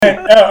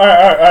all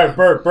right,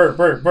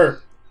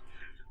 Bert.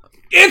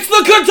 It's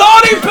the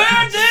Katani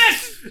Bandit!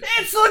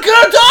 It's the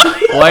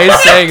Katani! Why are you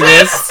saying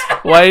this?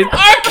 Why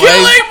are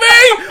killing me!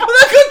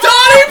 The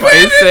Katani Bandit! Why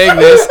are you saying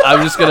this?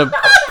 I'm just gonna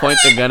point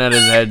the gun at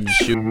his head and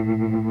shoot.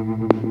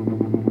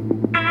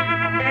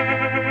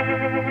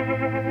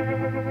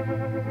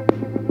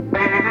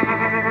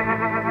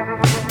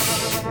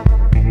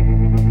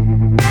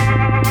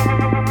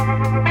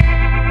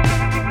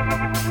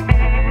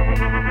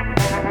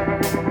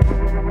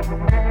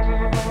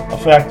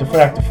 A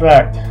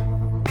fact.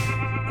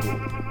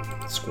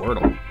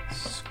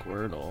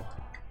 Squirtle.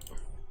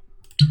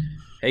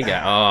 Hey,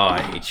 guy. Oh,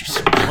 I hate you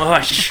so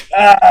much.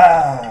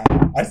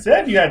 I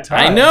said you had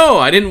time. I know.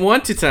 I didn't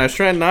want to. I was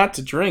trying not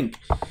to drink.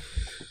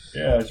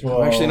 Yeah,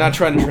 well, I'm actually not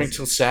trying to drink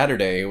till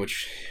Saturday,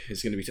 which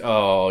is going to be...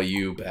 Oh,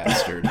 you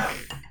bastard.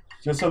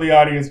 Just so the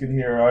audience can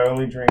hear, I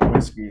only drink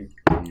whiskey.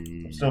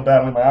 I'm still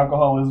battling my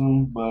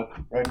alcoholism, but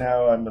right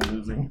now I'm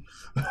losing.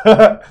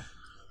 All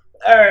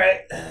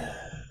right.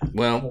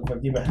 Well, if I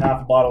keep a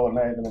half bottle at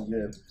night, then I'm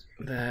good.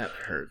 That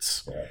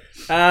hurts.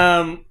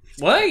 Yeah.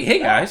 Well, hey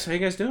guys, how you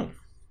guys doing?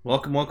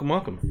 Welcome.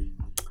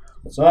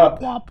 What's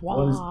up?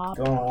 What is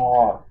going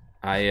on?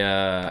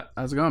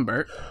 How's it going,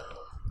 Bert?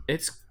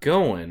 It's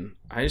going.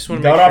 I just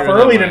want to make got sure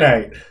off early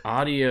tonight.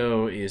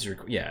 Audio is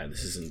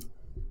this isn't.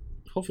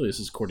 Hopefully, this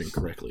is recording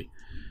correctly.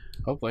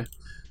 Hopefully.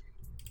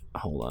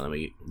 Hold on, let me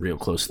get real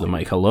close to the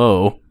mic.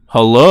 Hello.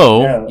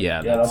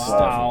 Yeah, that's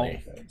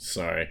definitely.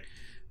 Sorry.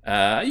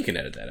 You can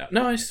edit that out.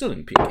 No, I still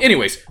didn't peek.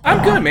 Anyways,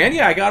 I'm good, man.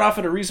 Yeah, I got off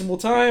at a reasonable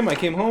time. I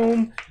came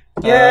home.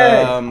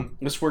 Yeah.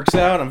 This works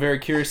out. I'm very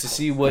curious to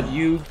see what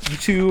you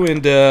two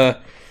and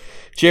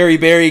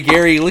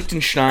Gary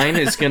Lichtenstein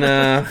is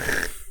gonna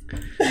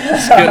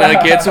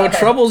get. So what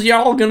troubles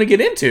y'all gonna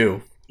get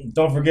into?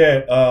 Don't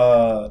forget,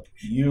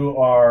 you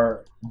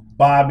are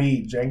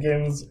Bobby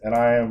Jenkins, and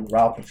I am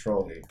Ralph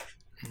Petroli.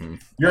 Mm-hmm.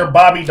 You're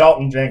Bobby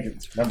Dalton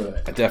Jenkins. Remember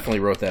that. I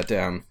definitely wrote that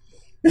down.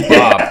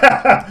 Bob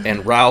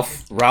and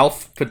Ralph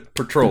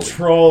Petroli.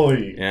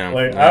 Petroli.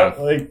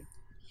 Yeah.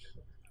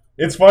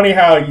 It's funny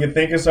how you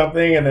think of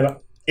something and then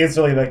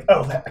instantly that's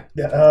got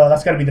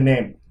to be the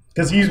name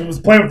because he was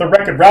playing with the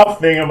Wreck-It Ralph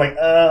thing. I'm like,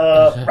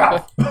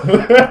 Ralph.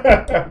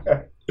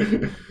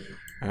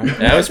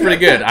 That was pretty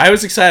good. I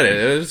was excited.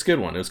 It was a good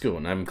one.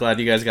 I'm glad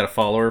you guys got a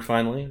follower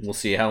finally. We'll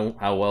see how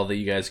well that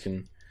you guys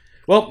can.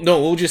 Well,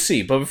 no, we'll just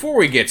see. But before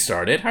we get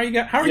started, how are you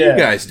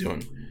guys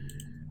doing?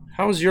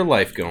 How's your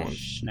life going?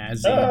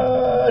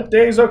 Snazzy.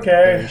 Day's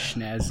okay. Very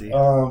snazzy.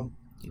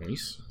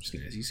 Nice.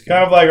 Snazzy.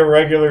 Kind of like a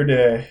regular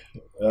day.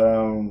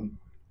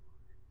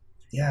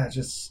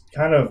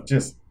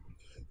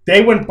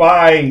 Day went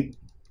by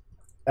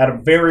at a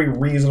very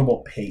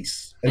reasonable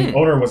pace. And the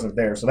owner wasn't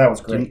there, so that was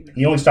great.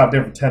 He only stopped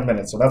there for 10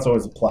 minutes, so that's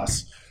always a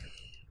plus.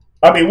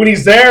 I mean, when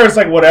he's there, it's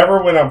like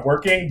whatever when I'm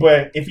working,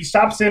 but if he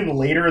stops in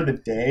later in the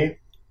day,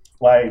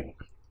 like,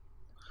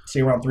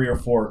 say around 3 or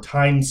 4,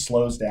 time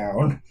slows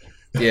down.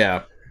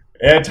 Yeah.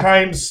 And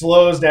time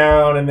slows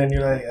down, and then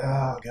you're like,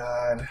 oh,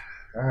 God,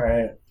 all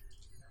right.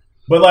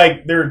 But,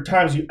 like, there are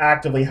times you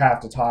actively have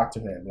to talk to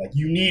him. Like,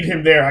 you need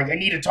him there. Like, I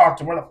need to talk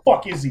to him. Where the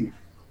fuck is he?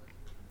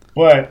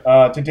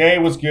 But today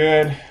was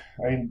good.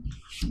 I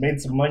made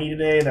some money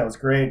today. That was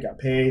great. Got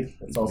paid.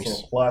 That's also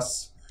a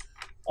plus.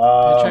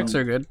 Paychecks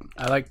are good.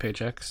 I like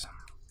paychecks.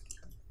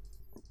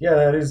 Yeah,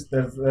 that is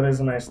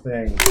a nice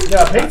thing.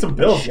 Yeah, I paid some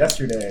bills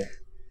yesterday,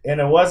 and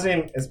it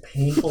wasn't as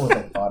painful as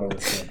I thought it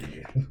was going to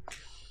be.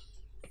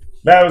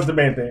 That was the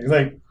main thing.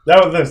 Like,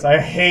 that was this. I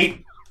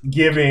hate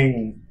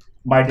giving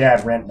my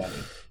dad rent money.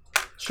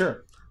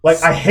 Sure.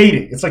 Like, I hate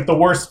it. It's like the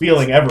worst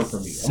feeling ever for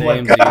me. I'm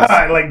like,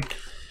 God, like,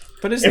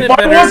 but isn't if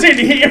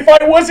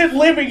I wasn't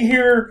living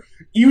here,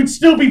 you would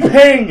still be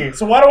paying it.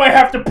 So why do I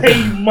have to pay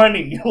you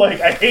money? Like,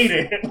 I hate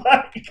it.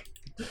 Like,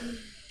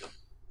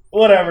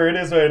 whatever. It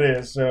is what it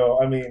is. So,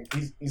 I mean,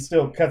 he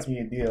still cuts me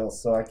a deal,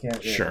 so I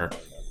can't. Really sure.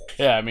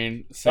 Yeah, I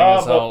mean, seeing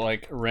as how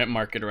like rent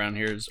market around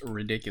here is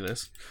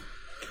ridiculous.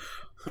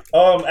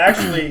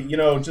 Actually,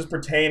 just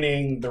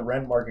pertaining the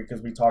rent market,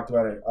 because we talked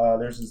about it,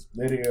 there's this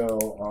video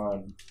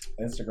on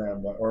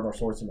Instagram by Arnold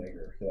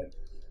Schwarzenegger.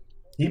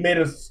 He made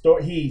a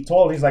story. He's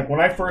like,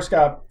 when I first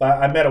I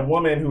met a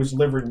woman who was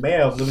delivering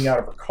mail living out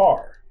of her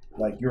car.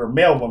 Like, you're a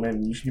mail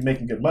woman, you should be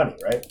making good money,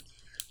 right?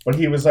 But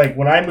he was like,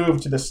 when I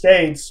moved to the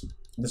States,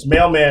 this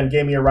mailman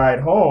gave me a ride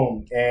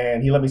home,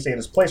 and he let me stay at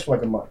his place for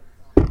like a month.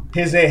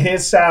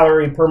 His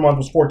salary per month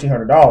was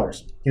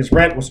 $1,400. His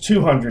rent was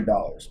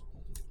 $200.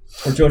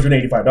 For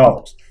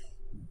 $285.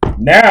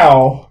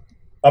 Now,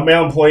 a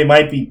mail employee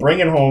might be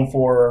bringing home $4,000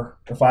 or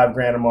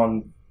 $5,000 a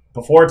month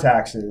before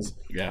taxes,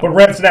 but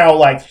rent's now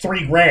like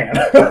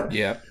 $3,000.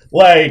 Yeah,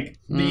 like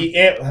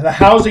the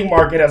housing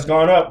market has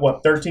gone up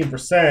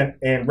 13%,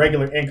 and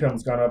regular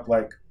income's gone up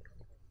like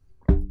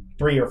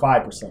 3 or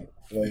 5%.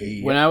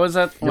 Like, when I was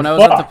at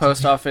the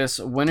post office,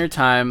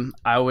 wintertime,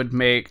 I would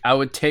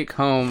take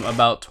home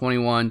about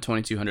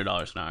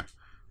 $2,200 an hour,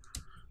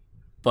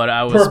 but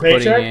I was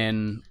putting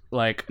in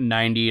like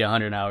 90 to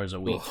 100 hours a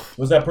week.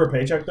 Was that per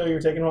paycheck though? You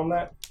were taking home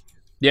that?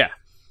 Yeah.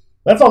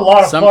 That's a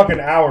lot of fucking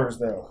hours,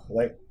 though.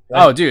 Like,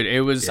 oh, dude,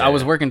 it was. Yeah. I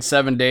was working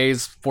 7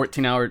 days,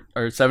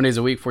 7 days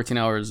a week, 14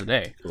 hours a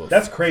day.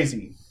 That's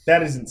crazy.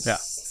 That is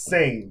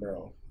insane,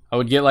 bro. I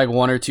would get like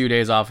 1 or 2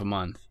 days off a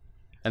month,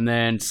 and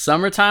then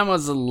summertime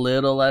was a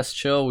little less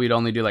chill. We'd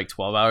only do like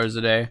 12 hours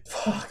a day,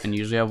 and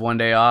usually have 1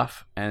 day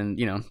off. And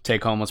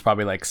take home was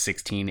probably like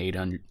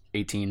 16,800,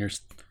 18 or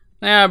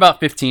about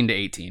 15 to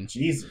 18.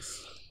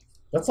 Jesus,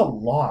 that's a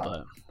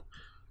lot.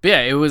 But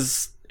yeah, it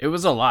was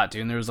a lot,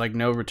 dude. And there was like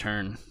no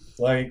return.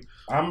 Like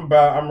I'm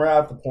right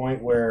at the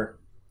point where,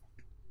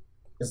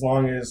 as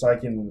long as I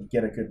can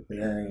get a good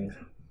bearing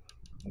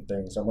and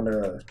things, I'm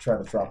gonna try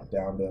to drop it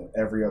down to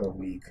every other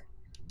week.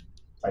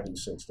 I do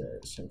 6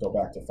 days and go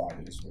back to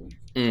 5 days a week.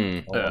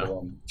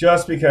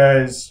 Just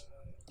because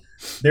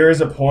there is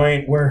a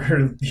point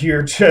where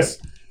you're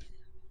just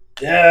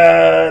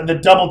the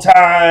double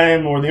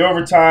time or the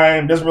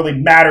overtime doesn't really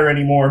matter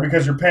anymore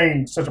because you're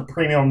paying such a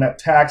premium on net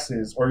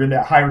taxes or you're in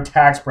that higher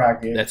tax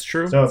bracket. That's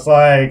true. So it's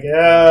like,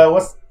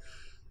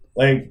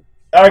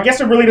 I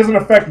guess it really doesn't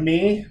affect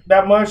me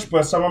that much,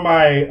 but some of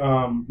my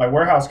my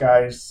warehouse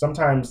guys,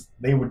 sometimes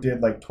they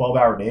did like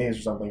 12-hour days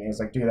or something. And it's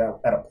like, dude,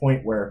 at a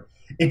point where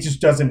it just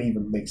doesn't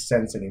even make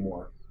sense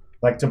anymore.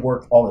 Like to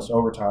work all this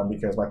overtime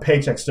because my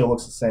paycheck still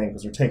looks the same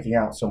because they're taking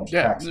out so much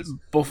taxes.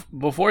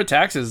 Before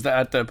taxes,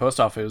 at the post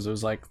office, it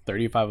was like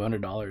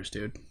 $3,500,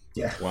 dude.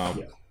 Yeah. Wow.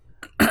 Yeah.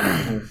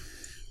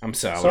 I'm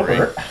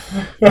sorry.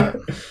 But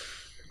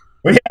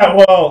yeah,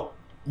 well,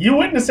 you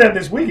witnessed that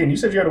this weekend. You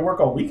said you had to work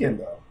all weekend,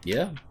 though.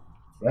 Yeah.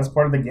 That's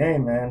part of the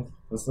game, man.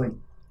 It's like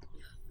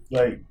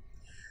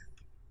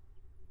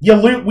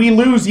we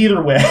lose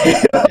either way.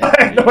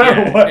 No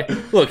matter what.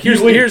 Look,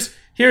 here's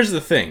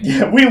the thing.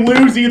 Yeah, we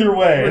lose either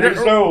way.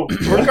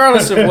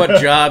 Regardless of what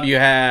job you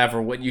have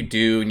or what you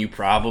do, and you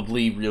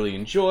probably really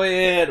enjoy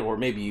it, or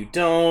maybe you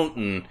don't,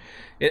 and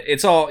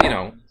it's all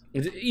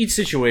each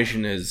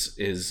situation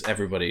is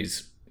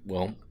everybody's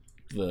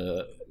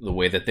the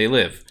way that they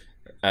live.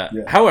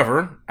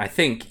 However, I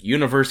think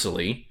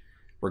universally,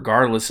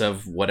 regardless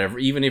of whatever,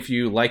 even if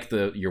you like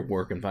your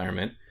work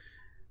environment,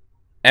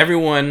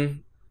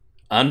 everyone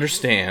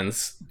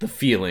understands the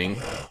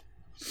feeling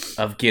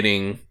of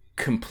getting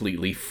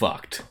completely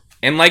fucked.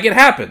 And it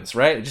happens,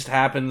 right? It just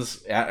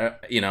happens.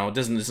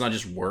 It's not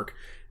just work.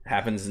 It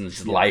happens in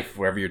just life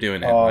wherever you're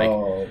doing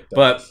it.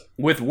 But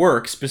with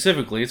work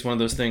specifically, it's one of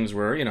those things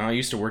where I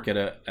used to work at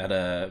a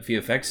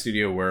VFX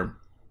studio where,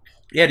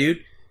 yeah,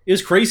 dude, it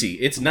was crazy.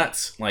 It's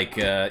nuts. They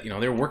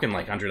were working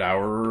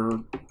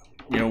 100-hour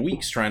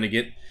weeks trying to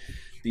get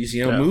these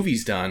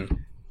movies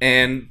done,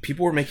 and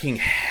people were making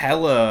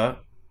hella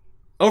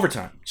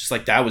overtime. Just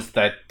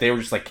that they were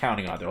just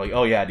counting on it. They're like,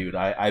 oh yeah, dude,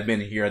 I've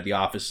been here at the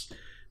office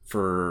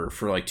for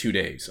 2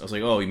 days. I was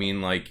like, oh, you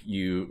mean what?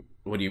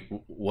 And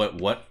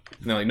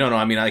they're like, no,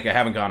 I mean I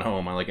haven't gone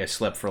home. I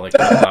slept for 12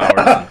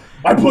 hours.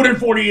 I put in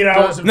 48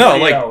 hours.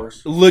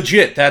 Hours.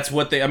 Legit. That's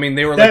what they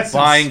were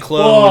buying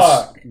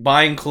clothes,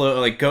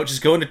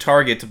 go into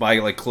Target to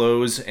buy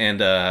clothes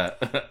and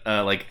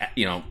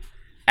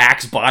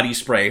Axe body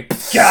spray.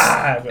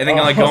 God, and then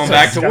going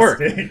back to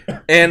work.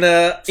 And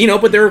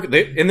but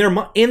they in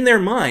their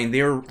mind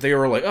they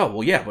were like, oh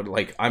well, yeah, but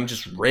I'm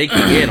just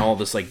raking in all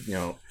this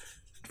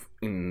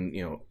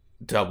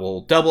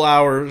double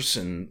hours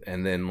and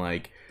then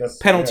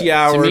penalty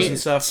hours and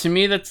stuff. To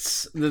me,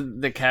 that's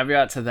the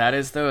caveat to that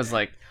is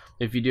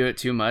if you do it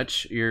too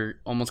much, you're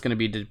almost going to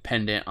be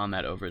dependent on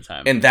that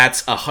overtime. And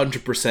that's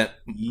 100%.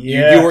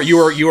 Yes. You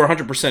are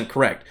 100%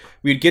 correct.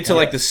 We'd get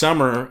to the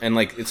summer, and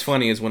it's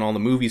funny is when all the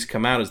movies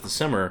come out is the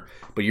summer,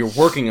 but you're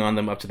working on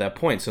them up to that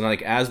point. So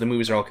as the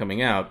movies are all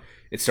coming out,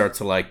 it starts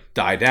to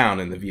die down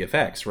in the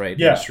VFX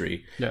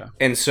industry. Yeah.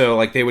 And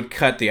so they would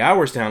cut the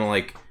hours down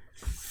to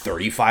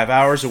 35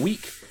 hours a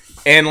week,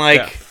 and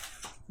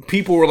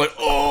people were like,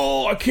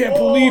 "Oh, I can't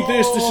believe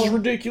this! This is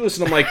ridiculous!"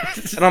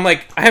 And I'm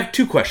like, I have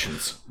two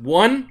questions.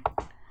 One,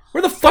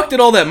 where the fuck did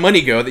all that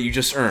money go that you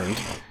just earned?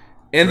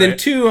 And then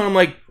two, I'm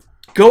like,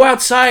 go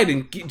outside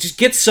and just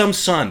get some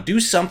sun, do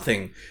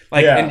something,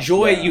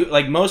 enjoy. You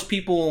most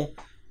people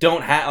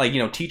don't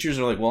have teachers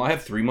are like, well, I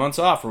have 3 months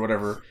off or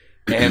whatever,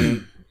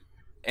 and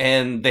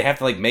they have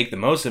to make the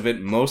most of it,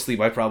 mostly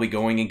by probably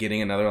going and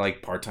getting another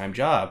part-time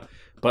job.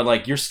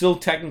 But you're still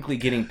technically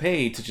getting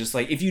paid to just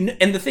if you.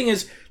 And the thing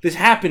is, this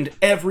happened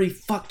every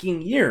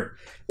fucking year.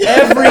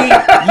 Every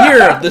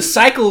year, the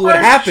cycle would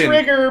happen.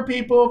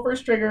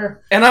 First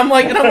trigger. And I'm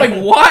like,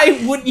 why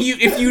wouldn't you?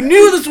 If you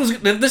knew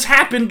this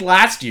happened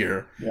last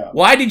year,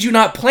 why did you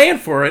not plan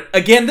for it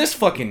again this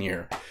fucking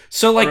year?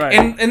 So right.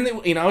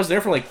 and I was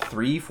there for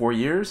 3-4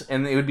 years,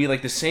 and it would be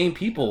the same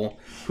people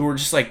who were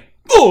just oh, I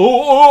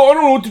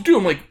don't know what to do.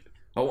 I'm like,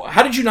 oh,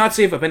 how did you not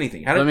save up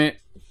anything?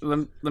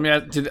 Let me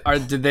ask,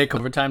 did they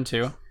cover time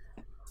too?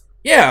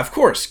 Yeah, of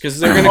course, because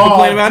they're going to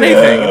complain about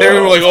anything. They're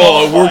going to be like,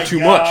 oh, I work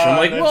too much. I'm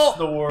like, that's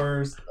the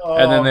worst.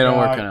 And then they don't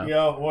work enough.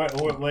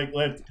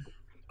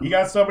 You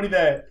got somebody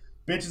that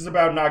bitches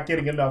about not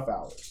getting enough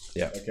hours.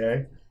 Yeah.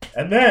 Okay?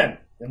 And then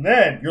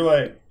you're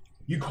like,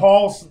 you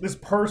call this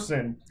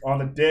person on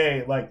the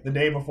day, like the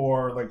day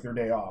before, like their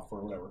day off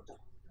or whatever.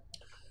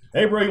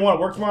 Hey, bro, you want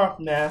to work tomorrow?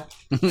 Nah.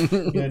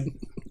 Good.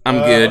 I'm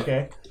good.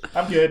 Okay.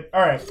 I'm good.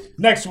 All right.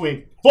 Next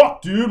week.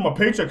 Fuck, dude. My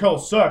paycheck hell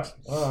sucks.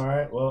 All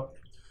right. Well,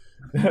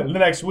 the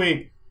next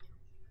week.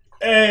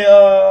 Hey,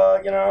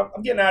 I'm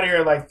getting out of here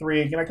at like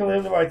 3. Can I come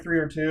in at like 3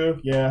 or 2?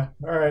 Yeah.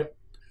 All right.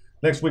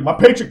 Next week. My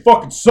paycheck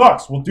fucking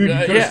sucks. Well, dude,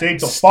 you could have stayed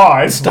till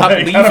 5. Stop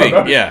like,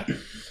 leaving. Yeah.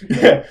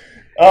 Yeah.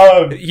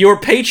 Your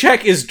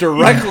paycheck is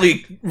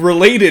directly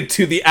related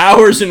to the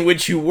hours in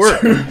which you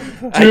work. Dude,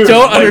 I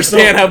don't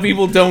understand how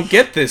people don't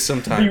get this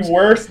sometimes.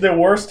 The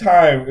worst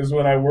time is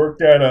when I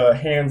worked at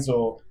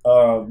Hansel.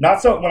 When I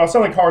was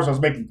selling cars, I was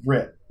making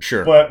grit.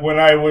 Sure. But when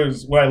I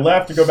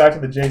left to go back to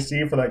the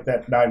JC for like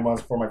that 9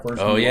 months before my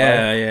first. Oh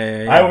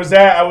yeah. I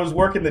was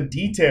working the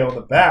detail in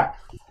the back,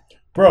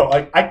 bro.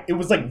 Like it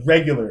was like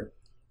regular,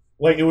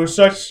 like it was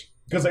such.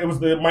 Because it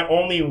was my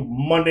only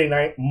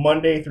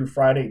Monday through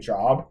Friday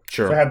job.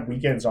 Sure. So I had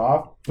weekends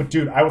off. But,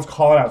 dude, I was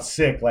calling out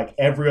sick like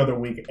every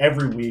week.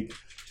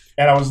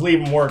 And I was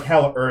leaving work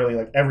hella early,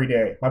 like every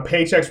day. My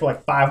paychecks were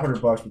like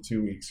 $500 for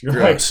 2 weeks. You're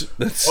Gross. like,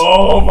 That's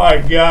oh my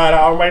God,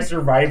 how am I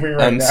surviving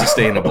right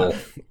unsustainable. now?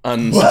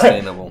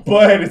 Unsustainable.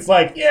 But it's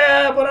like,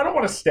 yeah, but I don't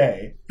want to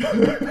stay.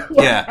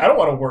 Yeah. I don't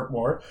want to work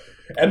more.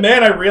 And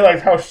then I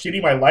realized how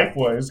shitty my life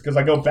was because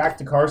I go back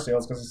to car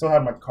sales because I still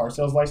had my car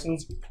sales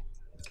license.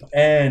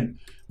 And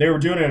they were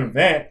doing an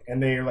event,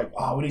 and they were like,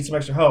 "Oh, we need some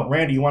extra help.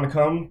 Randy, you want to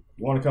come?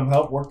 You want to come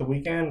help work the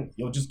weekend?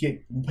 We'll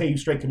pay you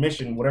straight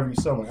commission, whatever you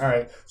sell." All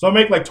right. So I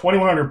make like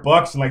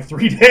 $2,100 in like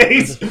 3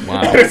 days.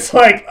 Wow. And it's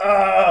like,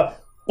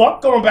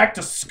 fuck going back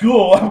to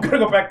school. I'm gonna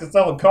go back to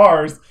selling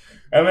cars.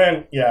 And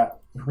then, yeah,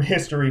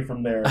 history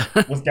from there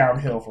was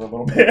downhill for a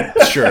little bit.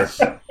 Sure.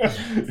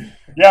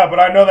 Yeah,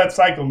 but I know that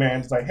cycle, man.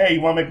 It's like, hey,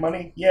 you want to make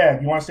money?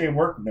 Yeah. You want to stay at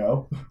work?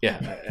 No.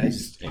 Yeah.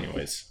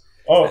 Anyways.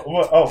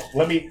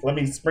 Let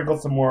me sprinkle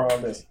some more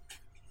on this.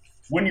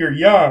 When you're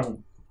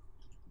young,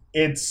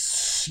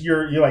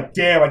 you're like,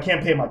 damn, I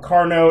can't pay my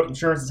car note.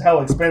 Insurance is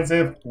hella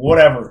expensive.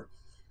 Whatever.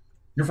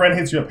 Your friend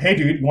hits you up. Hey,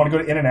 dude, you want to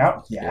go to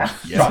In-N-Out? Yeah.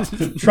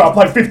 Drop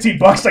like $15,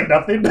 like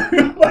nothing.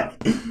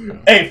 Like,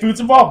 hey, food's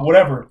involved.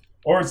 Whatever.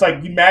 Or it's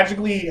like you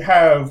magically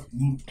have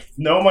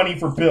no money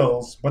for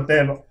bills, but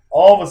then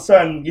all of a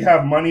sudden you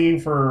have money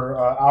for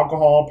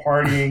alcohol,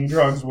 partying,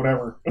 drugs,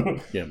 whatever.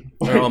 Yeah.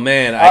 Oh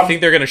man, I think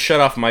they're gonna shut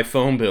off my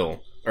phone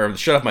bill or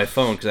shut off my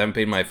phone because I haven't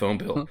paid my phone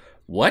bill.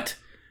 What?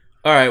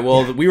 All right.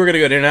 Well, we were gonna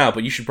go in and out,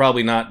 but you should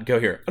probably not go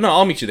here. No,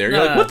 I'll meet you there.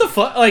 You're like, what the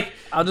fuck? Like,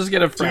 I'll just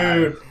get a fry.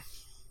 Dude,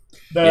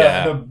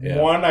 the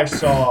one I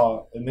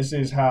saw, and this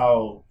is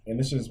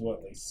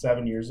what, like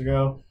 7 years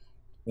ago.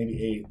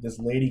 Maybe 8. This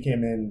lady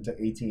came in to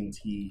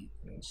AT&T.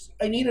 And she's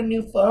like, I need a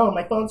new phone.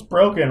 My phone's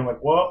broken. I'm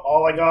like, well,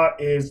 all I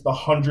got is the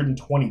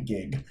 120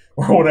 gig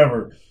or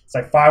whatever. It's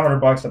like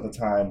 $500 at the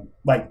time.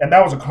 Like, and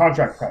that was a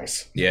contract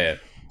price. Yeah.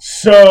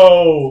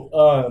 So,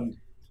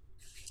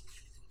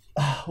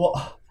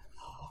 well,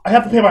 I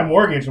have to pay my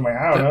mortgage. I'm like,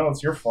 I don't know.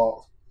 It's your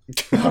fault.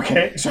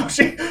 Okay, so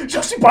she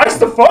buys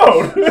the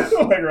phone,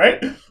 like,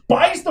 right?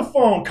 Buys the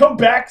phone, come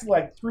back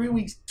like 2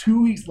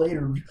 weeks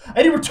later.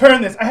 I need to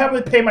return this. I have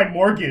to pay my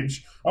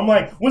mortgage. I'm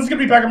like, when's it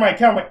gonna be back on my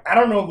account? I'm like, I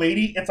don't know,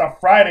 lady. It's a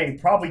Friday,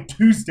 probably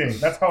Tuesday.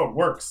 That's how it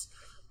works.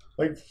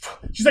 Like,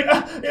 she's like,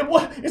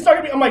 it's not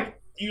gonna be. I'm like,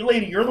 you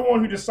lady, you're the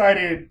one who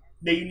decided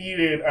that you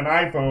needed an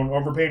iPhone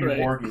over paying your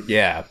mortgage.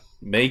 Yeah,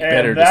 make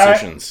better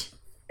decisions.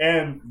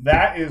 And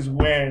that is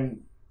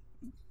when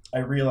I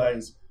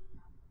realized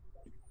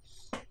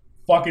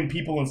fucking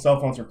people and cell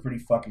phones are pretty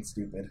fucking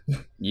stupid.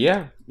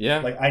 Yeah.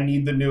 Like, I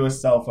need the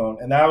newest cell phone.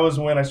 And that was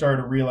when I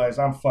started to realize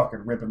I'm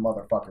fucking ripping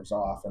motherfuckers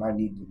off and I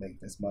need to make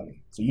this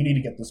money. So you need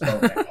to get this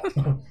phone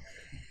now.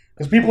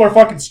 Because people are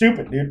fucking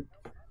stupid, dude.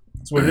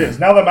 That's what it is.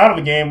 Now that I'm out of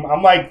the game,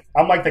 I'm like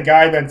the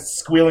guy that's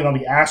squealing on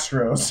the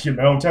Astros, you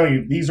know? I'm telling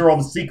you, these are all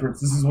the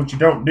secrets. This is what you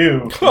don't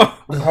do. This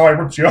is how I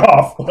ripped you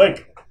off.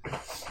 Like,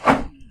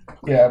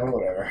 yeah, but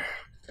whatever.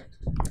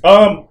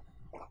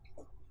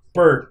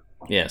 Bert.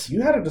 Yes.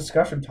 You had a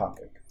discussion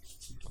topic.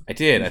 I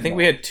did. I think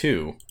we had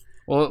 2.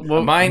 Well,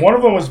 mine. One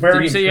of them was very.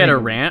 Did you say you had a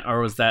rant, or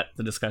was that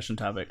the discussion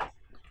topic?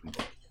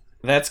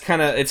 That's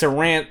kind of. It's a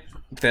rant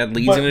that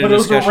leads into a discussion. But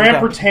it was a rant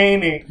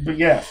pertaining. But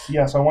yes,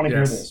 I want to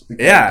hear this.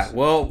 Because, yeah.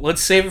 Well,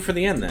 let's save it for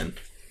the end then.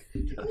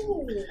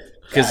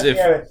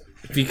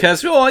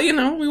 Because well, you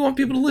know, we want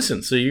people to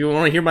listen. So you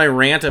want to hear my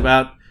rant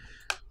about.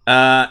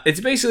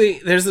 It's basically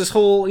there's this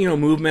whole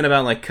movement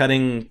about like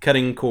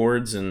cutting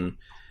cords and.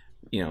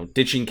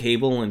 Ditching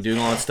cable and doing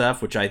all that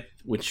stuff,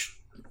 which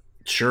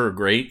sure,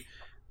 great.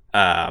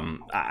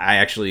 I'm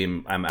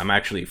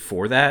actually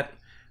for that,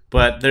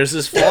 but there's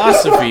this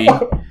philosophy,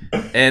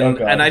 and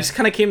I just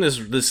kind of came to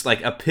this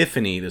like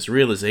epiphany, this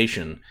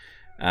realization.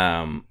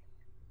 I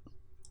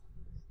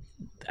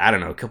don't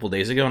know, a couple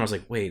days ago, and I was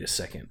like, wait a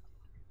second,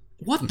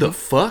 what the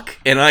fuck?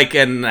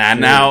 And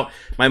now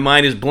my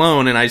mind is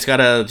blown, and I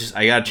gotta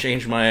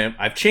change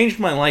I've changed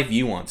my life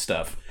view on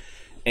stuff.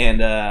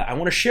 And I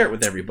want to share it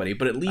with everybody,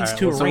 but it leads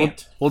to a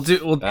rant. We'll do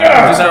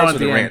that one at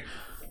the end.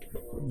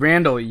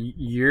 Randall,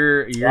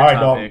 your All right,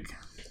 topic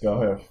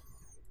Go ahead.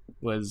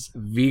 was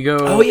Vigo.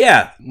 Oh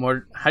yeah.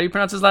 How do you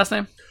pronounce his last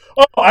name?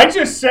 Oh, I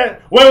just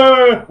said.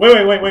 Wait.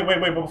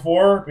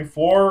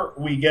 Before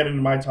we get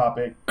into my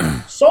topic,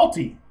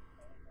 Salty.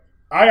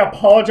 I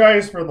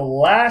apologize for the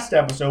last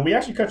episode. We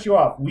actually cut you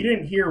off. We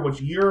didn't hear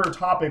what your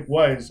topic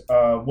was.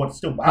 What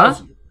still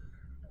wows you?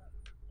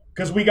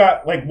 Because we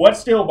got what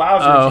still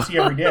wows you that you see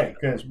every day.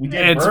 Because we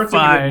did It's Bert's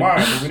fine. and mine,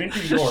 but we didn't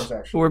do yours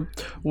actually.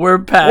 We're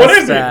past What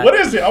is that. it? What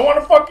is it? I want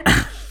to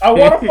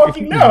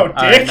fucking know, Dick.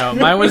 I know.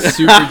 Mine was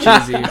super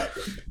cheesy.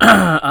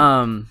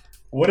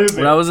 What is it?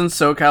 When I was in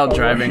SoCal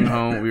driving right.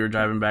 home, we were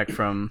driving back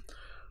from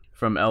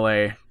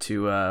LA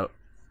to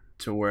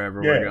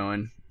wherever we're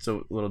going. It's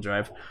a little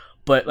drive.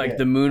 But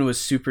the moon was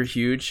super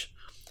huge.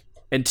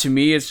 And to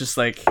me it's just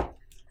like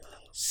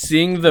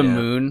seeing the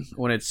moon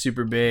when it's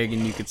super big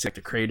and you could see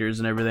the craters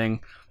and everything.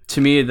 To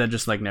me that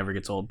just never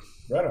gets old.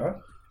 Right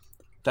on.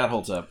 That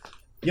holds up.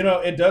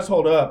 It does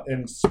hold up,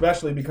 and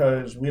especially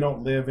because we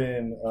don't live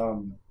in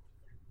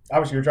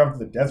obviously you're driving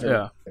through the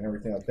desert and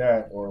everything like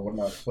that or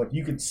whatnot, but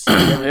you could see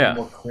everything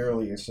more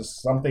clearly. It's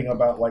just something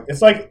about it's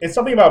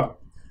something about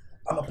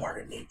I'm a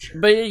part of nature.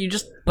 But you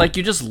just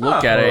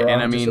look at it,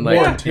 and I mean,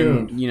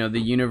 the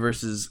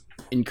universe is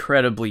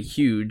incredibly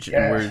huge,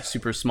 and we're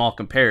super small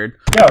compared.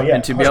 Oh yeah,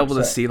 and to be 100%. able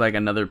to see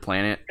another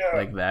planet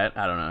like that,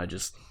 I don't know. I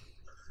just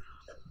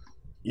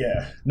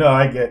no,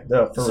 I get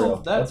for real.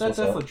 That That's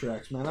definitely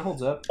tracks, man. That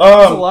holds up.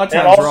 There's a lot of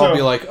times where I'll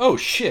be like, "Oh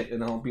shit,"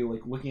 and I'll be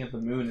looking at the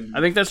moon. And I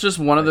think that's just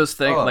one of those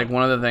things.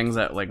 One of the things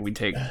that we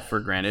take for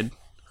granted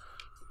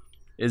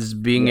is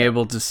being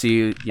able to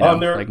see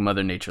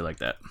Mother Nature like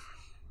that.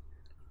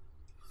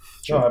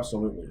 No,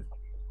 absolutely.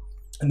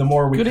 And the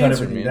more we cut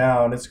everything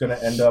down, it's going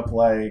to end up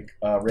like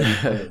Ready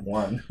Player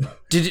One.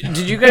 Did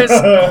you guys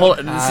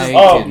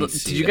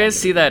did you guys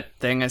see that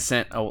thing I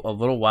sent a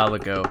little while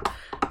ago?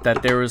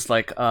 That there was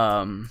what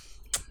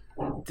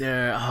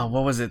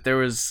was it? There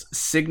was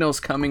signals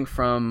coming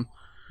from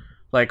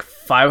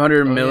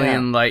 500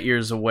 million light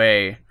years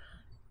away,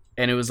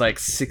 and it was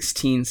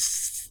 16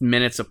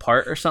 minutes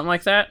apart or something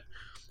like that.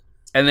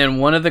 And then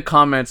one of the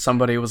comments,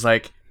 somebody was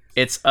like,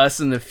 "It's us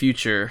in the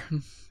future."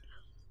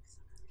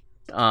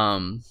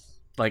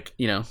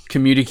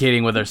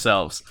 Communicating with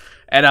ourselves,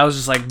 and I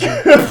was just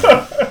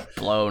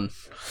blown.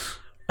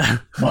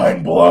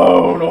 Mind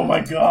blown. Oh my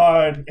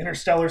god,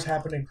 Interstellar's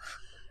happening.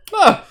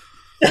 No.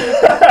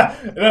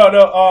 And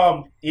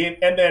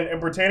then in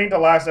pertaining to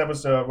last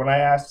episode, when I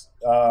asked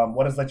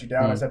what has let you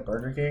down, I said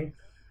Burger King.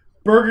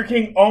 Burger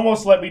King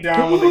almost let me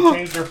down when they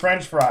changed their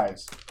French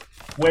fries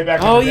way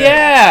back in the day.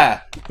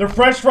 Yeah, their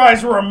French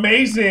fries were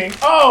amazing.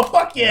 Oh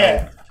fuck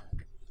yeah.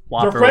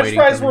 Whopper the French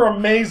fries were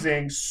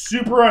amazing,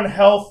 super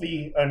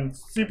unhealthy and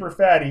super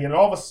fatty, and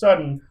all of a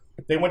sudden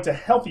they went to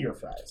healthier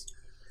fries,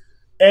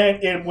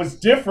 and it was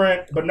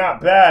different, but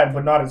not bad,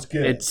 but not as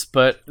good.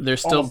 But they're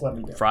still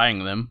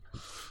frying them.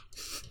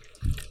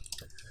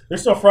 They're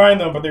still frying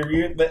them, but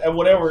they're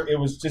whatever. It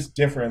was just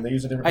different. They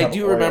use a different. I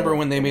do remember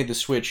when they made the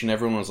switch, and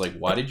everyone was like,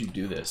 "Why did you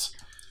do this?"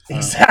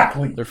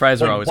 Exactly. Their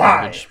fries are always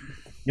garbage.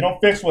 You don't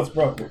fix what's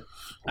broken.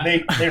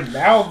 They're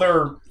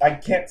I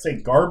can't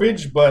say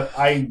garbage, but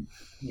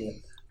yeah.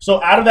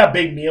 So out of that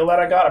big meal that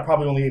I got, I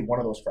probably only ate one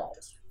of those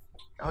fries.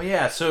 Oh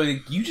yeah, so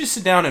you just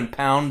sit down and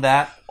pound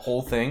that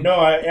whole thing? No,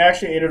 I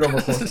actually ate it over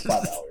the course of 5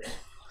 hours.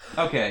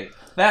 Okay,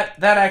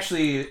 that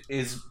actually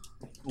is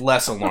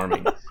less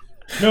alarming.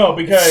 No,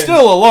 because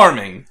still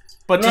alarming,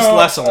 but just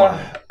less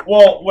alarming.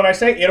 Well, when I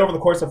say ate over the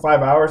course of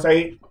 5 hours, I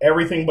ate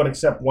everything but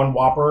except one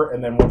Whopper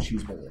and then one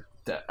cheeseburger.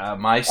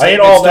 My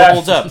statement still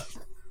holds up.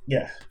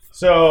 Yeah.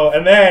 So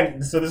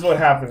this is what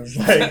happens.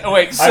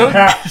 Wait, so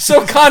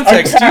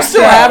context. Do you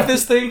still have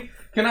this thing?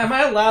 Am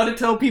I allowed to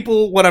tell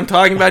people what I'm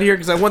talking about here?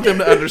 Because I want them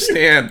to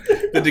understand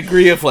the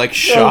degree of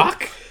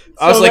shock.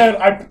 I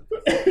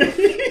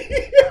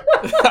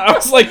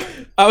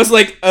was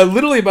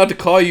literally about to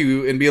call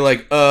you and be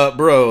like,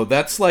 bro,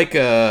 that's like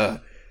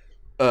a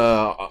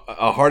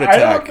heart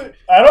attack.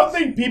 I don't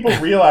think people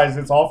realize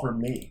it's all for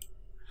me.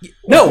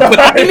 No, but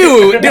I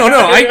knew.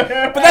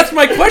 But that's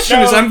my question.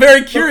 Is I'm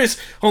very curious.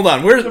 Hold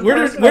on.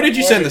 Where did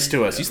you send this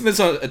to us? You sent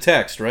this on a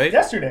text, right?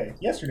 Yesterday,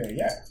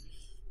 yeah.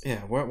 Yeah.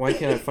 Why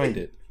can't I find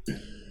it?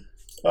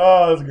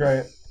 Oh, that's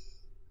great.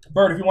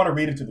 Bert, if you want to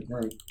read it to the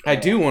group. I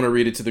do want to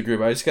read it to the group.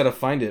 I just gotta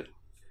find it.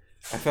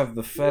 I have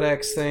the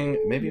FedEx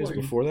thing. Maybe it was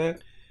before that.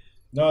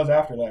 No, it was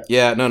after that.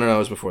 Yeah. No. It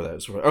was before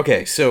that.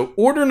 Okay. So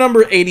order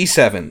number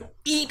 87.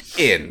 Eat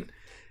in.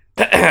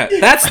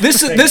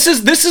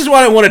 This is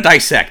what I want to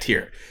dissect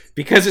here.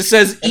 Because it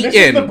says eat this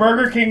in. This is the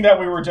Burger King that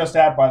we were just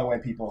at, by the way,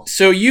 people.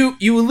 So you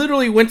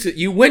literally went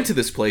to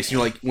this place. And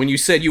you're like, when you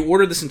said you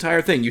ordered this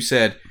entire thing, you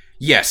said,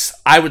 "Yes,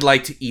 I would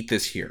like to eat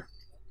this here."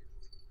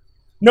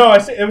 No,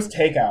 it was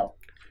takeout,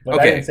 but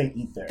okay. I didn't say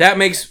eat there. That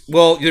makes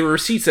the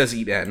receipt says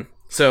eat in.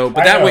 So,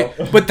 but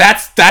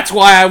that's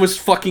why I was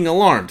fucking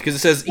alarmed because it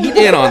says eat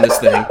in on this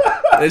thing.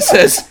 It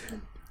says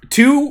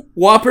 2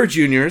 Whopper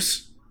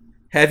Juniors,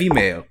 heavy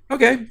mayo.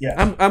 Okay,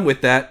 yeah, I'm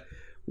with that.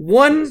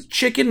 1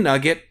 chicken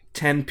nugget.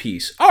 10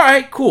 piece. All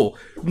right, cool.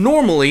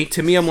 Normally,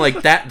 to me, I'm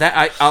like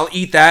I'll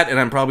eat that, and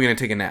I'm probably gonna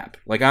take a nap.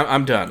 Like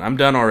I'm done. I'm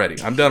done already.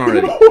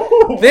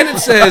 Then it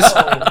says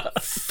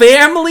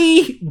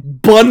family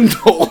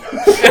bundle,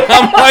 and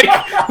I'm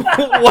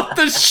like, what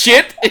the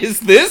shit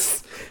is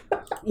this?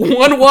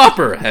 1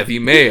 Whopper, heavy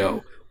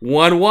mayo.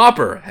 1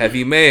 Whopper,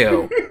 heavy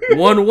mayo.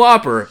 1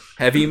 Whopper,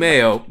 heavy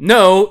mayo.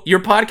 No,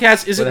 your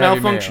podcast isn't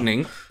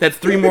malfunctioning. That's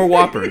 3 more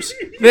Whoppers.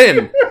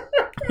 Then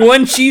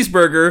 1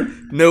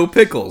 cheeseburger, no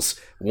pickles.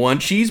 1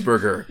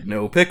 cheeseburger,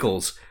 no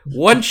pickles.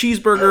 1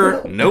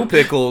 cheeseburger, no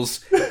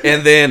pickles.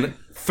 And then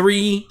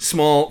 3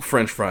 small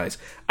French fries.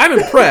 I'm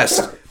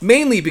impressed,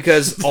 mainly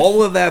because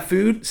all of that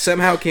food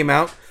somehow came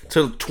out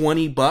to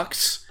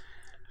 $20.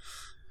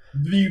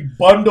 The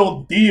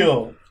bundle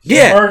deal.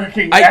 Yeah, Burger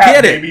King I app,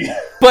 get it. baby.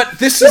 But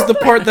this is the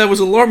part that was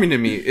alarming to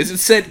me, is it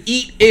said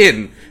eat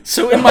in.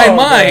 So in my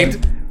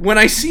mind, when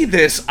I see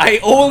this, I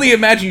only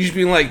imagine you just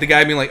being like, the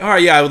guy being like, all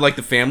right, yeah, I would like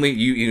the family,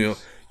 you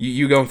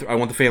going through, I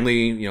want the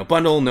family,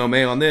 bundle, no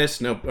mayo on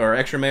this, or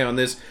extra mayo on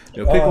this,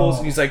 no pickles.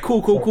 And he's like,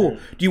 cool. Do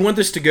you want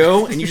this to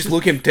go? And you just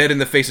look him dead in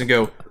the face and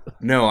go,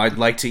 no, I'd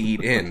like to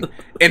eat in.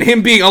 And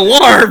him being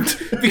alarmed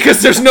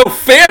because there's no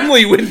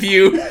family with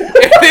you.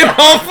 And then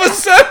all of a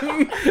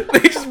sudden, they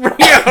just bring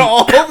out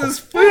all this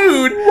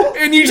food,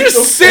 and you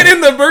just sit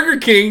in the Burger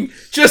King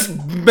just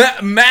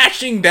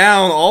mashing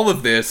down all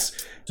of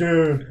this.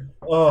 Dude.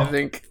 I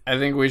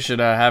think we should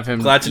have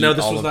him. Glad to know eat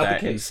this all was of not the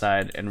that case.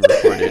 inside and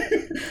record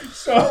it.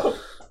 So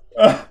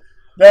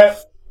that.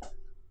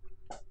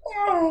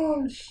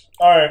 Oh,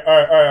 all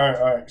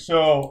right.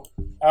 So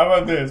how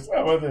about this?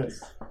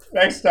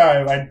 Next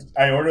time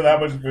I order that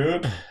much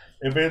food,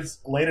 if it's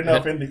late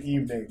enough in the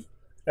evening,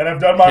 and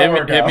I've done my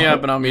workout, hit me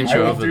up and I'll meet you I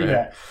will over do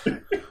there.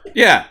 that.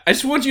 Yeah, I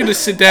just want you to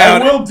sit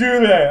down. I will do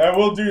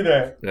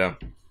that. Yeah.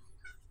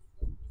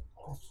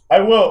 I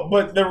will,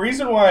 but the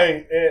reason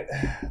why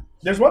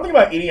there's one thing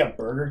about eating at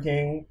Burger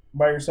King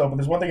by yourself, but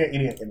there's one thing about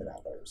eating at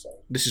In-N-Out by yourself.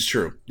 This is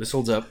true. This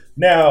holds up.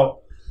 Now,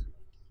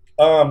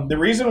 the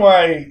reason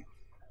why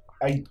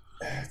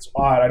it's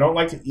odd, I don't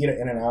like to eat at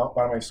In-N-Out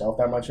by myself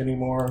that much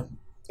anymore.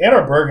 And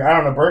a Burger, I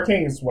don't know, Burger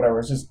King is whatever,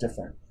 it's just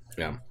different.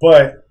 Yeah.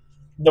 But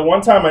the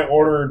one time I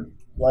ordered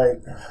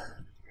like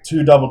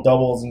 2 double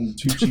doubles and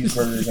 2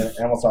 cheeseburgers and an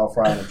Amazon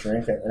fry and a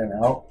drink at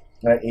In-N-Out.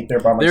 And I ate there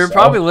by myself. They were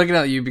probably looking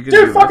at you because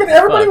dude, fucking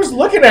everybody was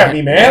looking at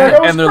me, man. Like, I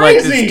was and they're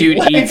crazy. like, this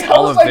dude eats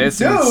all of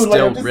this and it's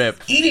still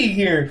ripped. Eating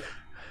here.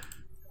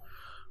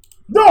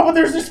 No, but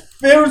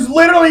there's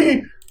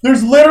literally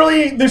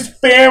this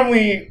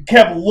family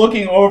kept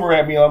looking over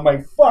at me. I'm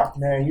like, fuck,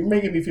 man, you're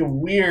making me feel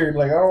weird.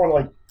 Like I don't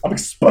want to I'm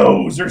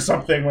exposed or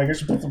something. Like I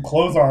should put some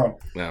clothes on.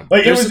 Yeah.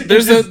 Like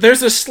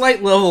there's a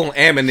slight level of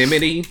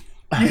anonymity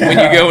when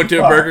you go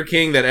into a Burger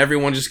King that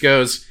everyone just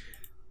goes,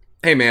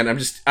 hey man,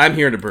 I'm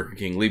here at a Burger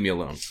King. Leave me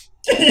alone.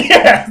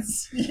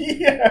 Yes.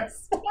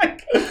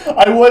 Like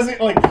I wasn't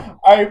like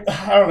I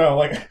don't know.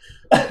 Like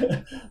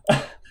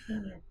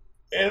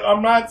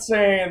I'm not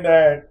saying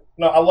that.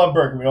 No, I love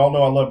Burger King. We all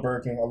know I love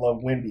Burger King. I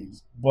love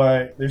Wendy's,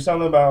 but there's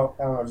something about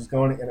I don't know. Just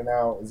going to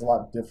In-N-Out is a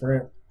lot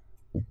different.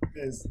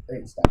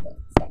 Stop that.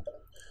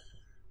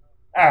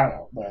 I don't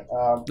know,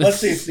 but let's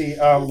see.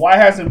 Why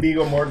hasn't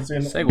Viggo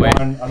Mortensen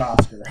won an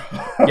Oscar?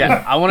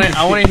 Yeah, I want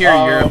to hear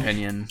your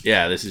opinion.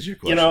 Yeah, this is your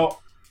question.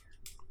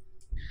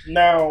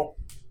 Now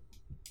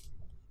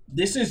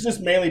this is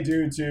just mainly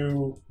due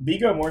to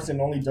Viggo Mortensen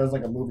only does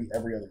like a movie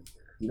every other year.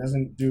 He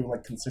doesn't do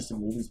like consistent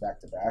movies back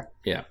to back.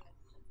 Yeah.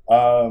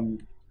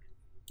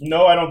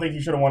 No, I don't think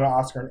he should have won an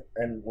Oscar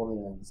and Lord of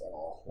the Rings at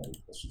all. Like,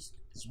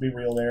 let's be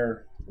real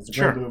there. It's a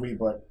great movie,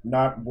 but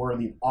not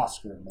worthy of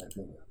Oscar in my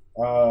opinion.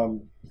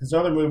 His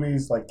other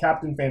movies, like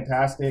Captain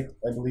Fantastic,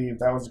 I believe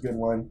that was a good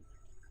one.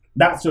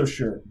 Not so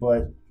sure,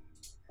 but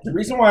the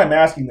reason why I'm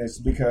asking this is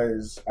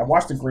because I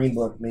watched The Green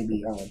Book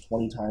maybe,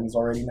 20 times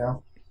already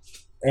now.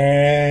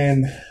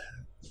 And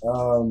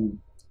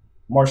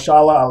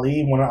Mahershala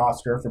Ali won an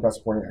Oscar for Best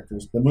Supporting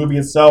Actress. The movie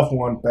itself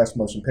won Best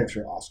Motion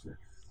Picture Oscar.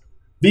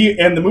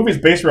 And the movie is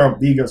based around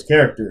Viggo's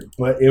character,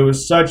 but it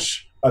was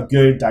such a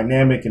good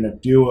dynamic and a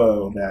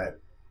duo that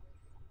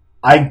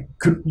I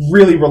could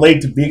really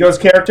relate to Viggo's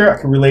character. I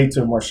could relate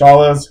to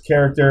Marshall's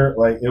character.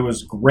 Like, it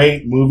was a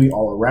great movie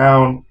all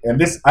around. And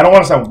this, I don't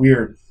want to sound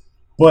weird,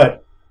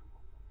 but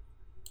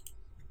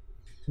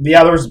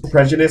yeah, there was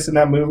prejudice in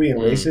that movie and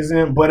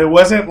racism, but it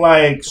wasn't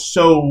like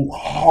so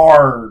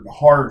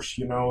harsh,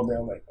 They're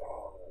like,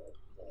 oh,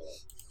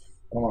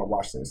 I don't want to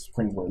watch this.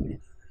 Cringeworthy.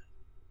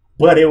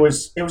 But it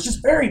was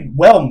just very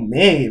well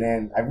made,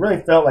 and I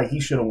really felt like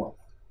he should have won.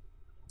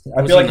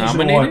 I feel like he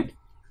should have won.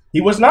 He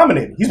was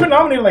nominated. He's been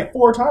nominated like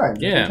 4 times.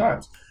 Yeah. 3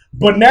 times.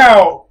 But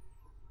now,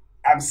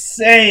 I'm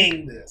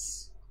saying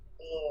this.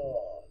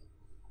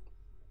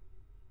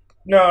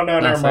 No,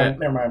 never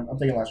mind. I'm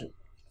thinking last year.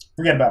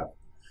 Forget about it.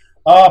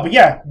 But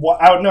yeah,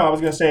 I was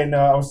gonna say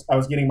no. I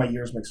was getting my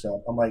years mixed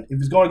up. I'm like, if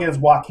he's going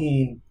against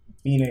Joaquin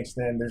Phoenix,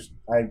 then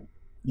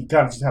you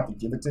kind of just have to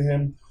give it to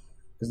him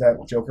because that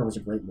Joker was a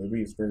great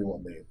movie. It's very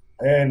well made,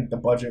 and the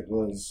budget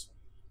was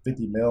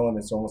 $50 million, and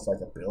it's almost like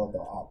a bill at the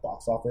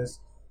box office.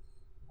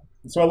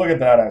 So I look at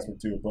that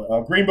aspect too.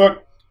 But Green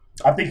Book,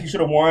 I think he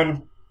should have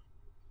won.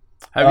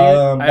 Have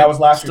you? That was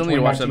last still year. need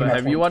to watch that. 2019, But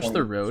have you watched The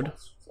 2020. Road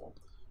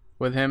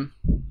with him?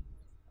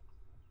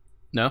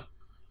 No.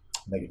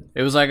 Negative.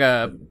 It was like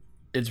a.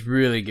 It's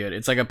really good.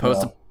 It's like a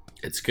post. No.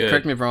 It's good.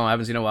 Correct me if I'm wrong. I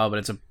haven't seen it in a while, but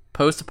it's a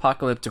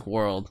post-apocalyptic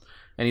world,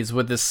 and he's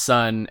with his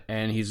son,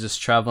 and he's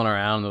just traveling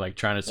around, like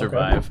trying to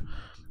survive.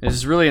 It's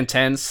just really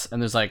intense,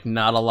 and there's like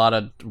not a lot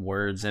of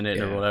words in it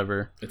or Yeah.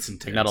 whatever. It's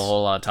intense. Like, not a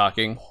whole lot of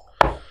talking.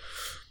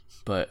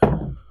 But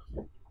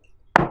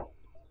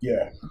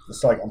Yeah,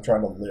 it's like I'm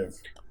trying to live.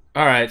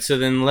 All right, so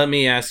then let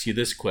me ask you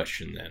this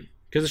question then,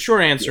 because the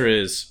short answer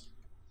is,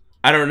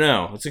 I don't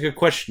know. It's a good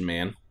question,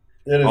 man.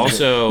 It is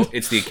Also,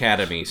 it's the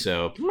Academy,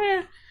 so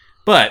meh.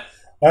 But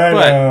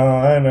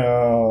I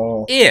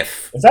know.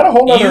 if Is that a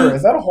whole nother? You-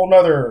 Is that a whole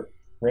nother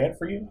rant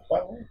for you? By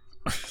the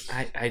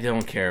way, I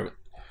don't care.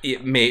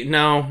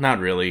 No, not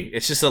really.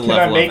 It's just a I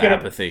level of make it a-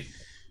 apathy.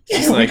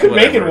 Just we like, could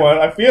make it whatever. one.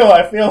 I feel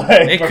like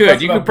It we're could.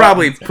 pressing You up could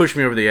probably buttons. push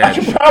me over the I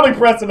edge. could probably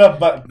press enough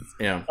buttons.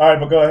 Yeah. All right,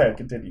 but go ahead.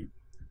 Continue.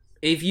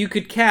 If you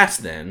could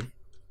cast then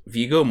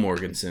Viggo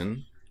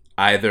Mortensen,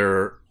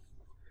 either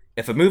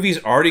if a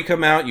movie's already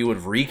come out, you would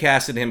have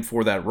recasted him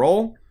for that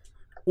role,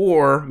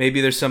 or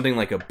maybe there's something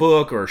like a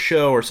book or a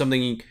show or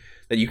something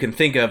that you can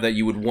think of that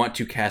you would want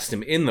to cast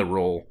him in the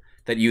role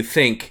that you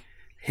think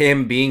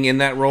him being in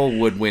that role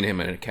would win him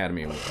an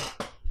Academy Award.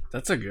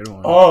 that's a good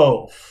one.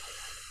 Oh,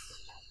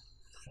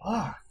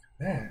 fuck,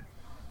 man,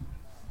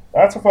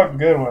 that's a fucking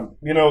good one.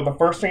 You know, the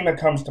first thing that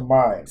comes to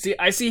mind. See,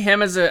 I see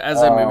him as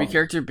a movie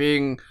character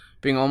being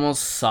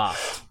almost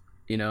soft.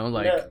 You know,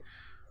 like Yeah.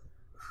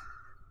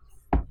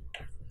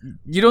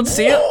 you don't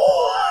see it.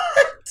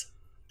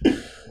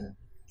 What?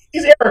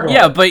 He's Aragorn.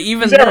 Yeah, but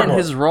even He's then, Aragorn.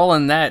 his role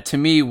in that to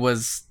me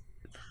was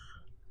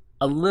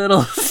a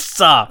little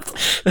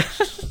soft.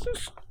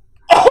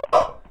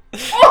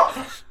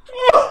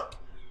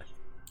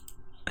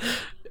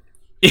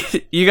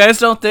 You guys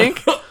don't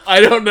think? I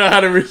don't know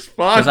how to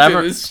respond 'Cause I've to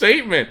heard- this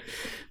statement.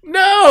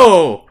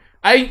 No!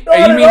 Not You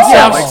at mean all.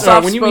 soft? Like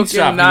Soft when you mean spoken,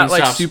 soft, not you mean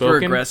like soft super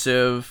spoken?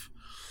 aggressive.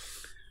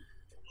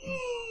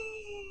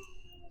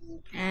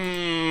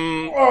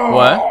 Oh.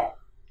 What?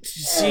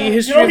 See You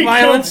History know of he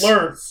Violence? killed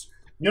Lurtz.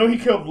 He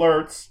killed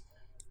Lurtz.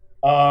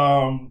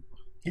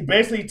 He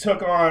basically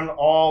took on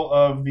all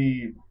of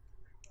the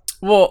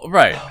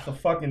Right.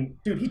 fucking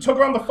dude. He took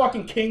on the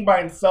fucking king by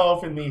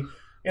himself in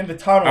the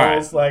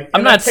tunnels. Like I'm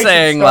and not that takes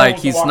saying some like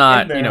stones to he's walk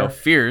not, in there.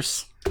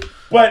 fierce.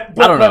 But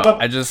I don't know.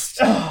 But, I just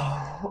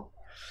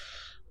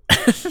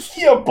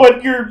yeah,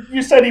 but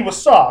you said he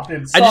was soft.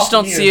 And I just soft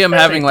don't to me see is him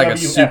having like a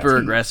SAWFT. super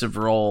aggressive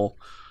role.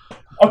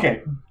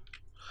 Okay,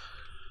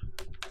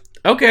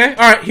 Okay,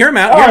 all right, hear him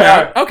out. All Hear him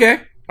right, out.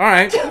 Okay, all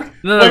right.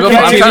 No, Wait, go can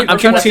for I it. continue- I'm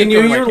trying to continue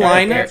think of, your like,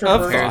 line character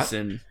of first? thought.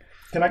 comparison.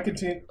 can I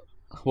continue?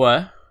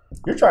 What?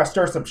 You're trying to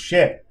stir some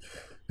shit.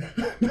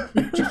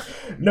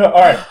 No, all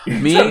right.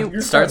 Me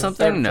You're start trying to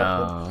something? something.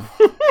 No.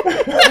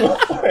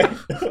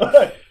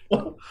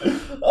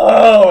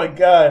 Oh my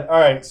god! All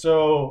right,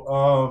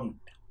 so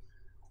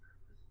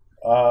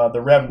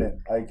the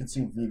Revenant. I could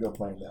see Viggo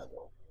playing that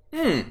role.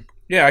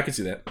 Yeah, I can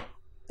see that.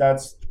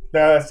 That's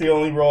the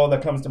only role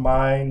that comes to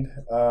mind.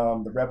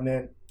 The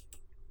Revenant.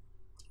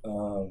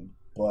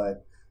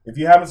 But if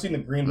you haven't seen the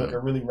Green Book, I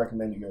really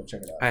recommend you go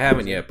check it out. I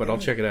haven't yet, but I'll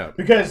check it out.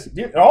 Because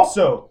dude,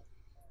 also,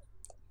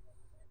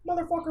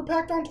 motherfucker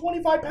packed on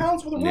 25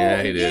 pounds for the role.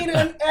 Yeah, he did. ate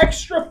an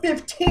extra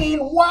 15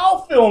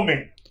 while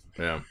filming.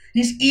 Yeah.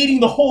 He's eating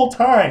the whole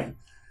time.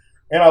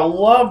 And I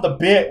love the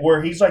bit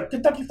where he's like,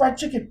 Kentucky Fried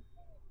Chicken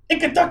in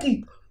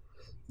Kentucky.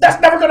 That's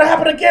never going to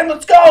happen again.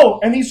 Let's go.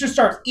 And he just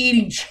starts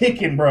eating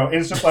chicken, bro. And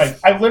it's just like,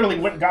 I literally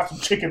went and got some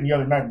chicken the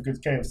other night because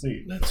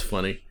KFC. That's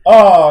funny.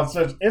 Oh,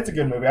 it's a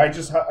good movie. I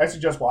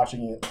suggest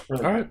watching it.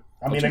 Really. All right.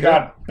 I mean, check it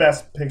got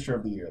Best Picture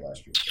of the Year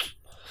last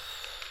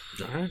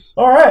year. All right.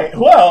 All right.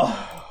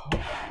 Well,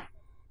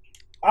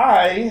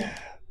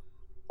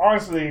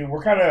 honestly,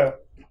 we're kind of.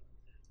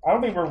 I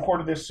don't think we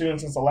recorded this soon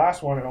since the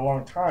last one in a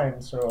long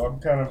time. So I'm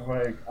kind of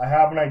like, I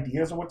have an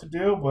idea of what to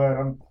do, but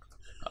I'm.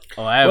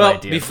 Oh, I have Well,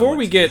 ideas before of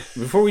we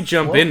what to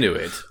jump What? into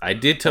it, I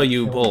did tell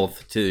you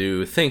both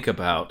to think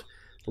about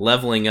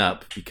leveling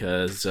up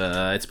because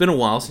it's been a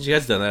while since you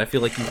guys done that. I feel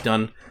like you've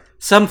done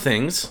some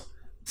things.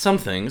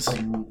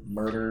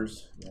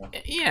 Murders.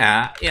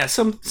 Yeah. Yeah,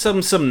 some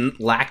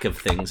lack of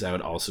things. I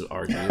would also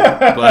argue,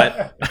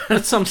 but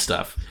some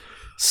stuff.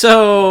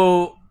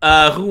 So,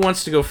 who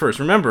wants to go first?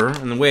 Remember,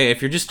 in the way,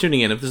 if you're just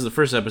tuning in, if this is the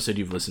first episode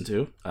you've listened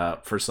to,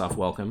 first off,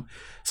 welcome.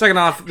 Second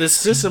off, this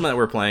system that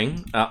we're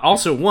playing.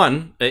 Also,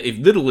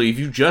 if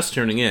you're just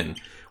tuning in,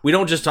 we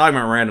don't just talk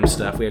about random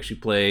stuff. We actually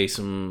play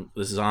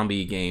this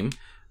zombie game.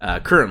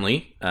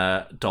 Currently,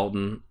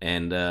 Dalton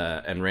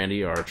and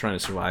Randy are trying to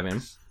survive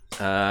him.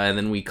 And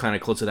then we kind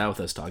of close it out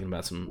with us talking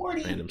about some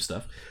random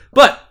stuff.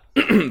 But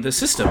the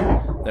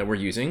system that we're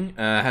using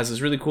has this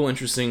really cool,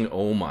 interesting,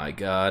 oh my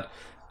god,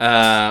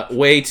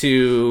 way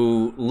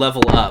to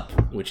level up,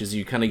 which is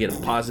you kind of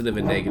get positive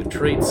and negative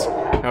traits.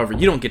 However,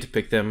 you don't get to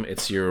pick them.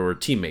 It's your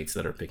teammates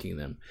that are picking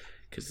them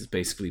because it's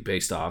basically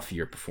based off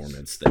your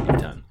performance that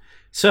you've done.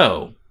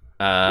 So,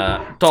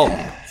 Dalton,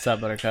 What's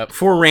up, Buttercup?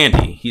 for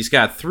Randy, he's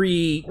got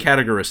 3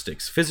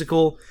 characteristics: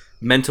 physical,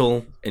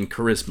 mental, and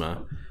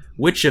charisma.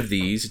 Which of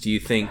these do you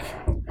think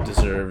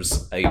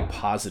deserves a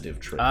positive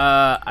trait?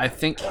 I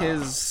think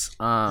his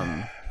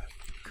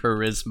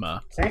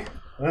charisma. See,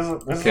 this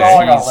is Okay. all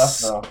I got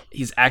left though.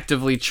 He's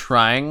actively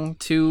trying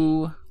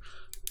to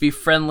be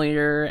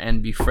friendlier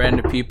and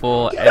befriend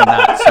people, and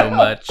not so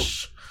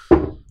much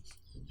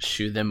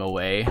shoo them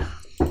away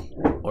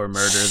or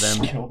murder them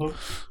Kill them.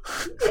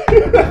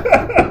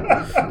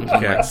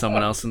 like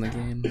someone else in the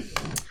game.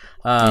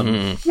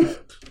 Mhm.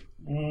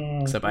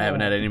 Except I haven't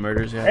had any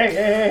murders yet.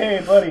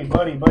 Hey, buddy,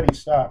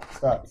 stop,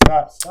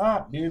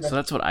 dude. So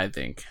that's what I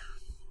think.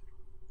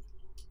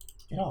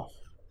 Get off.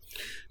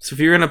 So if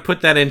you're going to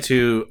put that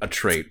into a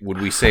trait, would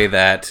we say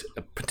that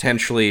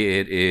potentially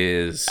it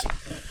is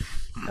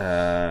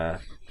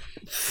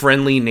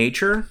friendly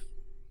nature?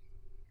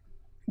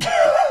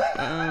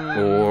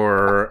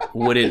 Or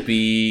would it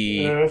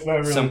be Yeah, that's not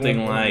really something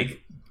good.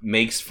 like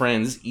makes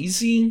friends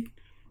easy?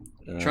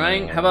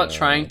 How about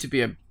trying to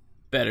be a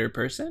better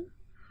person?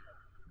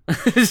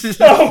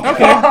 Oh,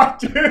 God,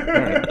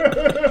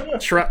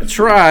 dude.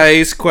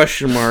 Tries,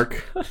 question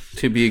mark,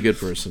 to be a good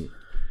person.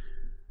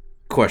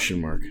 Question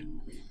mark.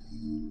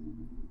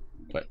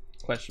 What?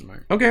 Question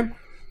mark. Okay.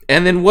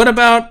 And then what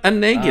about a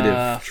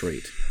negative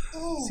trait?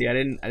 See, I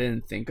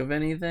didn't think of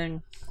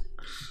anything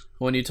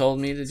when you told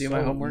me to do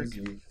my homework.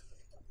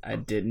 I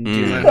didn't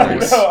do my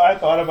homework. No, I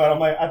thought about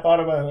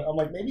it. I'm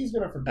like, maybe he's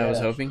gonna forget. I was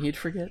hoping he'd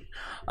forget.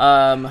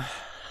 I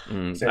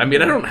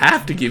mean, I don't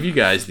have to give you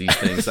guys these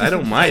things. I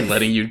don't mind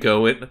letting you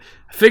go. I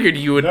figured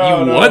you would.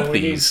 No, you want we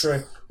these.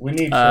 We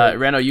need.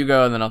 Rando, you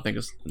go, and then I'll think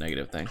of the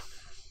negative thing.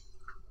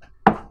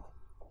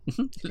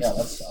 Yeah,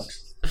 that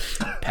sucks.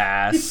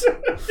 Pass.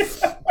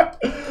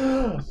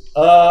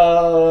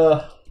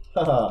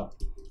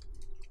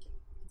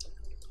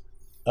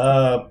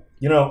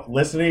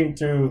 Listening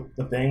to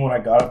the thing when I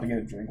got up to get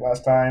a drink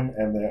last time,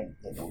 and then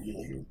like, oh, you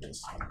hear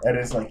this, and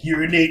it's like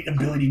your innate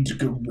ability to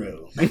go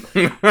rogue,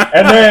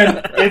 and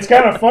then it's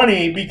kind of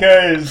funny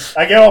because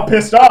I get all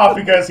pissed off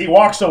because he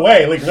walks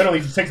away, like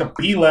literally just takes a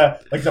B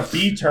left, like a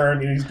B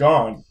turn, and he's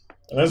gone.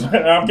 And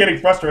I'm getting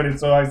frustrated,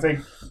 so I say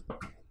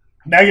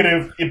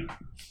negative.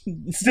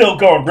 It's still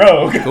going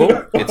rogue.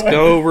 Cool. It's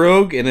go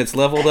rogue, and it's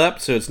leveled up,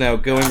 so it's now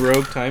going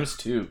rogue times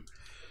 2.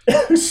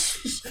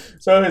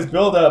 So his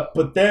build up,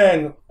 but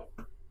then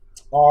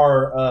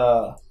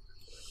our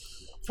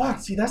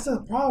see, that's the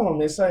problem.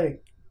 It's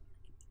like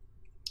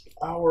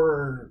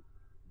our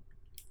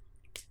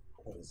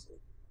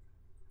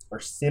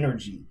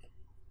synergy.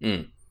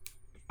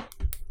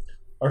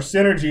 Our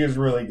synergy is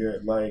really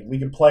good. Like we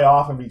can play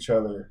off of each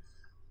other.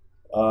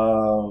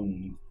 Our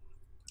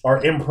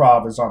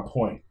improv is on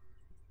point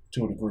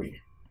to a degree.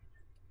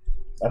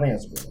 I think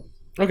that's a good one.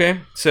 Okay,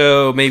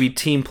 so maybe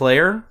team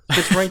player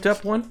gets ranked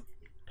up 1.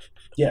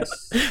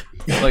 Yes.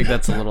 Like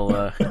that's a little.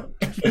 As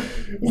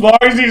long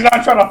as he's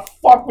not trying to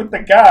fuck with the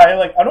guy,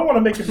 like I don't want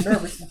to make him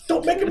nervous.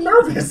 Don't make him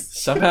nervous.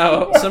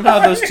 Somehow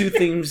those two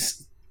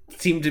themes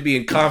seem to be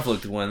in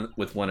conflict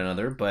with one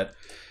another, but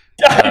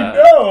I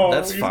know.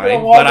 that's He's fine.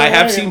 gonna walk But I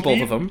have away seen and both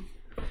leave. of them.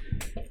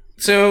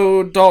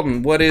 So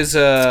Dalton, what is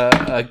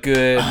a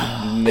good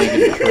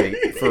negative trait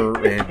for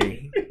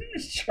Randy?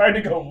 He's trying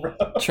to go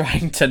rough.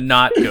 Trying to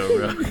not go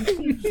rogue.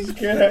 He's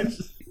good.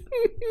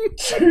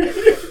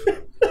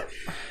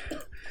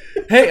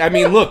 Hey, I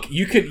mean, look,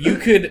 you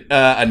could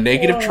a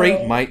negative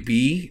trait might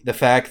be the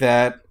fact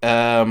that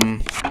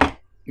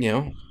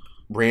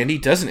Randy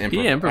doesn't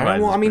improvise. He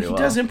improvises Well, I mean, he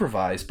pretty does well.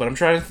 improvise, but I'm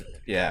trying to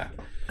yeah.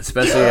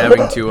 Especially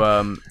having to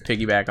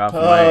piggyback off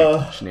of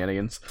my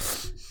shenanigans.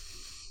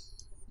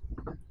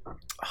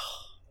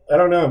 I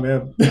don't know,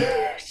 man.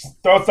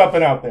 Just throw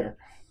something out there.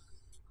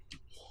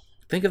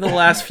 Think of the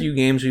last few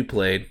games we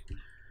played.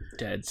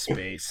 Dead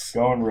Space.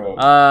 Going rogue.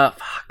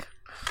 Fuck.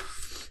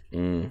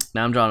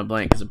 Now I'm drawing a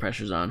blank because the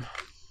pressure's on.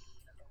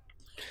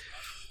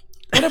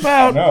 What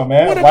about No,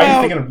 man. What Why are you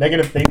about thinking of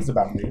negative things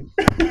about me?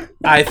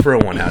 I throw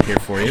one out here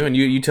for you, and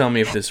you tell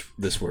me if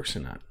this works or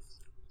not,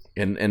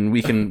 and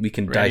we can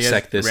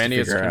dissect this Randy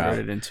to is figure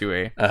converted out. into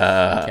a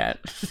cat.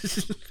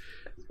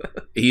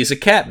 He's a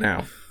cat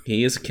now.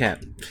 He is a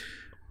cat.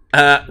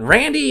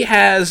 Randy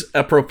has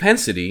a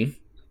propensity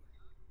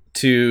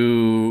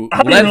to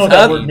I don't let even know what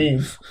that other- word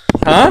means.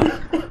 Huh?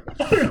 I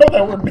don't know what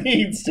that word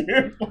means,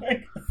 dude.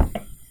 Like,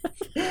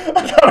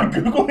 I gotta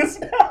Google this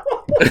now.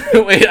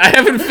 Wait, I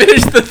haven't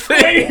finished the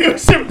thing. Wait,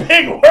 use some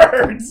big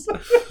words.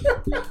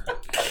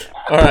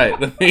 All right,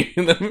 let me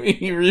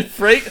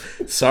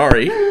rephrase.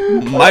 Sorry,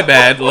 my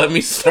bad. Let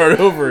me start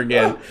over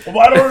again. If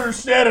I don't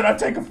understand it, I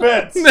take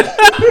offense.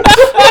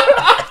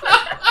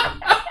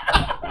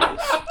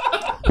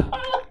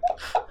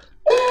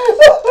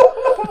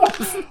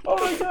 Oh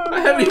my god. I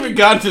haven't even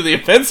gotten to the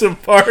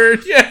offensive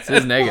part yet. This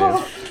is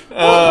negative.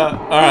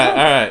 All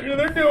right.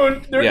 They're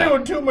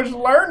doing too much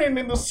learning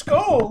in the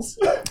schools.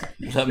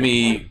 Let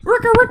me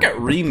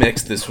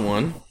remix this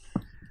one.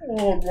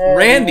 Oh god.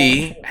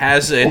 Randy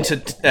has a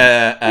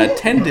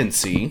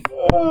tendency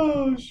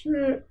Oh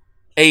shit.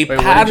 a Wait, what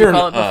did you pattern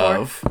call it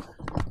before?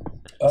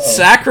 of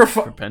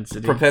sacrifice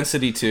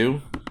Propensity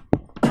 2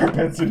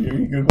 Propensity. Are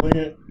you googling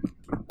it?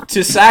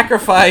 to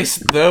sacrifice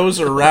those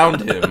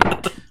around him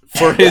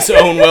for his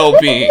own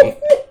well-being.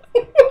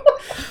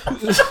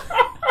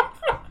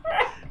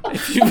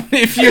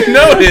 If you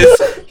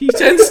notice, he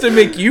tends to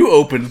make you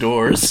open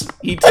doors.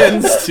 He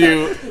tends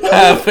to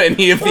have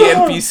any of the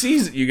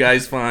NPCs that you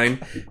guys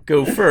find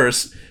go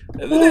first.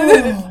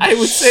 I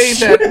would say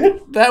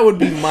that would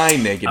be my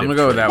negative. I'm gonna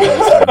go with that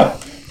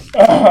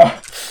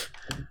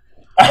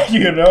one.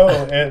 You know,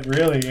 and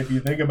really, if you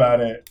think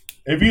about it,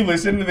 if you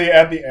listen to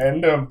at the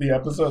end of the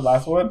episode,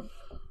 last one,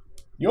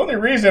 the only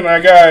reason I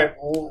got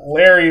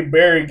Larry,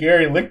 Barry,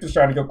 Gary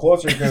Lichtenstein to go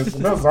closer because if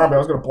it was a zombie, I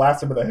was gonna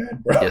blast him in the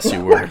head, bro. Yes,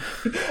 you were.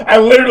 I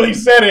literally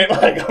said it.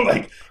 I'm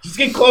like, just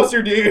get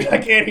closer, dude. I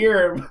can't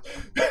hear him.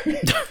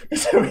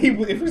 So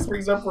if he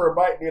springs up for a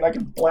bite, dude, I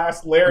can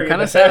blast Larry. I'm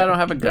kind of sad I don't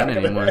have a gun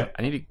anymore.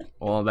 I need to.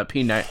 Well, that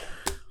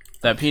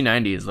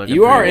P90 is looking.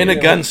 You are in pretty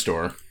a gun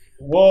store.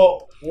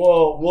 We'll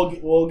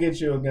get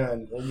you a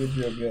gun. We'll get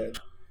you a gun.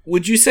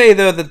 Would you say,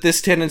 though, that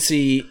this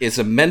tendency is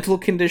a mental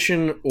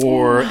condition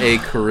or a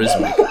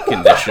charisma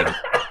condition?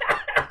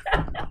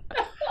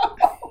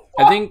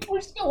 I think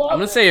I'm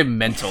gonna say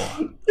mental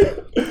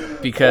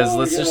because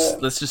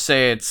let's just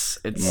say it's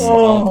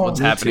what's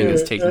happening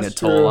is taking a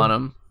toll on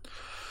him.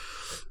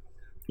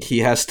 He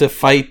has to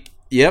fight.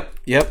 Yep.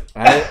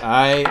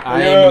 I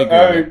am in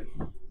agreement.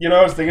 You know,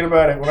 I was thinking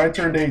about it when I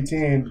turned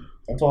 18.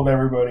 I told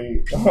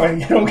everybody,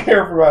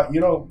 you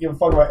don't give a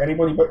fuck about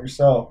anybody but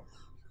yourself.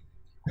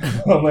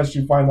 Unless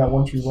you find that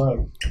one true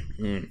love.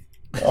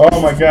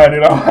 Oh my god,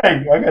 dude!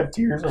 I got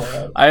tears in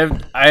my eyes.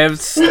 I have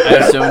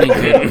so many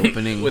good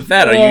openings. With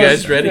that, are you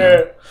guys ready?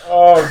 Shit.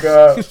 Oh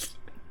god,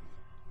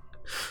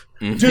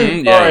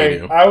 dude! Yeah, all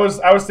right,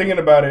 I was thinking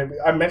about it.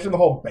 I mentioned the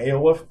whole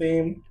Beowulf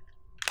theme.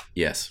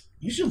 Yes.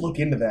 You should look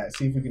into that.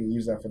 See if we can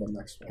use that for the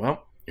next one.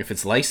 Well, if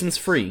it's license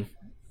free.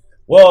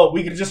 Well,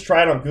 we could just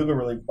try it on Google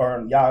or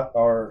on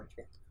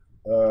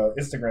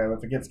Instagram.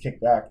 If it gets kicked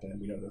back, then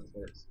we know that it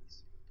works.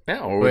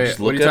 Yeah, or we just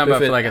look what are you up talking if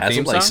about it for like a has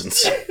theme a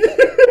license. Song?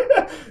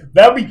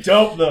 That'd be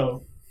dope,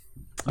 though.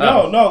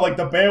 Oh. No, like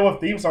the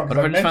Beowulf theme song. What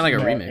if I just find like a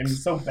remix? And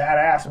it's so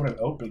badass when it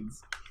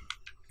opens.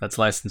 That's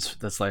license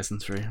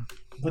free.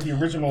 But the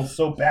original is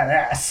so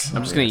badass.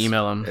 I'm just gonna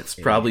email him. It's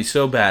probably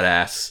so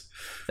badass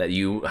that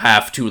you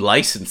have to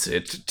license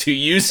it to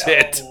use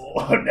it.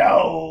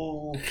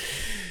 No.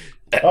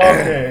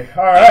 Okay.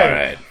 All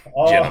right.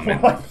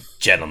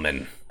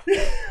 Gentlemen.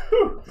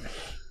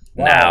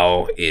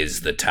 Now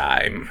is the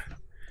time.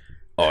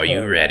 Are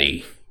you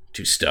ready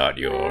to start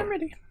your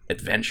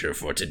adventure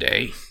for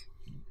today?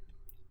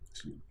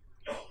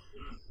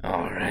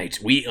 All right.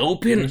 We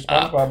open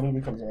up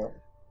movie comes out.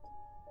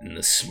 in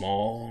the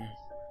small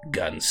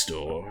gun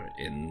store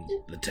in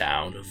the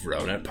town of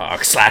Rohnert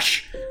Park /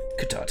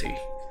 Katati.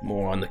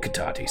 More on the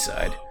Katati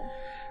side.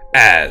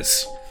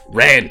 As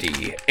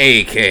Randy,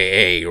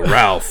 a.k.a.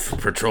 Ralph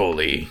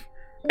Petroli,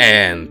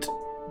 and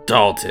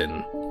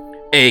Dalton,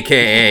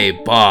 a.k.a.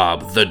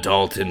 Bob the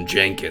Dalton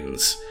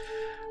Jenkins,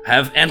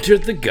 have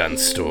entered the gun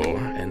store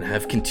and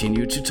have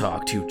continued to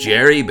talk to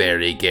Jerry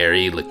Barry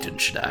Gary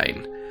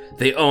Lichtenstein,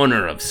 the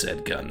owner of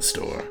said gun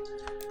store.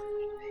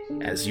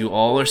 As you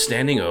all are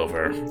standing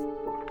over,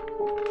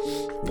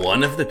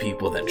 one of the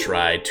people that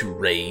tried to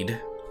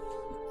raid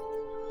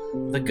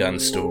the gun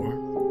store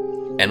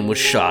and was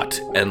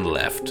shot and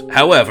left.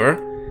 However,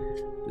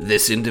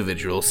 this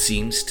individual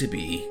seems to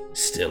be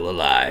still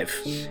alive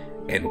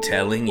and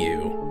telling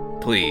you,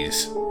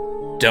 please,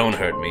 don't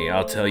hurt me,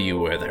 I'll tell you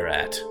where they're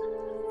at.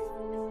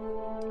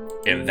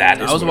 And that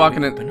is I was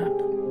walking it.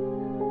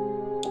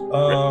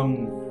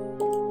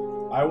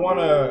 I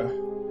wanna.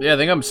 Yeah, I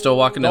think I'm still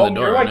walking in the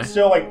door. You're like aren't I?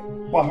 still like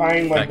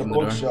behind like Back the in the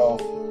door.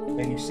 bookshelf,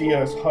 and you see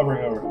us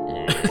hovering over.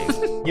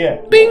 Yeah.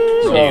 Bing!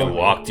 So, You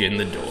walked in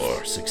the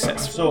door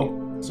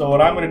successfully. So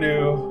what I'm gonna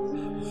do?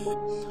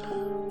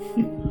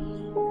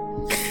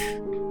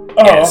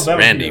 Yes,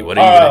 Randy, what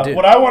are you gonna do?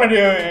 What I want to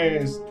do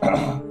is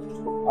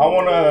I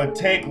want to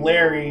take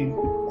Larry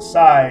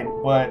aside,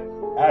 but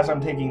as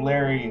I'm taking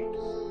Larry,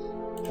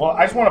 well,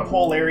 I just want to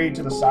pull Larry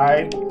to the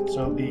side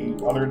so the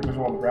other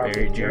individual on the ground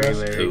can hear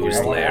us.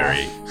 Who's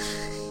Larry?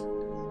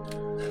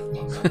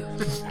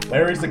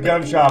 Larry's the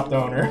gun shop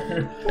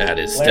owner. That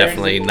is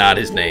definitely not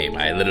his name.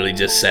 I literally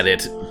just said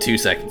it 2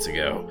 seconds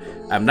ago.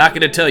 I'm not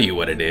going to tell you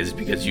what it is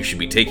because you should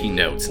be taking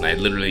notes, and I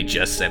literally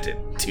just sent it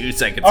 2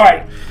 seconds All ago.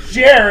 right,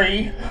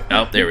 Jerry.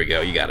 Oh, there we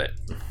go. You got it.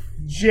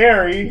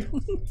 Jerry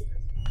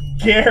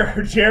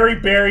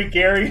Barry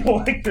Gary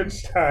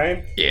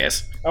Lichtenstein.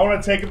 Yes. I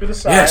want to take him to the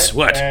side. Yes,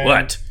 what? and-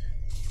 What?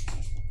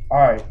 All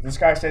right, this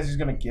guy says he's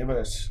going to give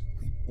us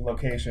the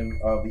location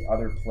of the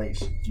other place.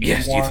 Do you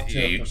Yes, want to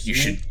you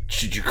proceed?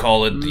 should you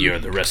call it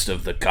the rest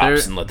of the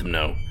cops and let them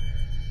know?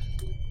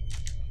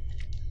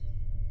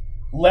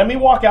 Let me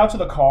walk out to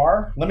the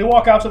car.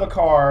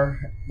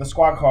 The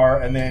squad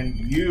car, and then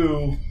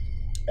you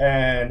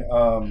and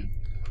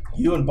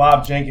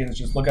Bob Jenkins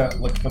just look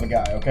for the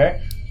guy.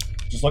 Okay,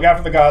 just look out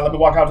for the guy. Let me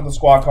walk out to the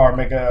squad car and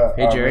make a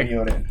Hey, Jerry.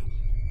 radio in.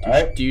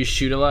 Alright? Do you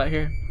shoot a lot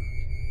here?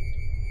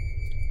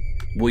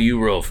 Will you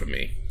roll for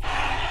me?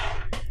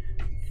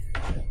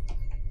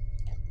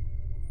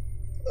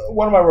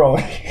 What am I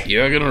rolling?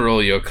 You're gonna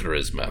roll your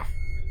charisma.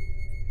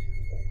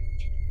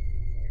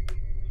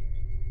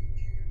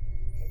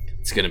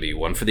 It's gonna be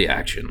 1 for the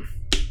action.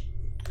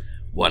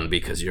 1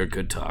 because you're a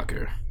good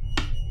talker.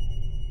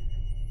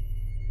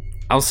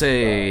 I'll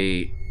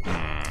say...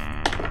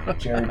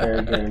 Jerry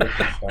Bear, Gary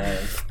I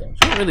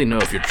don't really know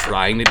if you're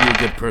trying to be a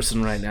good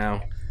person right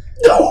now.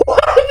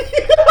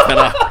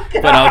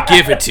 but I'll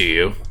give it to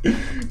you.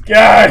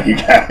 God, you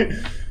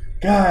guys.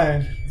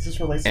 God. Is this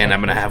related? And I'm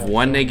gonna have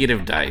 1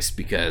 negative dice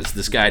because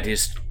this guy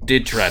just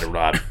did try to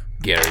rob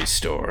Gary's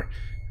store.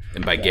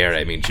 And by Gary,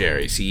 I mean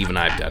Jerry. See, even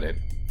I've done it.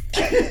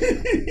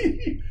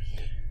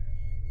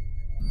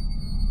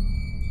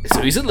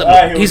 So he's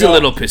a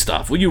little pissed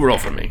off. Will you roll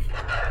for me?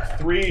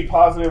 3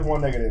 positive,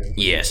 1 negative.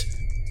 Yes.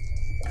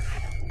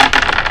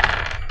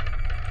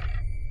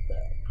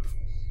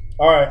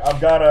 Alright, I've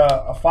got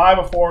a 5,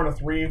 a 4, and a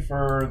 3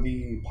 for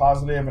the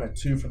positive and a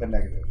 2 for the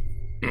negative.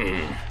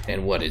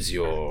 And what is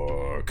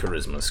your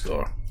charisma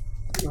score?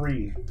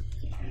 3.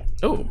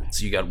 Oh,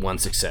 so you got 1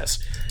 success.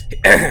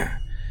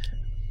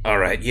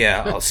 Alright,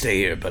 yeah, I'll stay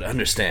here, but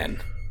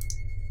understand,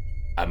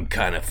 I'm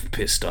kind of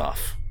pissed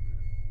off.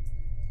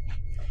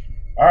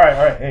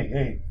 Alright,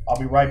 hey, I'll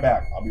be right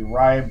back.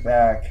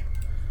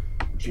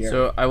 Jerry.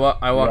 So I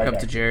walk Right up back.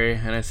 to Jerry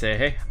and I say,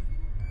 "Hey,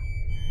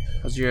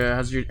 how's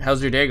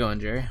your day going,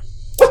 Jerry?"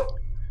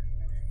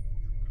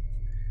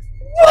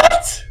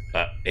 What?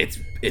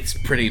 It's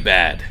pretty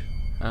bad.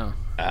 Oh,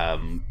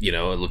 You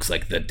know, it looks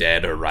like the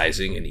dead are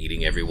rising and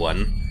eating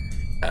everyone.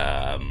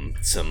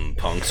 Some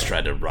punks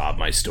tried to rob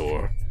my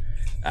store.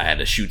 I had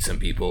to shoot some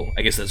people.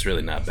 I guess that's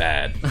really not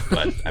bad,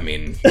 but I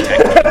mean,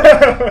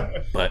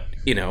 technically, but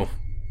you know,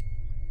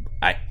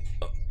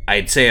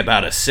 I'd say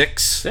about a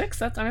 6. 6?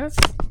 That's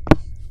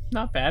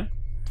not bad.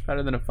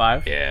 Better than a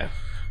 5. Yeah.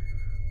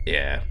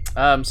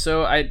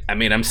 So I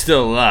mean, I'm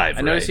still alive.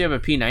 noticed right? you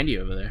have a P90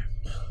 over there.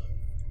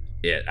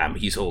 Yeah,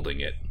 he's holding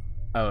it.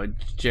 Oh,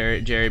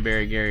 Jerry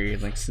Barry Gary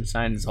like some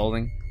sign is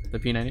holding the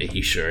P90.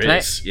 He sure Can I-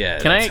 is. Yeah.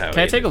 Can that's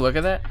I how take a look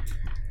at that?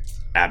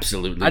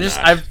 Absolutely.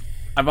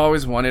 I've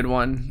always wanted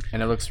one,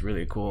 and it looks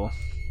really cool.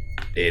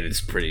 It is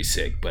pretty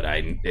sick, but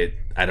I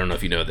don't know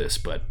if you know this,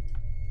 but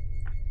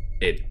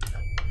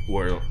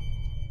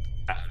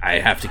I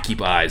have to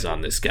keep eyes on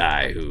this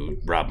guy who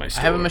robbed my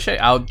store. I have a machete.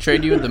 I'll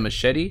trade you the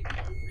machete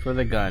for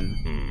the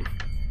gun.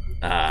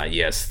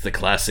 Yes, the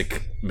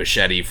classic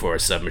machete for a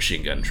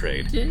submachine gun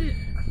trade. Yeah.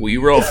 Will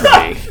you roll for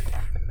me?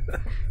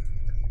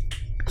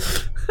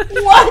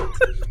 What?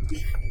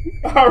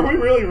 Are we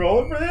really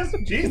rolling for this?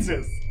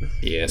 Jesus.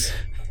 Yes.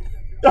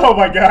 Oh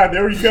my God,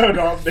 there we go,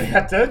 dog.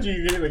 I told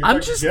you get a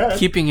I'm just gun.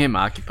 keeping him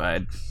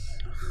occupied.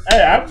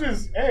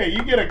 Hey,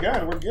 you get a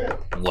gun, we're good.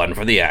 1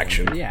 for the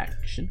action. The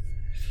action.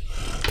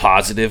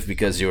 Positive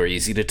because you are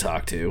easy to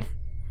talk to.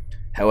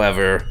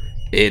 However,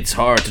 it's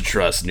hard to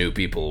trust new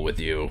people with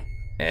you,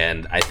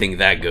 and I think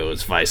that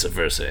goes vice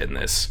versa in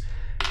this.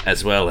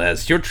 As well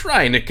as you're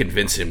trying to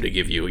convince him to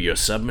give you your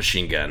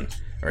submachine gun,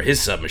 or his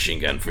submachine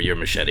gun for your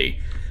machete.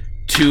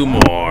 2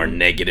 more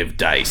negative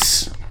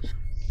dice.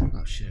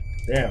 Oh shit.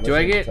 Damn. Do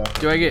I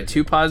get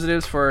 2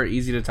 positives for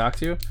easy to talk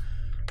to?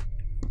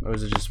 Or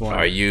is it just 1?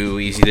 Are you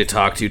easy to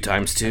talk to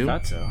times 2? I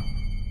thought so.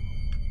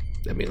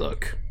 Let me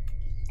look.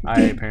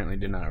 I apparently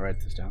did not write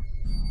this down.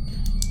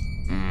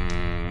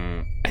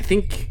 I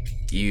think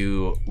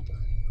you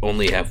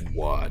only have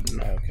 1,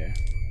 Okay.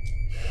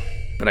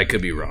 but I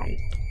could be wrong.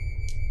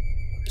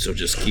 So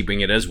just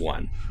keeping it as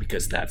 1,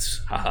 because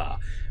that's,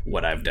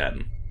 what I've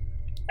done.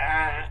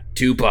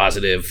 2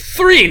 positive,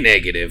 3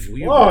 negative. Will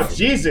you Oh, roll for me?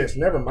 Jesus.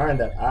 Never mind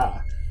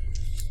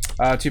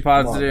that. 2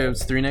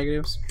 positives, 3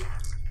 negatives.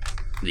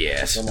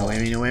 Yes. No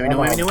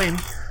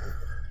whammy.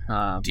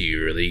 Do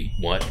you really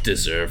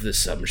deserve the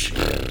submachine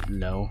gun?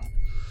 No.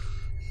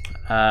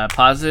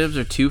 Positives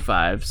are 2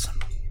 5s.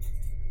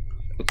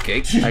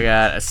 Okay. I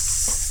got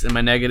and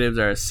my negatives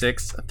are a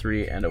 6, a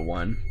 3, and a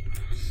 1.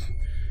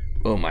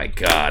 Oh my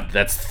god,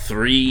 that's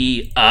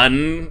 3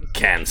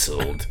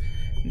 uncancelled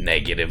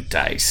negative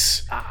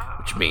dice.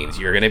 Which means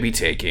you're going to be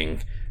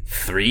taking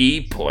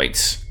 3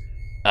 points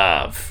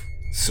of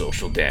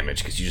social damage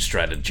because you just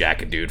tried to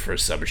jack a dude for a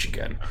submachine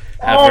gun.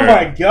 Oh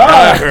my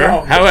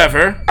God.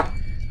 However,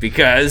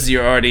 because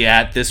you're already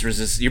at this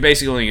you're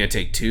basically only going to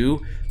take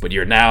 2, but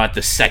you're now at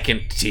the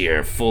 2nd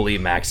tier, fully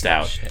maxed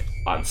out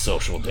on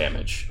social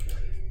damage.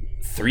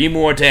 3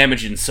 more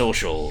damage in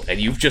social,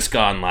 and you've just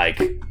gone like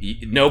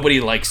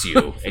nobody likes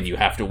you, and you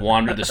have to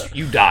wander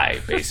you die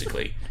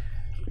basically.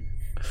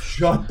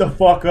 Shut the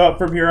fuck up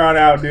from here on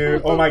out,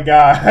 dude. Oh my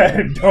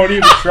God. Don't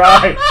even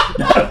try.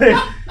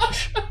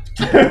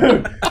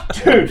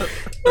 Dude.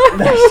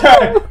 Next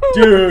time.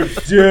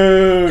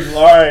 Dude.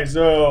 Alright,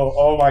 so,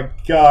 oh my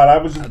God. I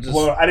was just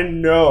blown. I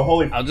didn't know.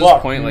 Holy fuck. I'll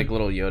just point like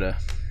little Yoda.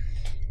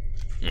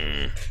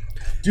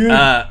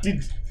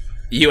 Dude.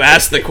 You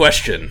ask the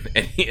question,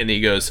 and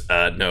he goes,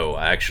 "No,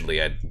 actually,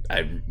 I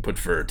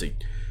prefer to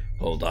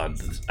Hold on.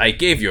 I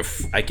gave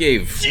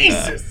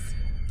Jesus.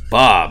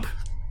 Bob,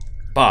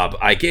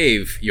 I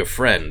gave your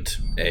friend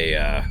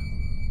a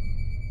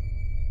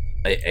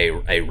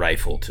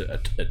rifle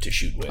to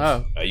shoot with.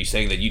 Oh. Are you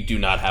saying that you do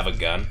not have a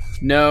gun?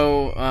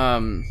 No,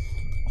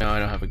 no, I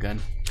don't have a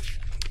gun.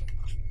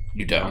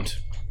 You don't.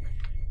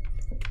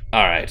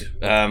 All right.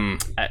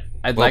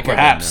 I'd Well, like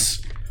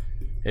perhaps.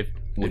 If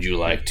Would you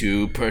like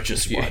to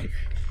purchase one?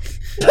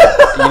 you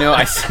know,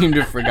 I seem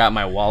to have forgot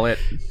my wallet.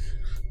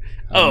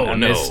 Oh I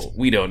no, missed-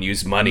 we don't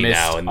use money missed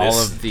now in all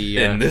this of the,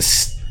 in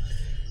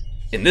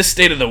this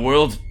state of the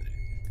world.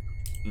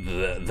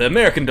 The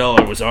American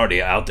dollar was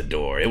already out the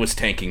door. It was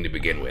tanking to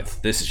begin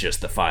with. This is just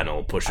the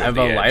final push I of have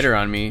the a edge. lighter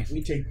on me.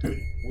 We take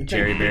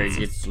Jerry Berry hits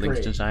gets straight.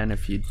 Liechtenstein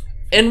if you.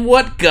 And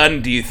what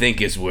gun do you think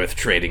is worth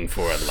trading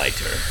for a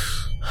lighter?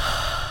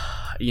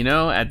 You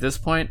know, at this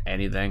point,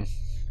 anything.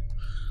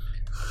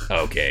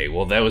 Okay,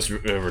 well that was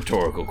a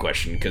rhetorical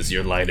question because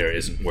your lighter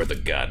isn't worth a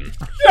gun.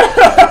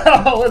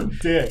 What a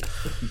dick.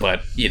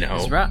 But you know,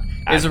 Is Ralph?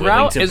 I'm Is willing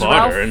Ralph? to Is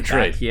barter Ralph and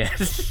trade. back yet?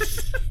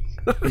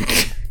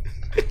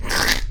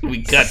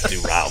 We cut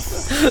to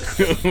Ralph,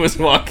 who was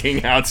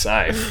walking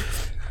outside.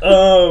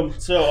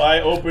 So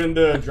I open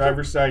the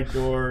driver's side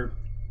door.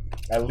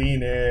 I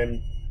lean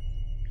in.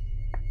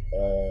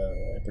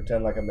 I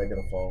pretend like I'm making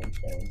a phone.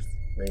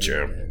 Ring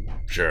Sure. in.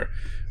 Sure.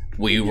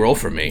 Will you roll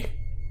for me?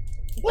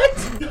 What?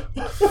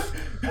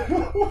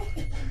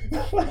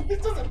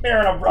 This doesn't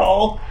merit a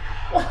roll.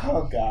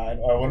 Oh God!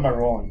 All right, what am I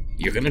rolling?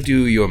 You're gonna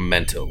do your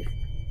mental.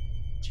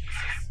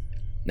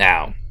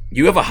 Now,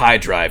 you have a high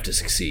drive to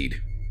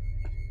succeed.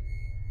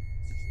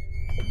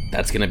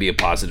 That's gonna be a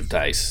positive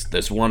dice.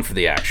 There's one for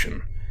the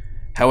action.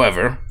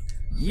 However,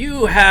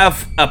 you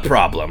have a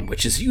problem,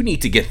 which is you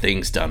need to get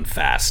things done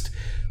fast.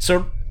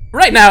 So,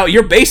 right now,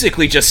 you're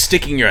basically just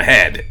sticking your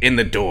head in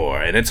the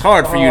door, and it's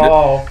hard for you to...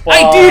 Oh, fuck.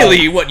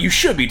 Ideally, what you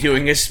should be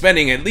doing is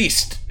spending at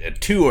least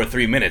 2 or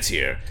 3 minutes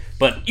here.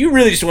 But you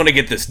really just want to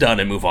get this done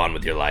and move on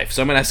with your life.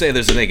 So I'm going to say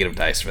there's a negative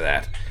dice for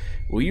that.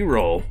 Will you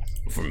roll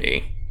for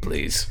me,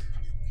 please?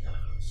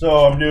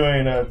 So I'm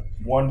doing a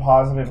 1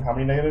 positive. How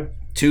many negative?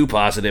 2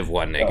 positive,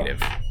 1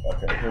 negative.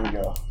 Okay, here we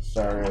go.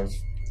 Sorry, I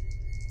was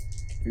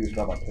confused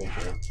about my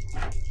picture.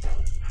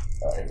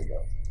 Here we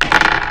go.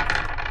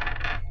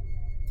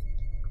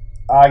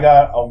 I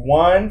got a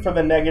 1 for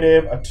the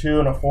negative, a 2,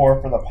 and a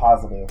 4 for the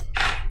positive.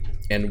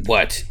 And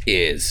what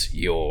is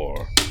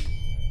your...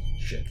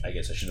 Shit, I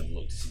guess I should have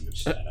looked to see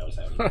which side I was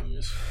having to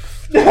use.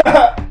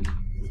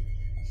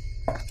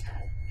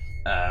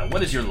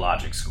 What is your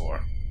logic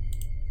score?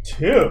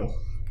 2.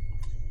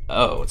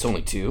 Oh, it's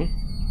only 2?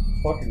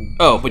 Fucking.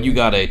 Oh, but you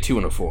got a 2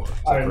 and a 4. Is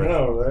that I correct?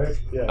 know, right?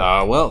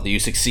 Yeah. Well, you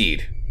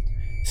succeed.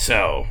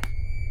 So,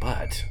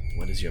 but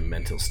what is your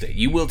mental state?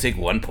 You will take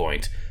 1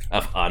 point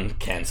of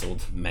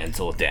uncancelled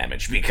mental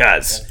damage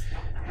because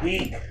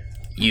Weak.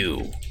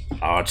 you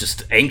are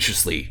just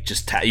anxiously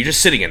you're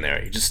just sitting in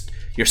there.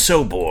 You're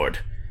so bored.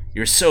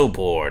 You're so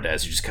bored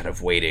as you're just kind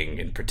of waiting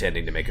and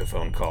pretending to make a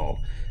phone call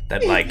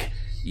that like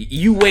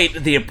you wait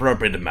the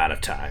appropriate amount of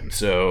time.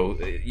 So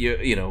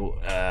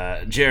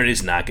Jared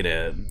is not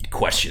gonna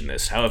question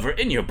this. However,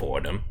 in your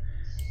boredom,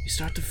 you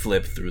start to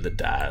flip through the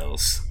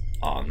dials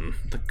on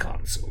the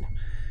console.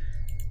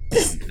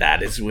 And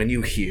that is when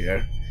you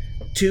hear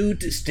 2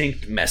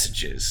 distinct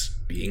messages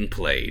being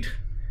played.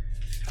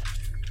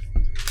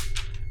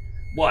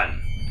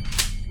 One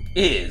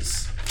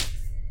is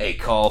a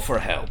call for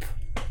help.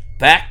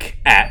 Back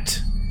at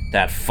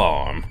that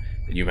farm.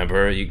 You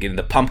remember you get in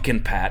the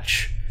pumpkin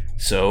patch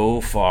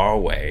so far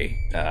away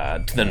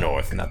to the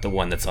north, not the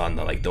one that's on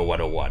the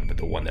 101, but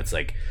the one that's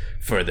like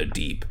further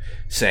deep,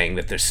 saying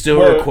that they're still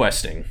Wait.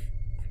 requesting.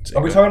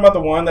 Are we talking about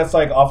the one that's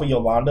like off of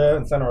Yolanda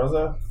in Santa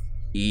Rosa?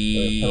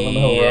 Petaluma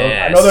Hill Road?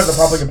 Yes. I know there's a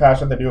public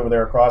pasture they do over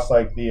there across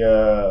like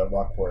the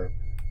Rockport.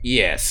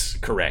 Yes,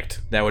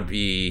 correct. That would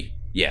be...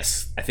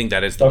 Yes, I think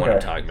that is the one I'm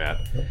Okay. talking about.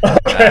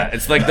 Okay.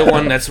 It's like the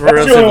one that's That's the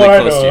relatively only one I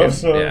close know to you. of,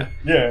 so, Yeah.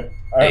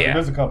 Yeah.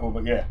 There's a couple,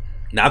 but yeah.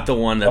 Not the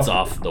one that's Okay.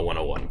 off the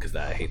 101, because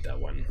I hate that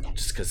one.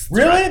 Just because...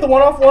 Really? The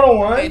one off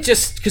 101?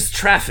 Just because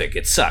traffic,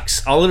 it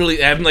sucks.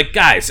 I'm like,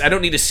 guys, I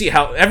don't need to see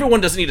how...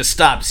 Everyone doesn't need to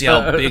stop to see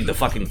how big the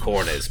fucking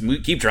corn is.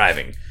 Keep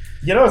driving.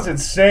 You know what's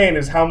insane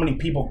is how many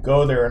people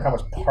go there and how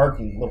much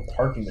little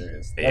parking there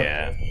is.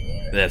 Yeah.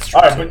 That's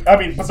true. All right, but I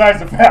mean, besides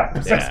the fact.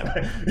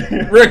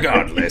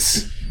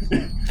 Regardless,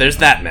 there's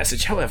that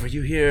message. However,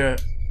 you hear...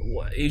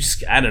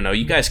 I don't know.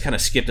 You guys kind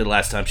of skipped it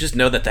last time. Just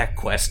know that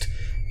quest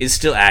is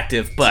still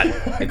active, but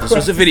if this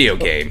was a video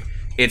game,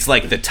 it's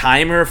like the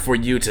timer for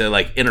you to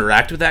like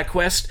interact with that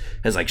quest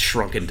has like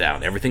shrunken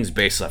down. Everything's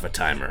based off a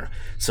timer.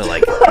 So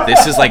like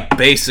this is like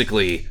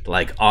basically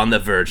like on the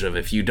verge of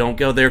if you don't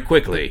go there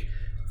quickly,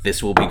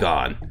 this will be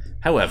gone.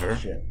 However,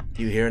 Shit.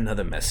 you hear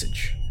another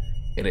message,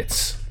 and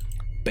it's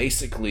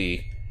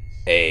basically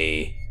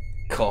a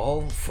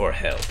call for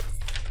help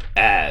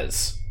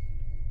as...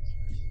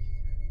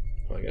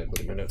 Oh, I gotta look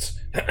at my notes.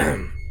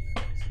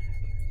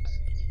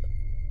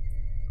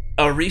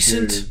 A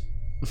recent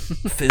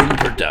film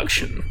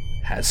production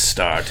has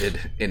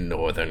started in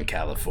Northern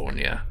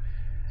California.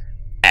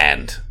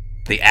 And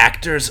the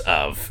actors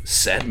of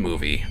said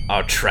movie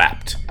are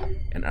trapped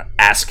and are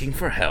asking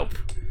for help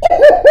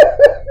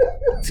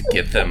to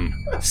get them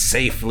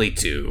safely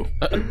to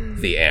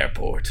the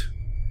airport.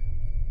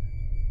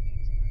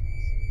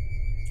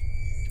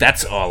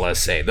 That's all I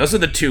say. Those are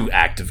the two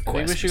active we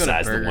quests should go to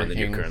besides the Burger one that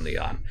you're King. currently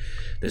on.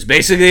 There's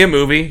basically a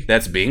movie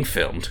that's being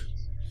filmed.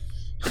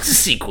 It's a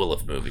sequel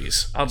of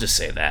movies. I'll just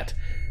say that.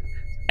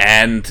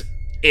 And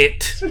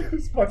its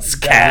This fucking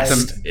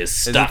cast guy. is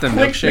Is it stuck. the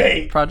Clickbait.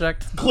 Milkshake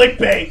Project?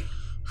 Clickbait.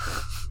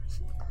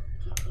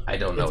 I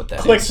don't know what that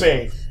is.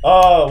 Clickbait.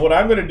 What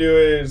I'm gonna do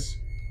is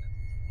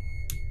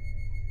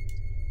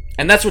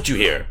And that's what you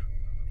hear.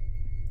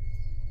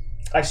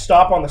 I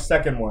stop on the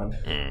second one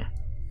Mm.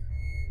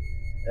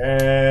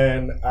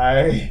 and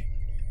I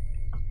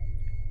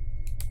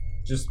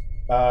just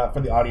for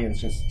the audience,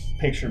 just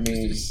picture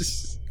me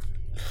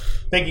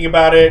thinking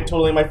about it,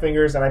 twiddling my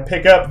fingers, and I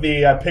pick up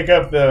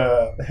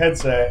the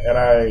headset and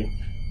I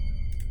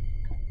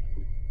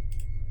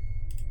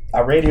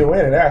radio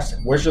in and ask,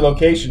 "Where's your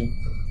location?"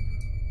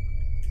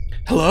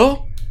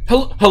 Hello?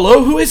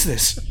 Hello? Who is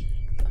this?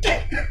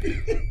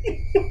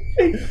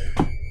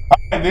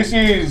 Hi, this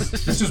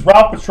is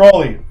Ralph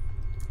Petroli.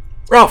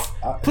 Ralph,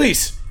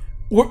 please.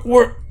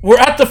 We're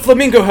at the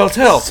Flamingo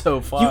Hotel.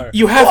 So far.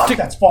 You have Fuck, to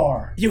that's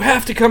far. you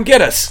have to come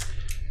get us.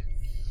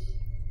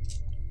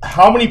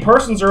 How many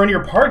persons are in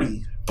your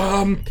party?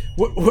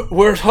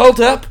 We're holed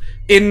up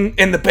in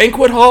the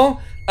banquet hall.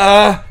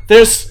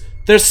 There's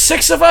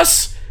 6 of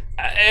us,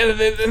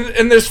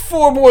 and there's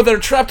 4 more that are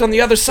trapped on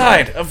the other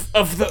side of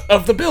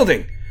the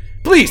building.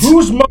 Please.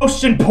 Who's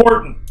most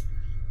important?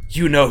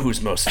 You know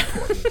who's most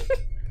important.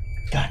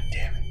 God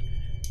damn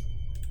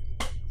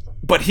it.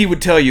 But he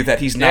would tell you that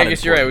he's Yeah, not I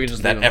guess you're right, we important,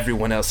 just that leave him.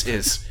 everyone else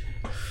is.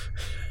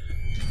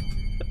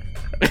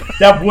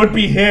 That would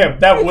be him.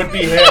 That would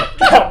be him.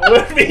 That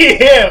would be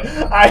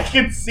him. I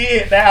can see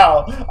it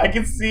now.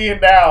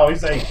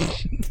 He's like,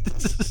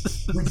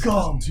 we've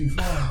gone too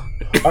far.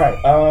 All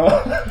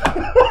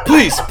right.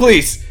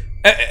 Please.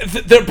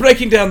 They're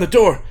breaking down the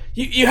door.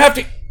 You have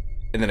to...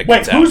 And then it Wait,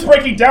 cuts out. who's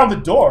breaking down the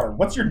door?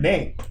 What's your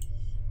name?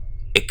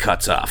 It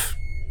cuts off.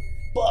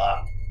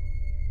 Fuck.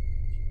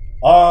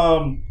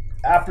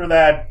 After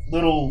that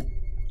little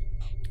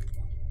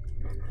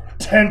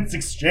tense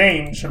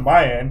exchange on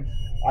my end,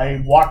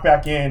 I walk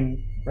back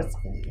in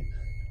briskly,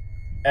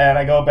 and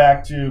I go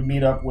back to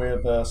meet up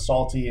with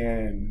Salty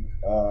and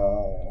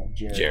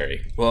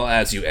Jerry. Well,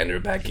 as you enter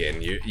back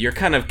in, you're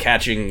kind of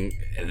catching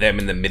them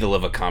in the middle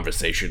of a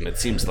conversation. It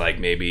seems like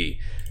maybe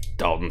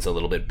Dalton's a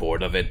little bit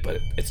bored of it, but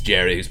it's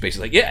Jerry who's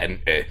basically like, yeah, and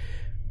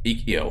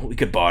we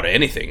could barter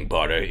anything.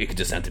 It could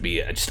just have to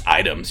be just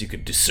items. You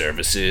could do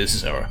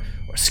services or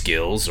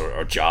skills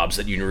or jobs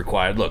that you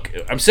require. Look,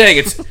 I'm saying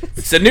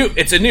it's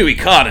a new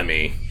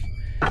economy.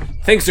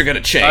 Things are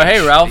gonna change. Oh, hey,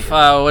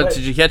 Ralph.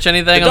 Did you catch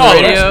anything The on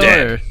the dollar's radio?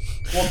 dead. Or?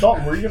 Well,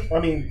 Dalton, were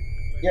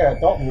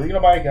you gonna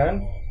buy a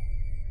gun?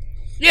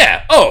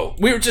 Yeah. Oh,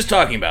 we were just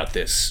talking about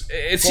this.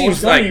 It What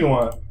seems gun like. do you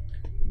want?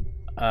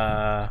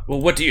 Well,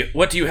 what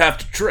do you have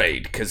to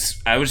trade? Because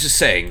I was just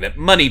saying that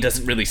money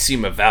doesn't really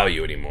seem of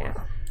value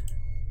anymore.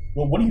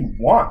 Well, what do you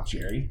want,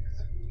 Jerry?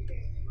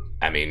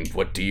 I mean,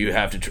 what do you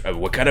have to?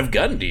 What kind of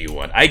gun do you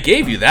want? I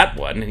gave you that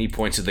one, and he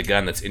points to the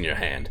gun that's in your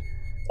hand.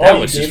 That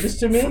You gave this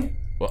to me?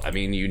 Well, I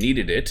mean, you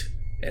needed it,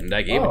 and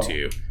I gave it Oh. to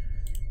you.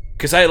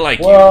 Because I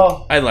like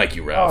Well, you. I like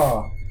you, Ralph.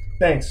 Oh,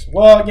 thanks.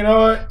 Well, you know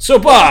what? So,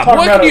 Bob, talk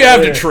what about do you it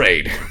have to later.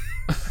 trade?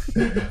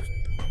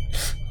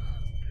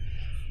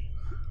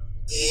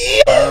 Do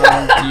you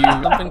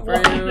something for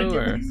What, you? give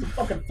Or? me some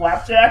fucking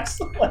flapjacks?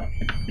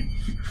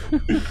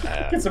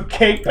 Get some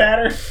cake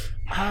batter?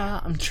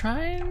 I'm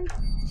trying.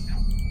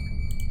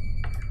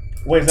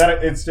 Wait, is that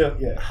it? It's still,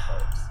 yeah.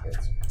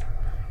 It's-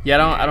 Yeah,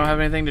 I don't have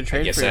anything to I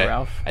trade guess for you,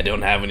 Ralph. I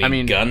don't have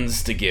any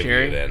guns to give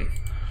Jerry? you then.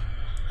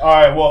 All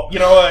right, well, you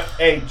know what?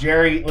 Hey,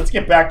 Jerry, let's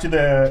get back to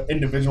the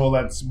individual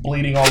that's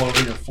bleeding all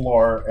over your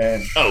floor,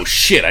 and Oh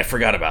shit! I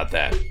forgot about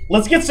that.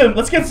 let's get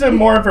some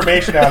more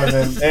information out of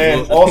him.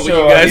 And Will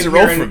also, you guys if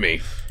roll you're for in-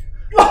 me.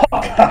 Oh,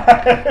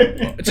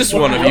 God. Just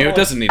one of you. It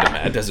doesn't need to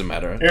matter. It doesn't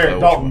matter. Here, which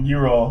Dalton, one. you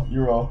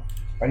roll.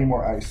 I need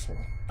more ice.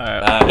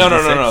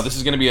 No. This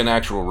is going to be an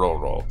actual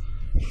roll.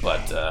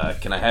 But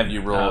can I have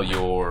you roll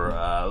your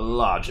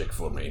logic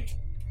for me?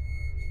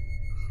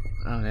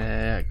 Oh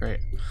yeah, great.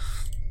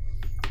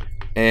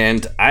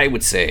 And I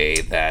would say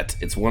that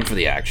it's 1 for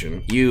the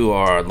action. You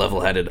are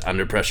level-headed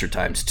under pressure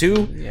times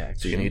 2. Yeah,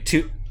 So you need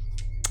two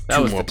That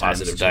was more the times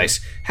positive 2. dice.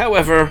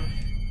 However,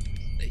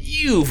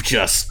 you've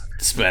just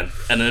spent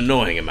an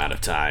annoying amount of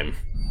time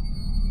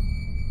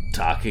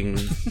talking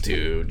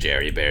to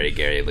Jerry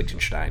Gary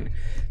Lichtenstein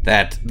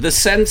that the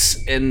sense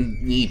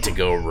and need to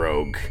go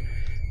rogue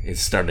is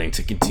starting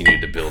to continue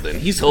to build in.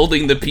 He's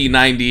holding the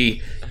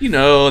P90. You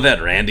know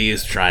that Randy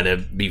is trying to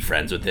be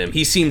friends with him.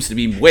 He seems to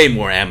be way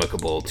more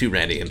amicable to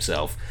Randy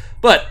himself.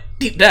 But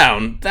deep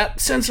down, that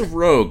sense of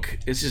rogue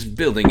is just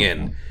building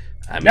in.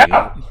 I mean,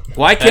 Yeah.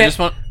 why I can't just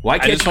want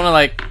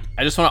to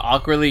I just want to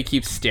awkwardly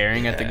keep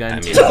staring at the gun. I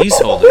mean, he's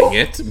holding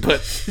it,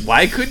 but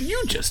why couldn't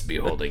you just be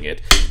holding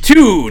it?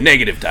 2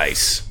 negative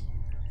dice.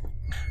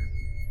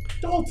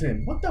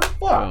 Dalton, what the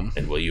fuck?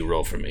 And will you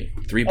roll for me?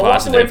 3 I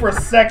walked away positive. for a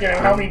second. And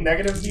how many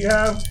negatives do you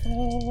have?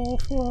 Roll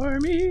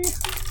for me.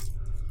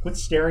 Quit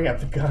staring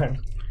at the gun.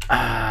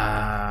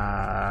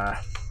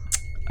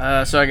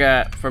 So I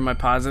got, for my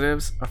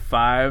positives, a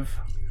 5,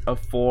 a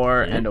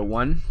 4, and a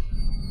 1.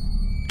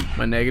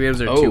 My negatives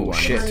are 2 Oh, ones.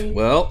 shit.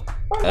 Well,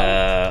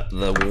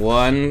 the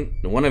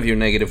one of your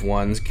negative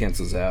ones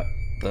cancels out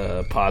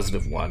the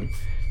positive one.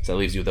 So that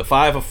leaves you with a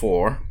 5, a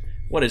 4.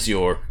 What is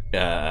your,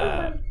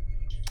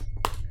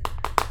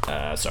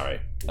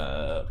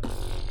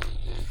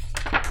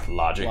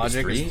 logic is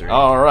Logic 3? is 3.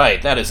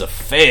 Alright, that is a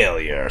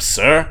failure,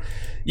 sir.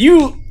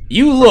 You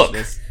look,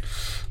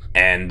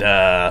 and,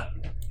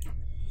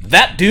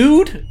 that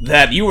dude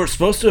that you were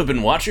supposed to have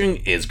been watching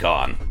is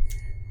gone.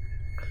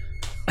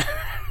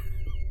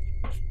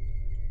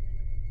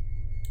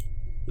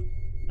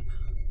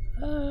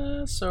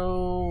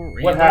 So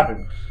What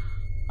happened?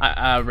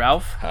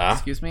 Ralph? Huh?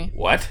 Excuse me?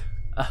 What?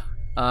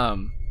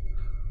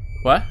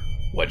 What?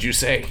 What'd you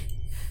say?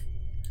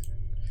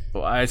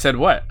 Well, I said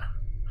what?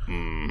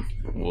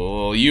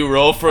 Well, you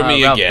roll for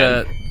me Ralph,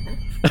 again.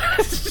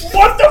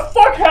 What the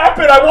fuck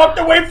happened? I walked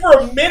away for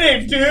a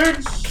minute,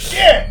 dude.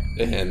 Shit.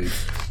 And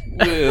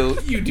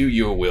will you do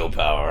your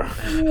willpower?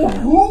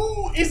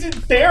 Who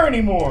isn't there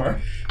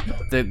anymore?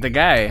 The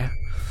guy.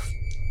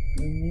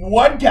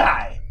 What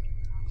guy?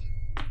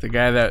 The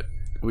guy that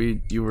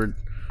you were...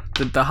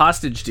 The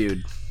hostage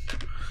dude.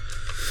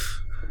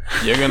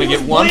 You're gonna He get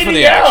was one for the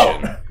bleeding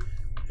out. action.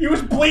 He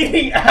was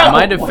bleeding out. In my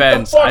What the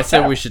defense, fuck I said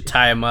we happened? should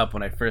tie him up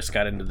when I first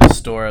got into the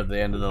store at the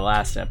end of the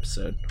last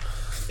episode.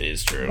 It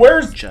is true.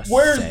 Where's Just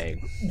where's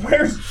saying.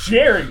 where's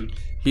Jerry?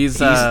 He's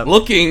He's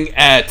looking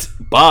at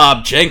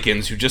Bob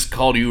Jenkins, who just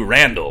called you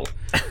Randall.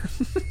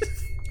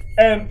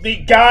 And the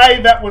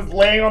guy that was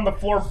laying on the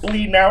floor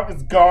bleeding out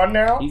is gone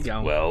now? he's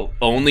gone. Well,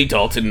 only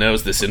Dalton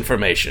knows this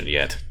information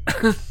yet.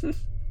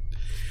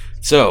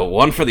 So,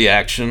 1 for the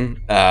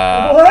action.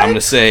 I'm gonna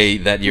say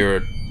that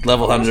you're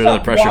level 100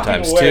 under pressure Walking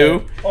times away.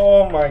 2.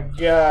 Oh my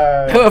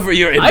god. However,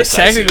 you're I indecisive.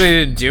 technically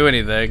didn't do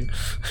anything.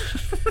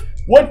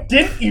 What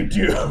didn't you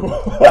do?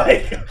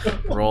 Like,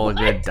 Roll a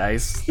good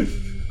dice.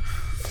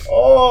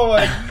 oh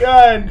my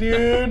god,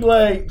 dude.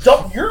 Like,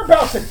 you're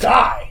about to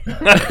die.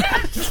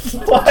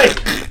 Like,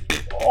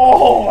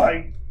 oh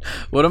my.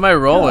 What am I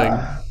rolling?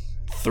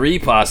 3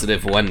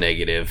 positive, 1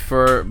 negative.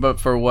 For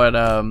what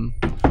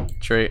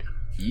trait?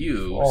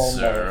 You, Oh,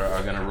 sir,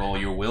 are gonna roll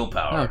your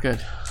willpower. Oh,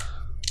 good.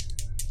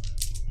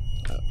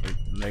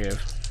 Negative.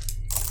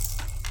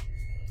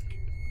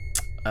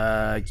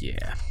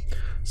 Yeah.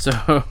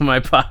 So my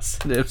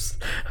positives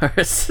are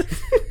a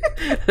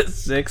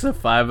 6, a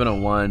 5, and a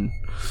 1.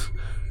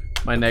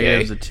 My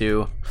negatives a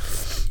 2.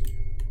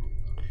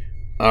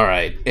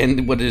 Alright,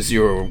 and what is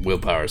your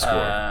willpower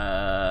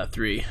score?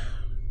 3.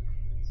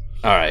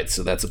 Alright,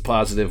 so that's a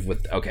positive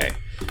with... Okay,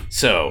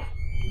 so...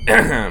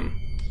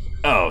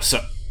 oh, so...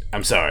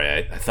 I'm sorry,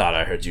 I thought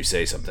I heard you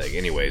say something.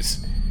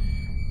 Anyways.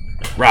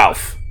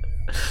 Ralph,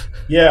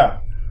 Yeah.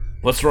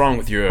 what's wrong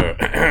with your...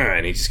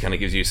 and he just kind of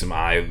gives you some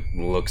eye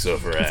looks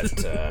over at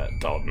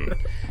Dalton.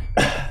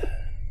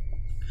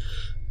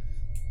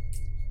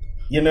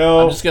 You know,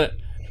 I'm just gonna.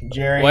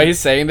 Jerry. While he's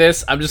saying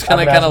this, I'm just I've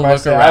gonna been kind of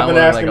asking look myself- around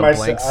with like a blank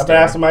I've been stare.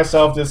 asking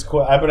myself this.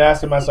 I've been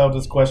asking myself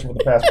this question for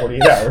the past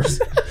 48 hours.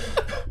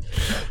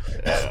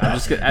 I'm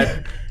just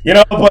gonna. You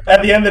know, but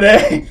at the end of the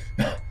day,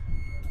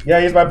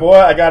 yeah, he's my boy.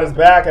 I got his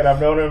back, and I've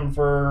known him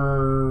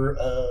for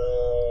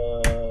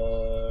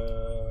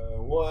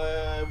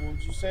what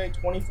would you say,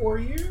 24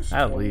 years?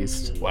 At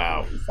least.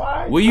 Wow.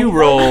 25, Will you 25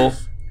 roll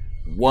years?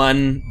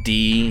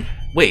 1d...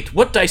 Wait,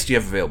 what dice do you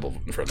have available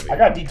in front of you? I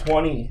got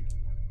D20.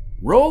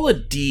 Roll a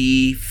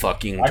d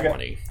fucking I got-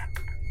 20.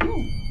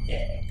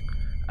 Yeah.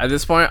 At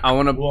this point, I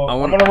wanna. Well, I I'm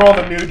wanna. gonna roll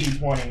the new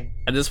D20.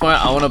 At this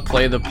point, I wanna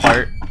play the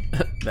part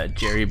that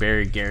Jerry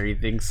Barry Gary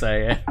thinks I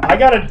am. I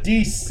got a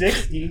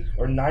D60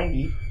 or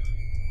 90.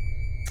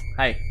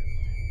 Hi.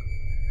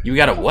 You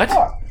got a what?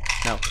 Fuck.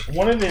 No.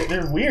 One of the,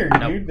 they're weird,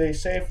 Nope. dude. They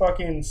say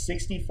fucking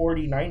 60,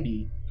 40,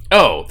 90.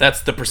 Oh,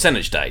 that's the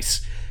percentage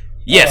dice.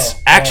 Yes,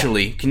 Oh,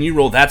 actually, can you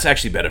roll... That's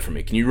actually better for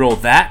me. Can you roll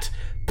that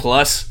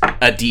plus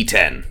a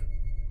d10?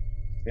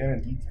 They have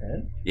a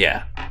D10?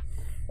 Yeah.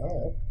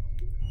 Alright.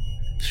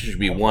 Should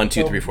be 1,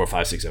 2, 3, 4,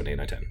 5, 6, 7, 8,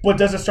 9, 10. But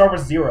does it start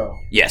with 0?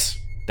 Yes,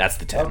 that's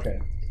the 10. Okay.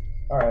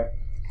 Alright.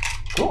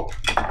 Cool.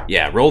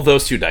 Yeah, roll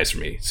those 2 dice for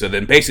me. So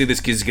then basically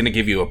this is going to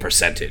give you a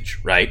percentage,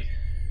 right?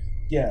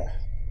 Yeah.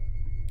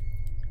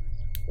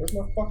 Where's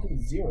my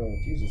fucking 0?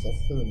 Jesus,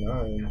 that's to the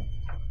 9.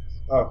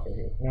 Okay,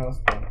 here. No, that's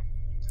fine.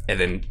 And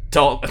then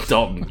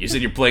Dalton, you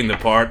said you're playing the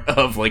part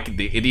of like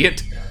the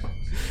idiot.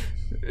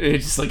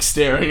 It's just like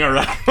staring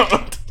around.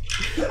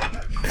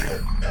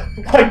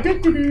 Like,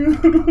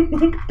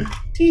 do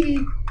T.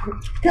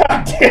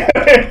 God damn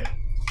it.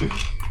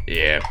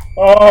 Yeah.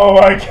 Oh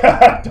my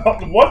god.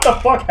 What the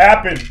fuck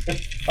happened?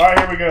 Alright,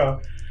 here we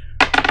go.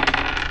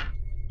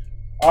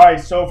 All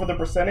right, so for the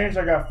percentage,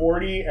 I got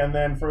 40, and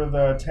then for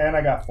the 10,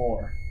 I got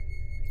 4.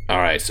 All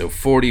right, so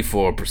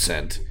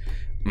 44%.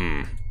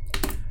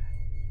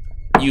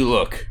 You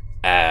look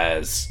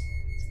as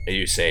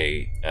you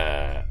say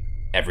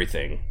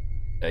everything.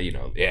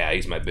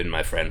 He's been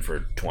my friend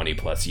for 20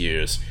 plus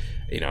years.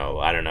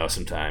 I don't know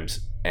sometimes.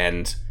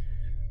 And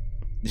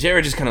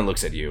Jared just kind of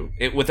looks at you.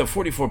 With a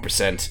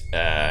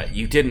 44%,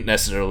 you didn't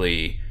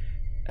necessarily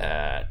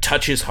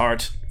touch his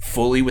heart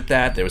fully with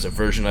that. There was a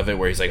version of it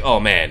where he's like, oh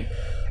man,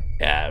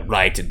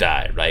 right to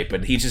die, right?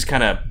 But he just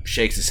kind of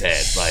shakes his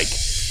head like,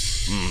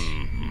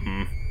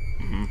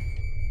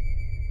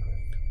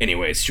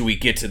 Anyways, should we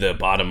get to the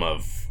bottom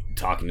of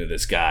talking to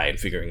this guy and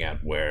figuring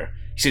out where...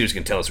 He said he was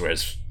going to tell us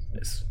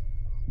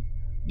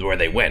where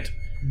they went.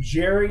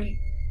 Jerry,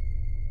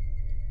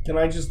 can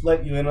I just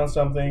let you in on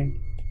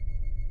something?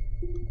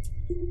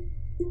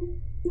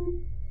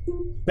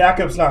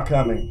 Backup's not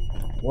coming.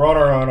 We're on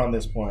our own on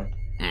this point.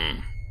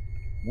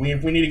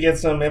 If we need to get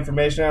some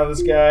information out of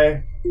this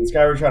guy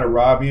will try to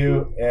rob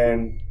you,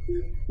 and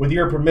with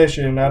your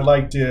permission, I'd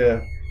like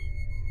to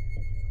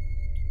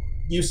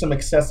use some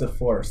excessive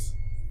force.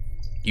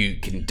 You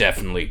can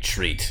definitely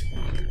treat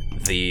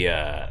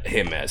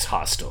him as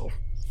hostile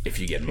if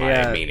you get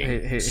my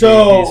meaning.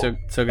 So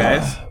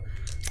guys,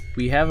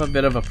 we have a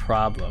bit of a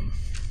problem.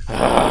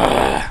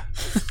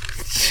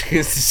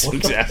 This is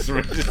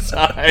exasperated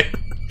side.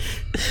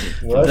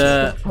 What's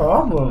the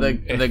problem?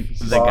 The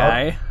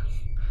guy.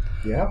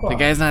 Yeah, Bob. The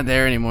guy's not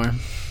there anymore.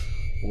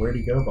 Where'd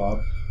he go,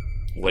 Bob?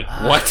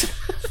 What?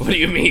 What do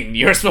you mean?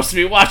 You're supposed to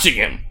be watching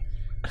him.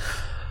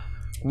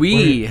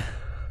 We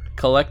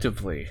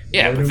collectively.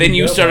 Yeah, but then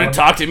you started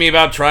talking to me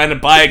about trying to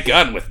buy a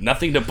gun with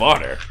nothing to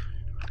barter.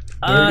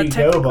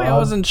 Technically, I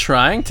wasn't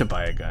trying to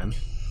buy a gun.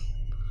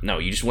 No,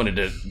 you just wanted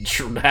to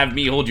have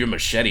me hold your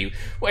machete.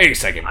 Wait a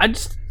second.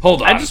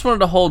 Hold on. I just wanted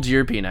to hold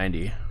your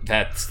P90.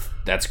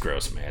 That's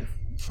gross, man.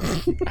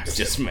 I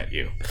just met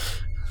you.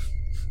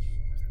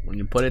 When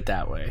you put it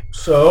that way.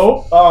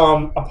 So,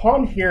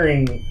 upon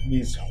hearing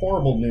these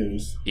horrible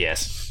news,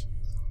 yes,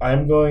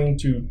 I'm going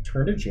to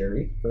turn to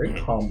Jerry very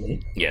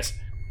calmly. Yes.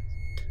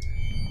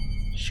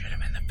 Shoot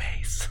him in the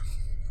face.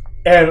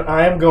 And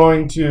I'm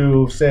going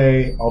to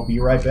say, I'll be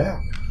right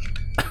back.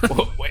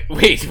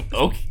 Wait.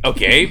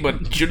 Okay,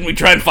 but shouldn't we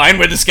try and find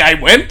where this guy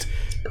went?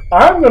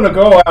 I'm going to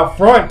go out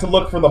front to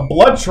look for the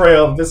blood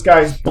trail. This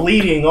guy's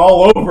bleeding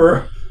all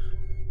over.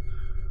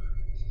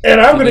 And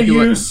I'm going to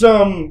use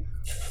some...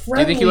 Do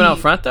you think he went out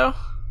front, though?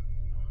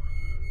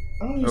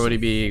 Or would he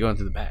be going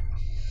through the back?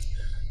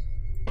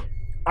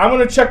 I'm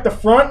going to check the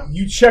front,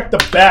 you check the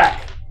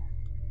back.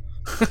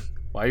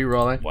 Why are you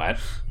rolling? What?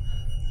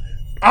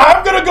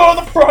 I'm going to go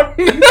to the front,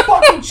 you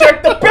fucking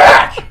check the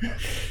back!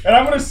 And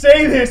I'm going to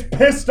say this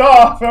pissed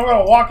off, and I'm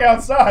going to walk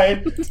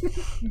outside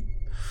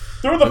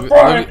through the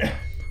front.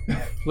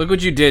 Look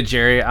what you did,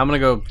 Jerry. I'm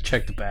going to go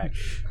check the back.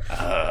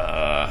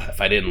 If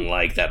I didn't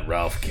like that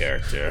Ralph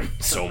character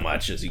so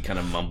much as he kind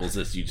of mumbles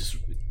this, you just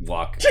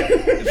walk in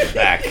the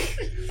back.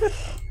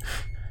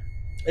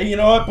 And you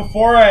know what?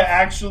 Before I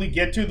actually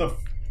get to the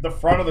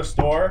front of the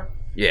store,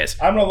 yes,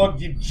 I'm gonna look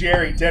at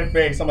Jerry dead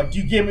face. I'm like, do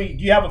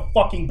you have a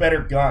fucking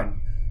better gun?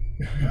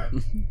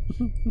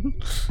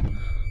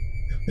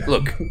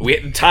 Look,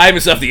 time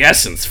is of the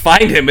essence.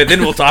 Find him, and then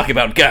we'll talk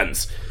about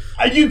guns.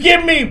 You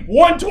give me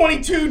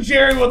 122,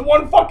 Jerry, with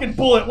one fucking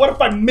bullet. What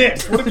if I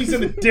miss? What if he's in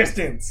the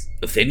distance?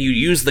 Then you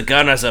use the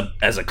gun as a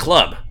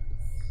club.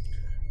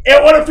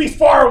 And what if he's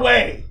far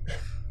away?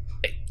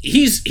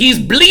 He's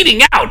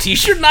bleeding out. He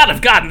should not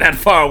have gotten that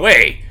far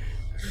away.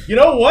 You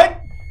know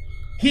what?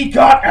 He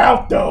got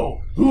out,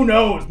 though. Who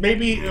knows?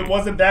 Maybe it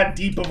wasn't that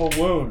deep of a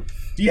wound.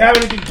 Do you have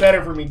anything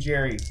better for me,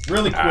 Jerry?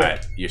 Really quick.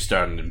 Alright, you're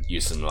starting to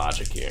use some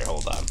logic here.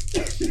 Hold on. I'm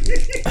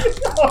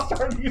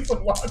starting to use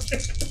some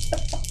logic.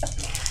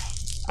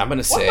 I'm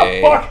gonna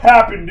say... What the fuck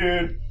happened,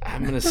 dude?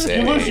 I'm gonna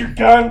say... You lose your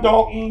gun,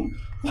 Dalton.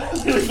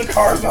 The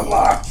car's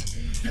unlocked.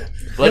 You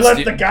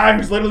let the guy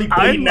who's literally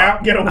bleeding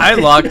out get away. I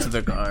locked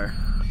the car.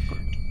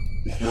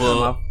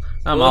 Well,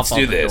 let's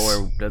do this.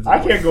 I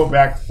can't go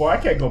back 4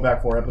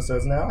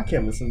 episodes now. I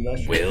can't listen to that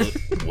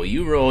shit. Will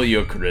you roll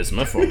your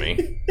charisma for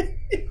me?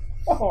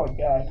 Oh my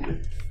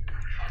god.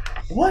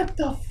 What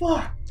the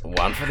fuck?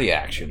 1 for the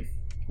action.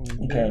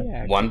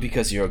 Okay. 1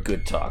 because you're a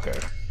good talker.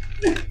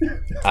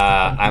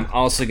 I'm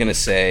also gonna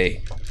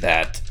say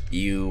that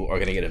you are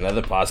gonna get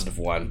another positive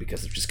 1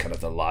 because of just kind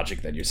of the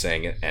logic that you're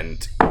saying it.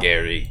 And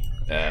Jerry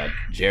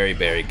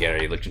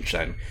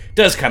Lichtenstein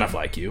does kind of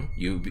like you.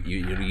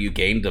 You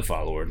gained a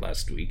follower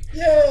last week.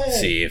 Yay!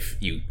 See if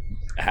you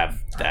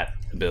have that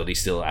ability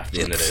still after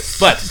the end of this.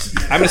 But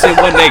I'm gonna say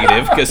 1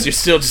 negative because you're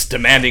still just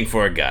demanding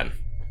for a gun.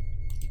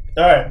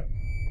 All right,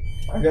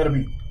 I gotta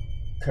be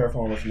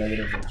careful on what's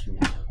negative. All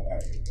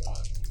right,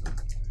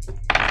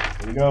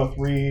 here we go.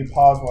 3,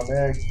 pause, 1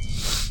 neg.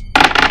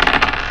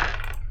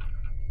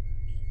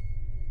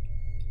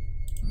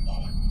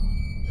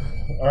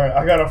 All right,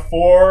 I got a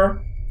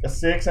 4, a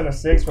 6, and a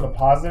 6 for the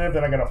positive,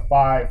 then I got a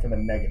 5 for the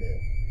negative.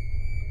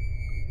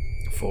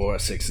 4, a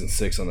 6, and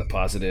 6 on the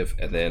positive,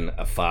 and then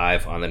a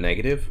 5 on the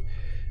negative.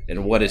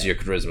 And what is your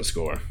charisma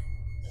score?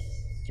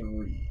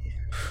 3.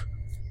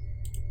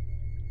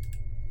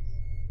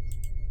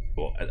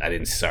 Well, I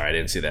didn't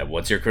see that.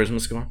 What's your charisma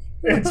score?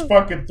 It's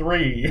fucking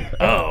 3.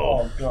 Oh.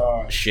 Oh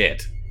god.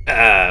 Shit.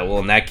 Well,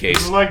 in that This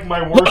case, is like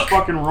my worst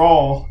fucking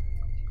roll.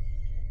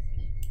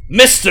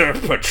 Mr.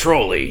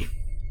 Petroli.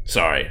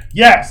 Sorry.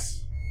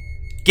 Yes.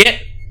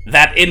 Get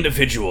that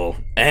individual,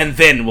 and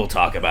then we'll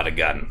talk about a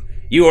gun.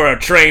 You are a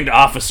trained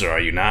officer, are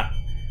you not?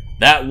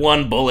 That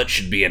one bullet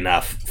should be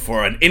enough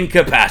for an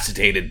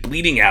incapacitated,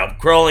 bleeding out,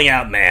 crawling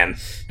out man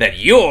that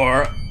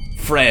your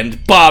friend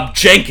Bob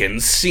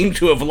Jenkins seemed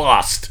to have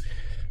lost.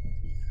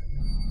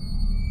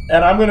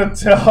 And I'm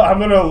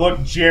gonna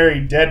look Jerry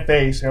dead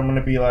face, and I'm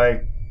gonna be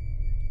like,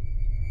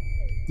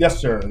 "Yes,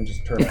 sir," and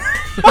just turn it.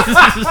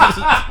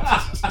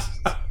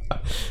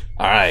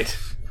 All right.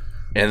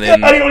 And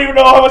then I don't even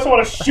know how much I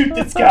want to shoot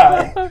this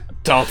guy.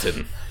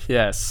 Dalton,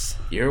 Yes.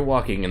 you're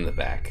walking in the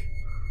back.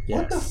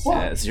 What the fuck?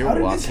 As you're How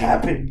did this walking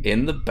happen?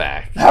 in the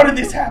back, How did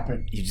this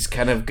happen? you just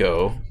kind of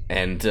go,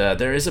 and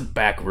there is a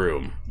back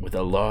room with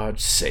a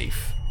large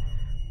safe.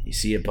 You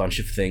see a bunch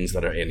of things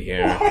that are in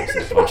here.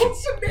 There's a bunch of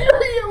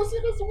scenarios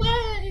in his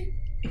way.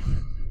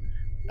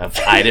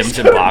 items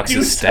and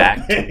boxes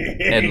stacked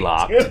and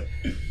locked. Dude.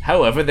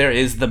 However, there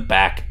is the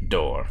back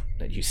door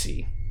that you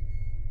see.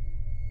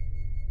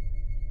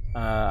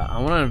 I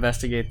want to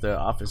investigate the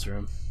office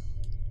room.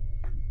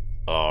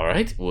 All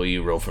right, will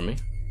you roll for me?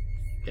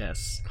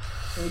 Yes.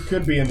 It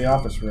could be in the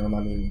office room. I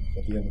mean,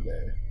 at the end of the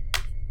day.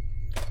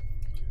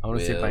 I want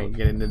to see if I can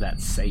get into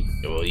that safe.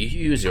 Well, you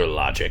use your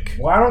logic.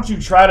 Why don't you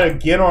try to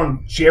get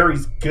on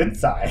Jerry's good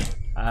side?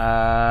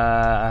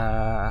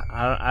 I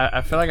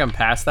feel like I'm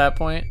past that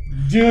point.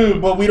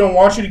 Dude, but we don't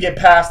want you to get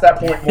past that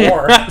point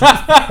more.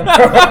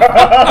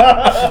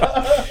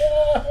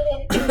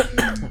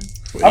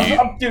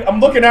 I'm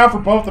looking out for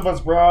both of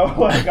us, bro.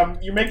 Like,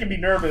 you're making me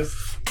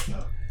nervous.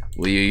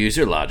 Will you use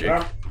your logic?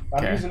 I'm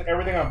Okay. using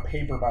everything on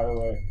paper, by the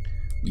way.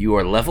 You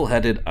are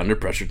level-headed under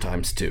pressure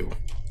 ×2.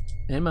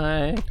 Am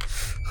I?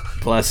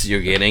 Plus,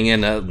 you're getting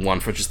in a 1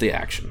 for just the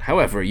action.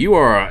 However, you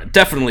are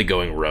definitely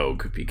going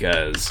rogue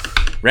because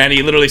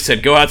Randy literally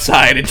said, go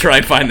outside and try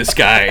and find this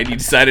guy, and you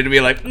decided to be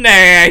like,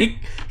 nah,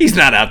 he's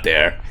not out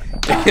there.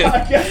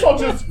 I guess I'll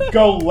just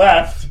go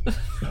left.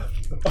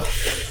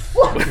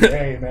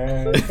 Hey,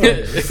 man.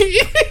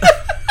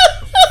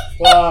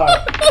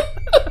 Fuck.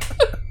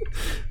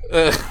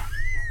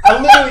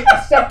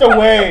 I stepped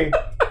away,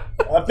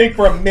 I think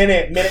for a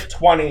minute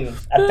 20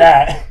 at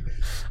that.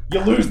 You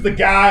lose the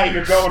guy,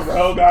 you're going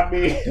rogue on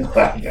me.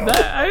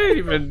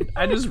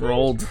 I just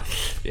rolled.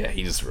 Yeah,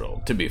 he just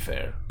rolled, to be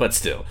fair. But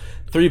still,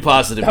 3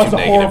 positive, That 2 was a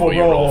negative. horrible Will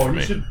you roll roll. for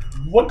me?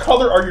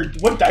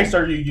 What dice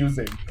are you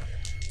using?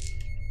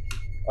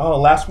 Oh,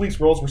 last week's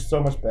rolls were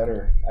so much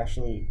better,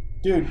 actually.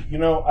 Dude, you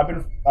know, I've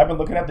been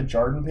looking at the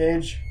Jarden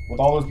page with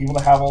all those people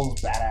that have all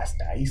those badass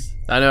dice.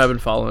 I know I've been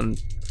following.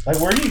 Like,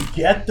 where do you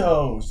get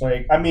those?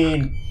 Like, I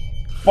mean,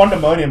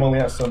 Fundemonium only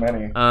has so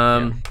many.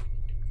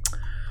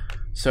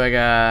 So I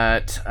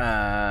got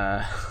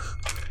a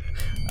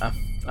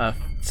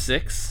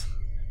 6,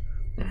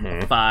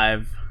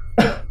 5,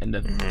 and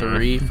a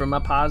 3 for my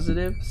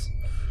positives,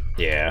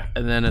 Yeah.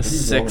 and then a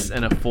 6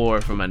 and a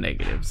 4 for my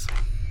negatives.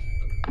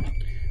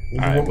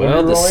 Alright,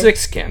 well, the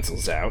 6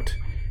 cancels out.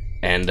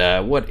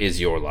 And what is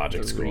your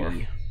logic score?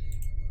 3.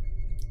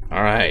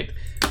 Alright.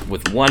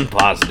 With 1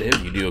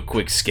 positive, you do a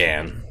quick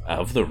scan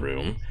of the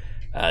room.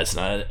 It's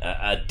not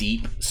a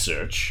deep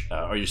search,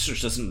 or your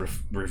search doesn't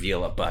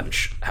reveal a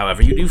bunch.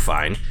 However, you do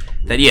find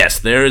that, yes,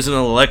 there is an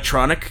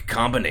electronic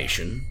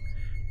combination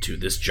to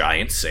this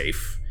giant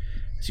safe.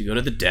 As you go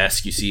to the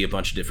desk, you see a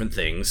bunch of different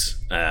things,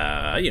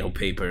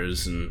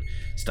 papers and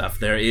stuff.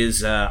 There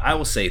is, I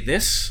will say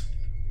this.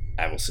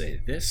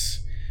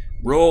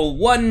 Roll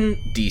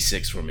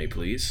 1d6 for me,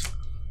 please.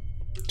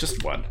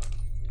 Just 1.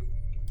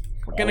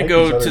 We're gonna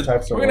go to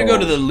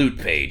the loot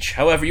page.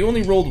 However, you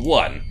only rolled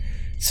 1.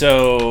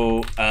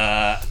 So,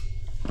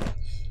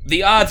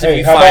 the odds of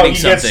you finding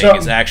something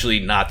is actually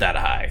not that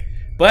high.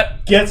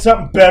 But get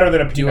something better than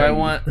a P90. Do I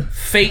want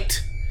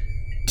fate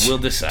will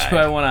decide. Do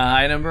I want a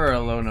high number or a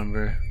low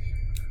number?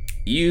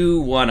 You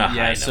want a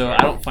high number. So I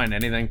don't find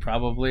anything.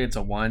 Probably it's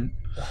a 1.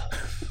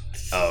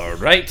 All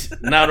right.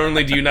 Not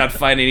only do you not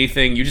find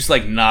anything, you just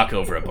knock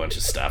over a bunch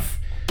of stuff.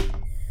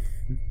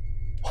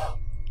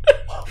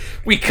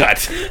 We cut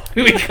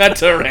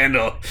to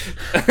Randall.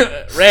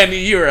 Randy,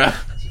 you're a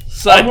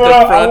side to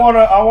front.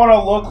 I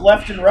wanna look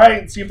left and right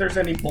and see if there's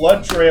any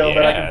blood trail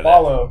that I can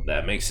follow.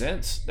 That makes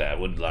sense. That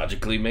would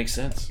logically make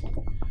sense.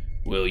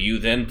 Will you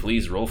then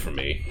please roll for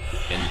me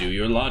and do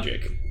your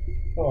logic?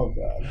 Oh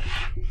god.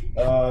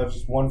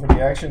 Just 1 for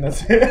the action.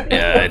 That's it.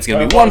 Yeah, it's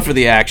gonna be 1 for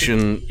the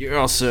action. You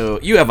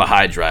have a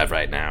high drive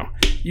right now.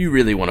 You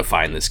really want to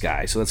find this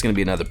guy, so that's gonna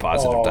be another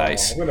positive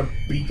dice. I'm gonna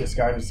beat this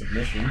guy to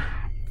submission.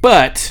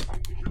 But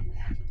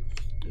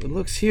it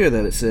looks here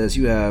that it says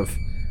you have.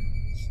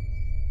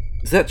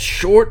 Is that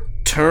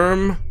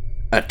short-term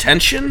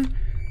attention?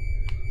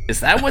 Is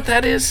that what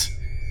that is?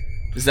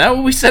 Is that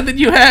what we said that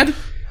you had?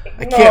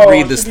 I can't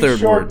read this third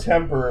short word.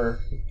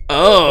 Temper.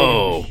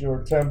 Oh.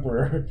 Short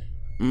temper.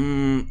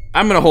 I'm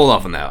gonna hold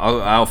off on that.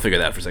 I'll figure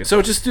that for a second.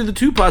 So just do the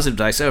 2 positive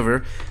dice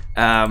over.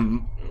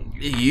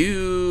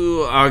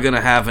 You are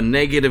gonna have a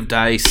negative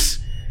dice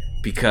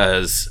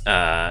because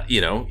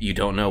you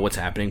don't know what's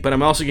happening. But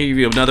I'm also gonna give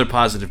you another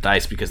positive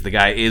dice because the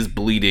guy is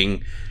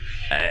bleeding,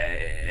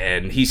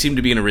 and he seemed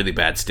to be in a really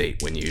bad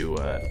state when you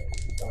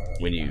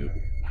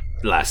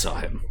last saw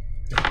him.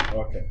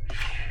 Okay.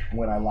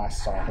 When I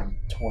last saw him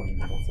 20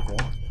 minutes ago.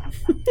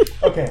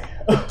 Okay.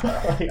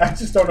 I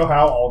just don't know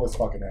how all this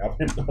fucking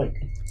happened. Like,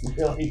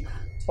 really?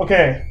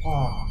 Okay.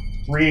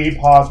 3,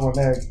 pause, 1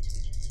 neg.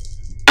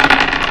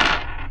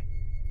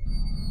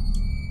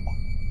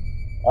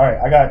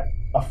 Alright, I got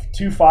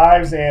 2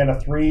 5s and a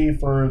 3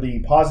 for the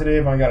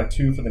positive. I got a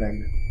 2 for the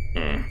negative.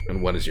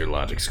 And what is your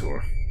logic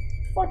score?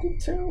 Fucking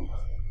 2.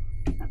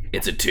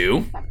 It's a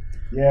 2?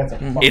 Yeah, it's a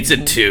fucking It's a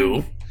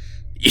 2.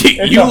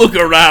 You look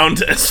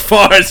around as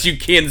far as you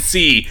can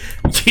see.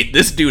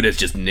 This dude has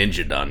just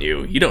ninja'd on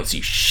you. You don't see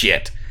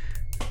shit.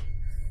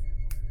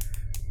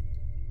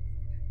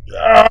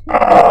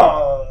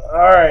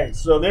 Alright,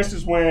 so this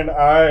is when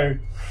I...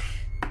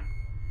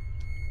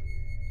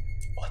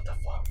 What the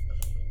fuck?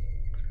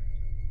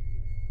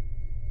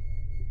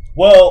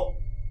 Well,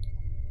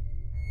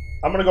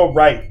 I'm gonna go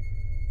right.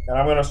 And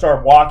I'm gonna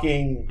start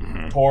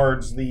walking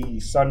towards the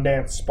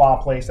Sundance Spa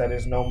place that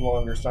is no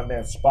longer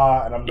Sundance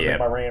Spa, and I'm gonna make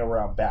my way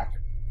around back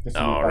to see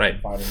if I can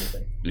find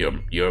anything.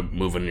 You're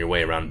moving your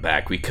way around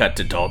back. We cut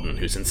to Dalton,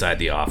 who's inside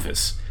the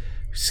office.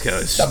 He's kind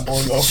of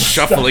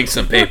shuffling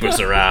some papers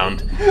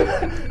around,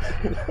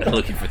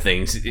 looking for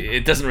things.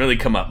 It doesn't really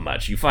come up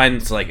much. You find,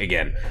 it's like,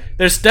 again,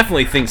 there's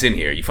definitely things in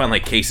here. You find,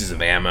 like, cases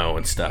of ammo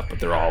and stuff, but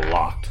they're all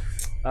locked.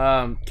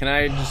 Can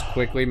I just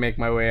quickly make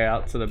my way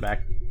out to the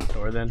back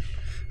door then?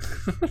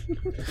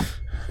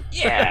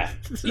 Yeah.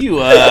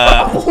 You,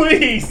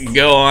 Please!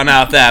 go on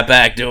out that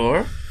back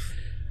door.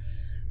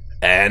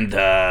 And,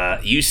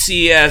 you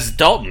see as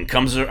Dalton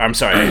comes,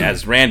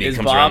 as Randy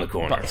comes around the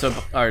corner.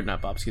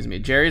 Not Bob, excuse me.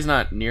 Jerry's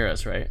not near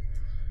us, right?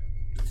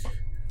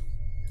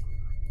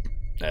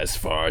 As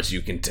far as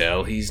you can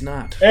tell, he's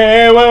not.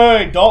 Hey,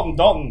 wait,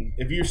 Dalton,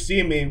 if you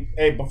see me,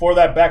 hey, before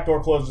that back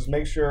door closes,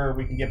 make sure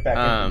we can get back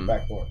into the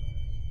back door.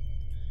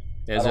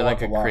 Is there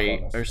like a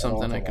crate or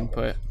something I can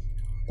put?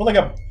 Put like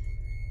a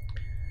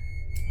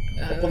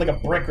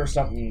brick or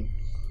something.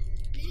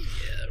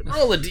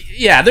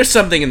 Yeah, there's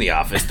something in the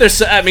office.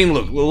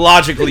 Look,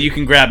 logically, you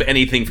can grab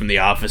anything from the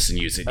office and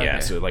use it. Okay. Yeah,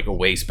 so like a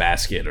waste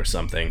basket or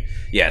something.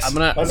 Yes. I'm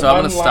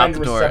gonna stop the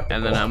door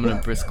and then I'm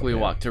gonna briskly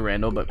walk to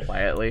Randall, but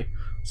quietly,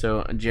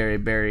 so Jerry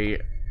Barry,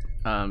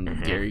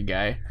 Gary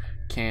guy,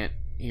 can't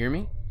hear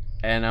me.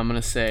 And I'm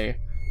gonna say,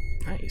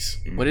 nice.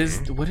 What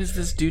does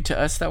this do to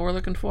us that we're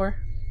looking for?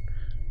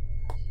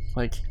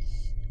 Like,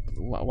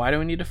 why do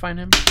we need to find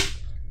him?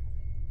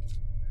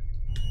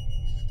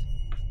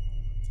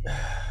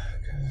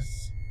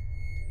 Because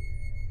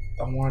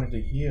I wanted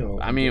to heal.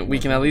 I mean, we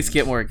can at least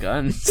get more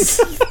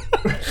guns.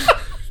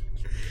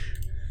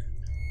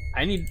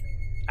 I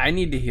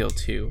need to heal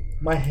too.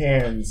 My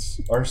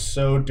hands are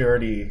so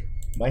dirty.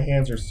 My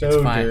hands are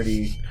so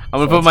dirty. I'm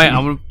gonna put my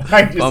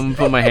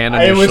hand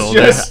on your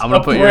shoulder. I'm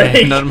gonna put your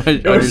hand on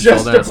your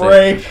shoulder and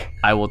say,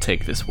 I will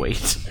take this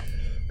weight.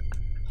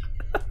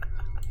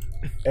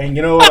 And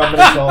you know what I'm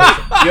gonna tell?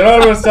 You know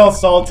what I'm gonna tell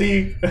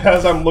Salty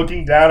as I'm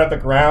looking down at the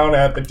ground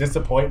at the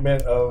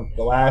disappointment of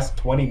the last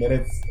 20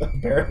 minutes,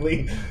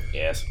 apparently.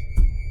 Yes.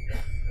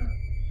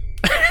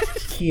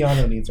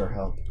 Keanu needs our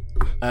help.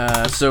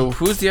 So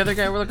who's the other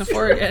guy we're looking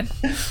for again?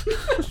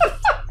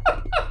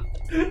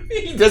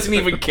 He doesn't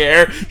even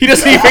care. He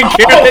doesn't even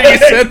care that you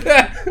said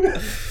that.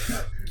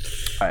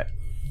 Alright.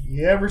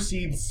 You ever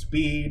seen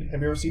Speed?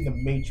 Have you ever seen The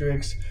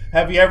Matrix?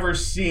 Have you ever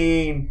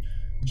seen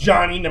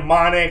Johnny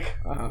Mnemonic?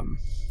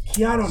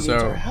 Keanu needs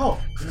our help.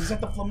 He's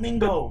at the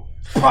Flamingo.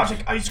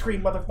 Project Ice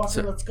Cream,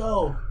 motherfucker. Let's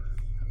go.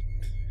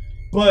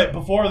 But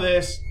before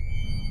this,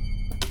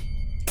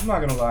 I'm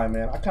not gonna lie,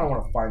 man. I kind of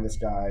want to find this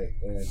guy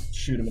and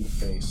shoot him in the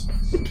face.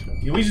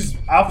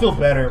 I'll feel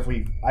better if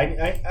we.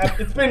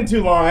 It's been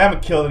too long. I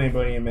haven't killed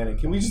anybody in a minute.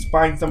 Can we just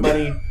find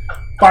somebody,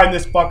 find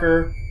this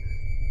fucker,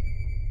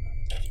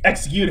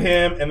 execute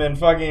him, and then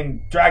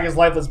fucking drag his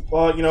lifeless?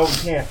 Well, we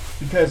can't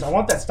because I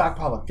want that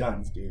stockpile of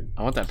guns, dude.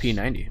 I want that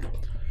P90.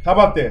 How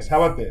about this?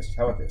 You'll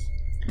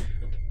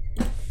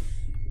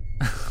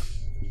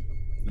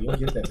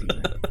get that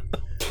P90.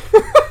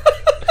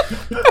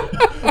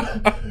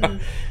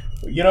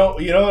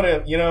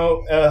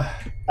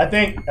 I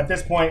think at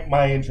this point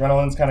my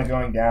adrenaline's kind of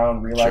going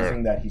down,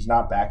 realizing that he's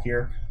not back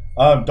here.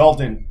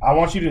 Dalton, I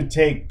want you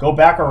to go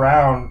back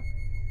around.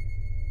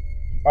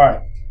 All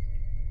right.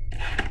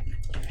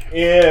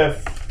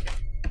 If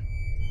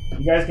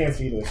you guys can't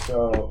see this,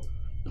 so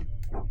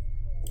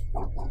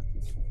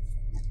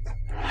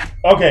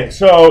okay,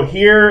 so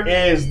here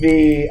is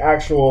the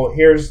actual.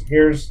 Here's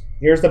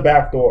the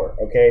back door.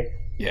 Okay.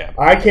 Yeah.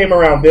 I came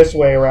around this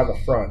way, around the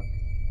front.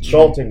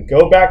 Dalton,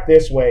 go back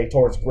this way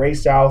towards Gray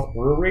South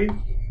Brewery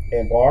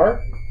and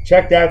Bar.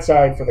 Check that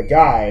side for the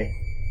guy.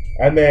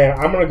 And then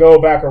I'm going to go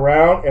back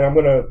around, and I'm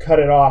going to cut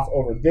it off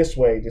over this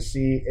way to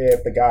see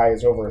if the guy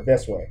is over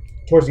this way,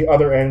 towards the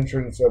other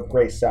entrance of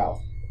Grace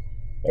South.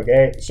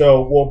 Okay?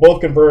 So we'll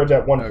both converge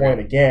at one point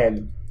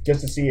again,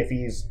 just to see if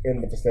he's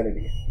in the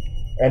vicinity.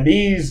 And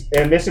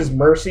this is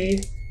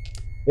Mercy.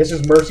 This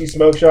is Mercy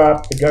Smoke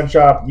Shop. The gun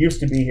shop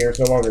used to be here. It's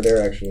no longer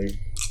there, actually.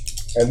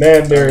 And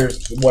then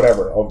there's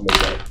whatever over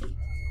the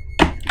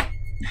way.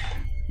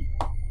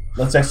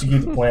 Let's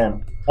execute the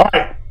plan. All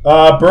right.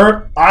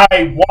 Bert,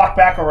 I walk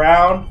back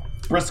around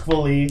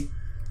briskly.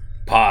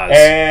 Pause.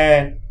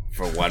 And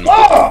for one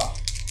moment.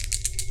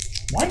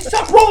 Why you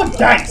stop rolling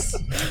dice?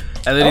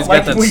 And then he's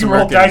got that when you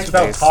roll smirk dice in his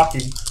without face.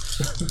 talking.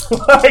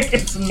 Like,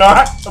 it's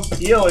not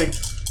appealing.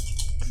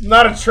 It's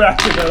not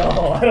attractive at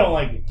all. I don't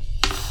like it.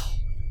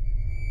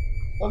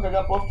 Look, I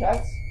got both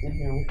cats in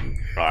here with me.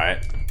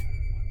 Alright.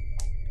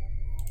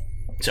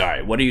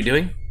 Sorry, what are you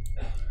doing?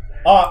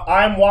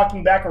 I'm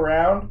walking back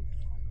around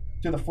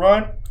to the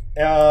front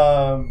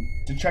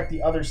to check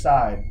the other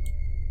side.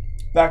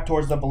 Back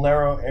towards the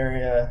Bolero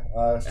area.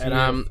 And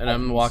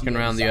I'm walking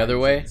around the other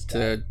way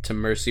to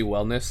Mercy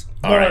Wellness.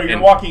 No,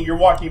 you're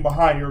walking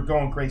behind. You're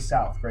going Grace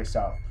South.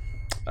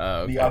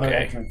 The other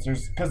entrance.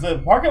 Because the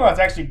parking lot's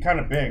actually kind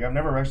of big. I've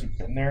never actually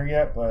been there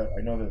yet, but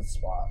I know the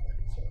spot.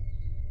 So.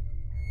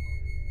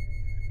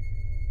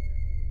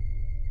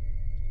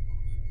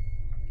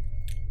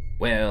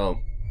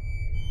 Well,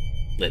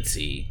 let's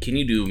see. Can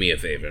you do me a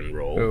favor and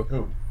roll?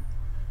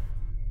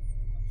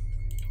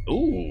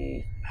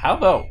 Ooh. How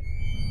about...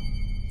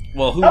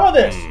 Well, How about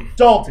this?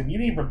 Dalton, you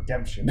need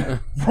redemption.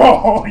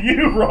 Roll.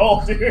 You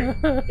roll, dude.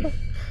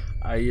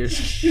 Are you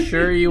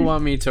sure you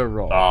want me to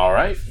roll? All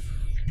right.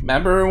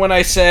 Remember when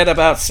I said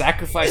about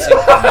sacrificing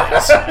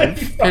guys?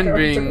 I've been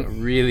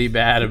being really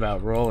bad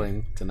about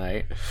rolling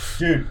tonight.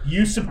 Dude,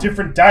 use some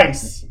different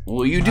dice.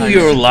 Will you do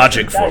your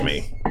logic for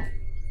me?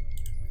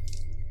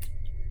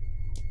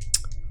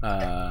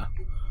 All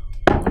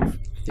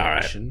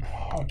right.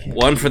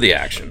 One for the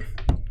action.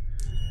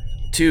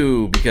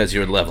 2, because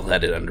you're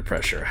level-headed under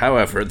pressure.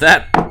 However,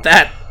 that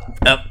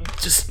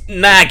just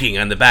nagging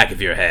on the back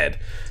of your head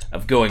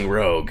of going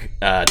rogue,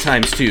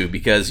 times 2,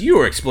 because you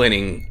were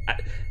explaining,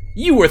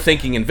 you were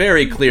thinking in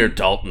very clear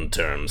Dalton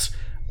terms.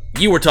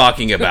 You were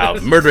talking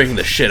about murdering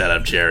the shit out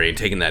of Jerry and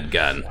taking that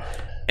gun.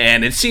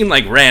 And it seemed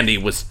like Randy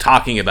was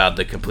talking about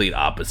the complete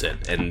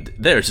opposite, and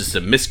there's just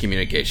a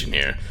miscommunication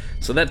here.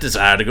 So that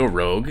desire to go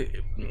rogue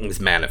is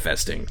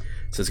manifesting.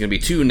 So it's going to be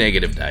 2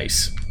 negative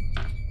dice.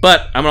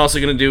 But I'm also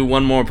going to do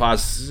one more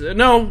positive...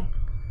 No.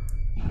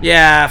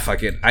 Yeah,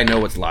 fuck it. I know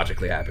what's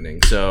logically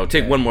happening. So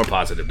take one more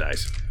positive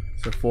dice.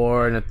 So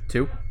 4 and a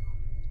 2?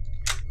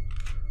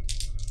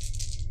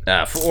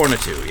 4 and a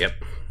 2, yep.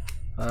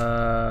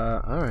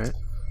 Alright.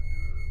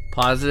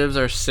 Positives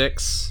are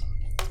 6,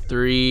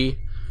 3,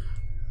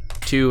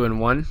 2, and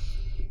 1.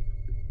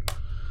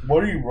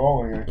 What are you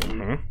rolling,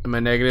 actually? And my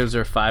negatives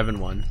are 5 and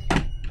 1.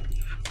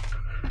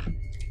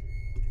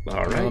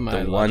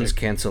 Alright, the ones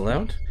cancel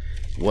out.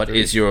 What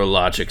is your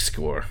logic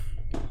score?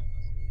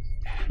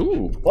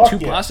 Ooh, 2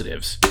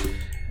 positives.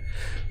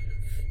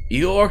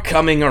 You're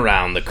coming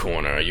around the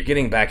corner. You're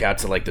getting back out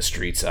to like the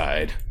street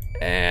side,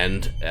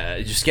 and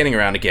just getting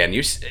around again.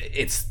 You're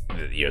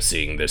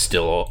seeing there's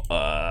still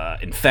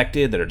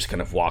infected that are just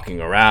kind of walking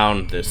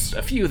around. There's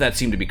a few that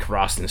seem to be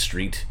crossing the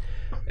street,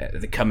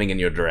 coming in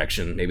your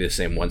direction. Maybe the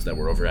same ones that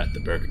were over at the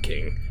Burger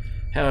King.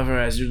 However,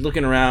 as you're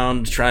looking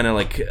around, trying to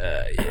like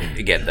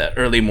again, the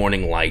early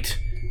morning light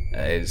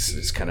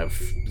is kind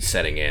of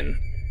setting in.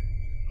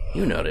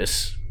 You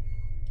notice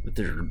that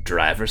the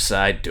driver's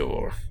side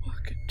door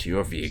to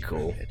your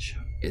vehicle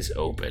is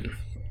open.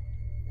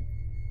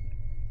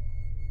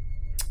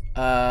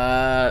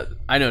 I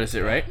notice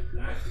it, right?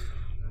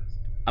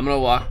 I'm gonna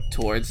walk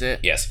towards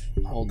it. Yes.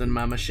 Holding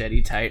my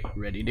machete tight,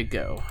 ready to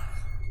go.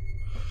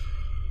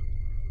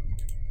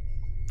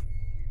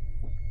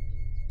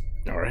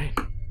 Alright.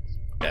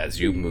 As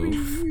you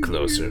move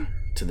closer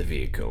to the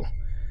vehicle,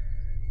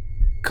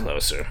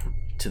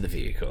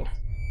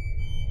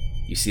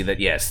 you see that,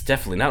 yes,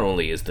 definitely not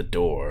only is the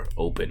door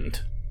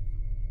opened,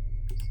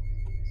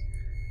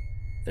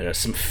 there are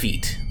some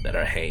feet that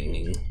are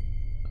hanging,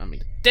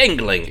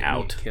 dangling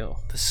out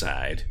the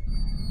side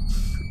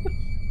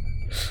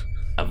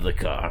of the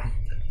car.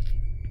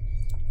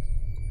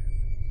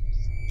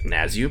 And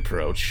as you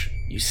approach,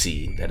 you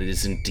see that it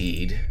is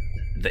indeed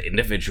the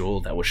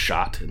individual that was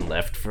shot and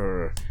left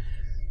for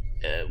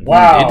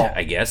wounded,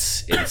 I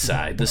guess,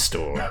 inside the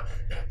store.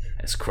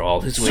 Has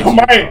crawled his way to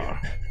the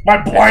car.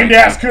 My blind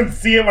ass couldn't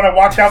see it when I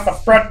walked out the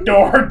front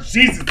door.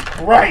 Jesus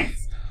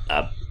Christ.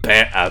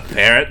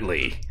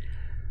 Apparently.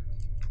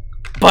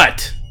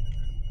 But,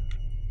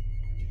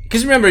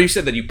 because remember, you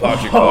said that you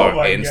parked your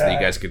car in so that you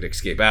guys could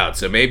escape out.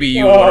 So maybe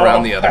you went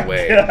around the other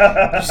way.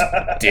 Just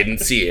didn't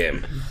see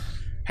him.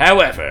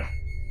 However,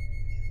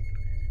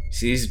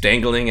 see he's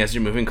dangling as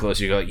you're moving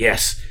closer. You go,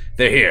 yes,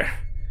 they're here.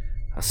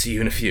 I'll see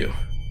you in a few.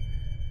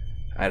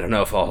 I don't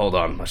know if I'll hold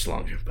on much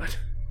longer, but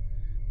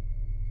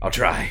I'll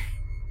try.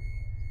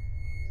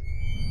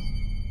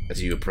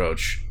 As you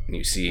approach, and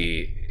you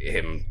see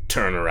him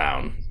turn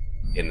around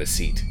in the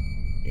seat.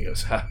 He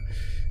goes, "Huh."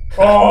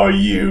 Oh,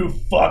 you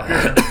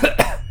fucker!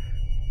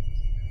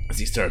 As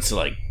he starts to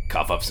like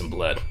cough up some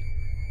blood.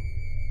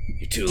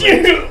 You're too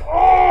late.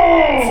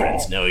 Oh!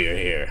 Friends know you're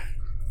here.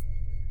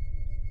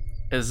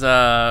 Is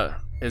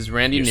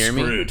Randy You're near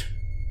me? screwed.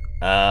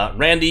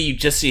 Randy, you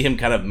just see him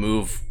kind of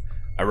move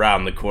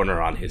around the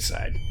corner on his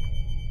side.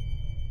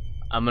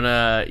 I'm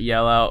gonna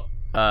yell out,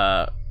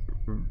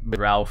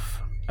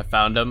 Ralph, I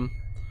found him.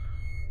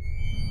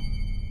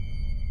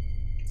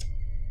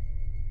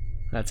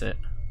 That's it.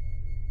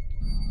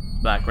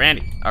 Like,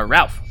 Randy, or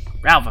Ralph,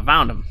 I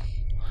found him.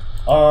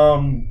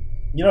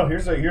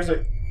 Here's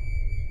a.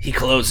 He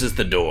closes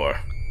the door.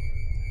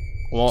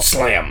 Well,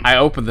 Slam. I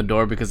opened the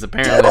door because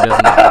apparently it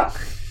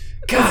doesn't.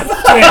 God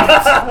damn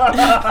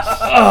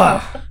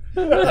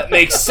it! That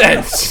makes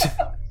sense.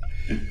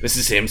 This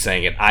is him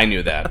saying it. I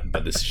knew that,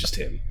 but this is just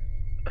him.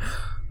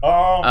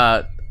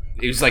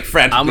 He was like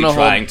frantically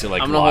trying to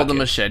like. I'm gonna lock hold the it.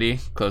 machete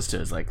close to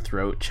his like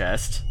throat,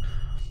 chest,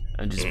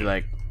 and just be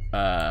like,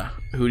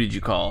 "Who did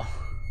you call?"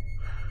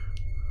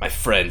 My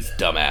friends,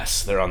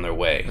 dumbass. They're on their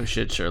way Oh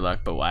shit, Sherlock,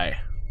 but why?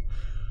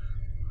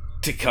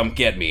 to come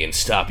get me and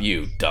stop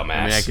you, dumbass.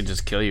 I mean, I could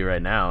just kill you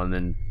right now, and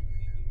then.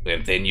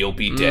 And then you'll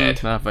be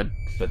dead. Not if I.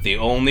 But the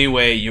only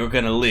way you're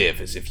gonna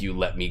live is if you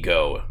let me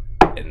go,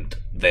 and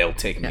they'll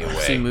take me I've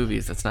away. seen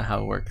movies. That's not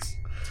how it works.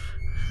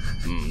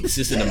 This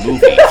isn't a movie.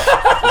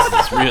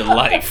 This is real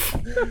life.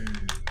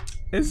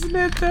 Isn't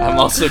it though? I'm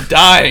also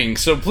dying,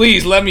 so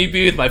please let me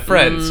be with my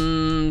friends.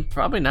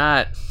 Probably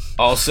not.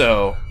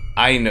 Also,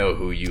 I know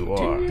who you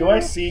are. Can I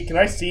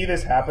see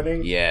this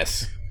happening?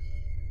 Yes.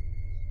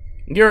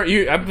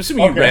 I'm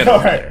assuming you Okay, ran over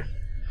alright.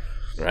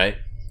 there, right?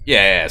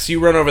 Yeah. So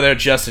you run over there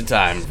just in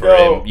time for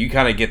So- him. You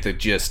kind of get the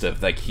gist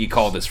of like he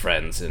called his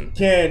friends, and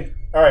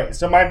Alright,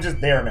 so I'm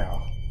just there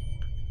now.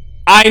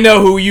 I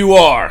know who you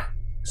are.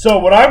 So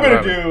what I'm gonna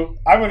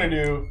Whatever.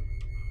 do,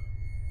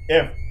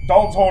 if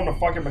Dalton's holding a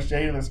fucking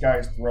machete to this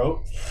guy's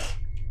throat,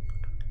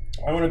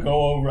 I'm gonna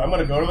go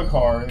to the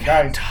car. The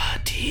guy's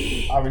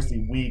Toddy obviously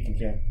weak and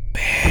can't.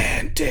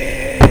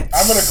 bandits.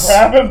 I'm gonna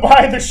grab him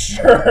by the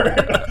shirt,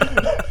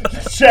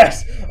 the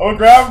chest. I'm gonna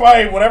grab him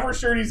by whatever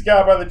shirt he's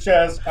got by the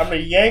chest. I'm gonna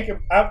yank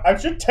him. I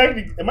should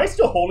technically. Am I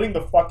still holding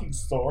the fucking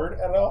sword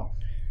at all?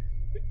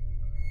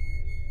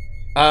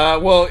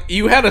 Well,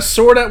 you had a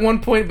sword at one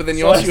point, but then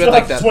you So I also still had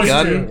like have that 22,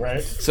 gun.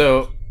 right?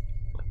 So,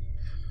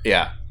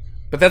 yeah,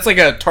 but that's like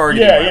a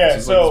target. Yeah.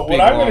 So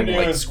what I'm gonna do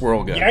is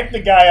squirrel gun. yank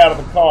the guy out of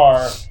the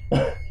car,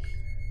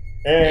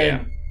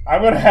 and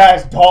I'm gonna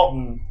ask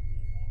Dalton,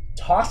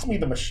 toss me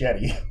the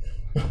machete.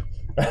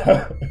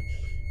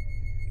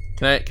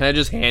 Can I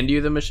just hand you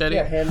the machete?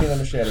 Yeah, hand me the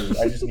machete.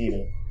 I just need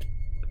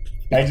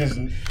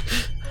it.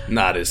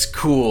 Not as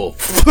cool.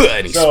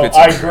 And he So spits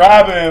I it.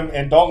 grab him,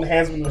 and Dalton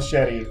hands me the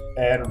machete.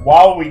 And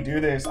while we do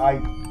this,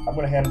 I'm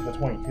gonna hand him the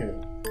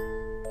 22.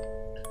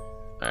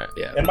 Alright.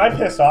 Yeah. And my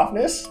pissed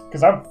offness,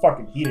 because I'm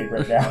fucking heated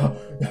right now.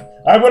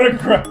 I'm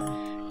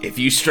gonna If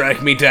you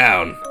strike me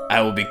down,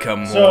 I will become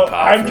more So powerful.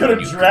 I'm gonna than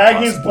you could drag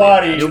his possibly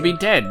body. imagine. You'll be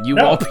dead. You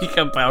No. won't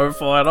become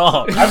powerful at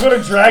all. I'm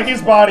gonna drag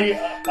his body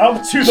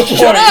up to the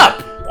Shut point,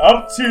 up!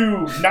 up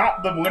to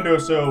not the window,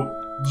 so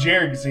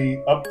Jared can see,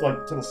 up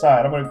like to the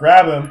side. I'm gonna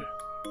grab him.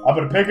 I'm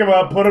gonna pick him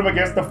up, put him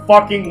against the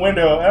fucking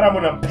window, and I'm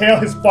gonna impale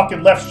his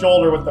fucking left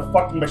shoulder with the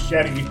fucking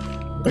machete.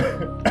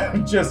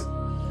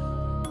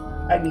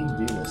 I need to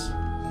do this.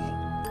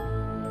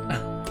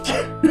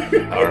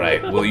 All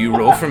right, will you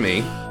roll for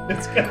me?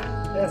 It's gonna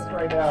be pissed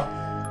right now.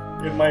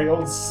 In my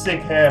own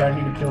sick head, I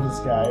need to kill this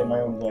guy in my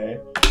own way.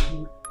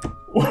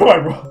 What do I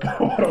roll?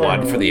 What do I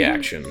One roll? for the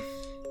action.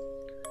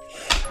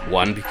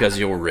 One because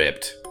you're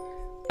ripped.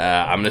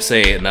 I'm gonna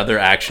say another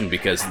action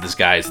because this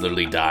guy is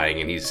literally dying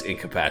and he's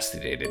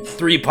incapacitated.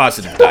 3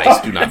 positive dice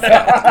do not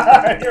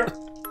fail.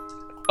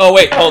 Oh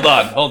wait, hold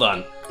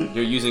on.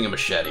 You're using a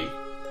machete.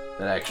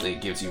 That actually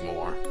gives you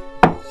more.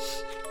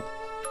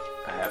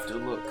 I have to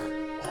look.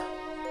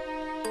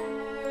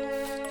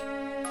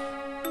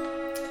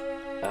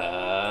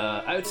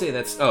 I would say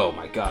that's. Oh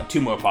my god, 2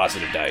 more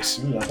positive dice.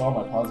 Ooh, that's all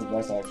my positive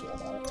dice actually.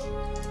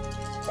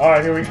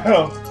 Alright, here we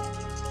go.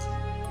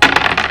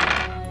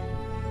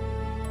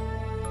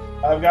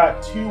 I've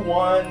got 2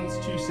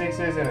 1s, 2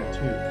 6s, and a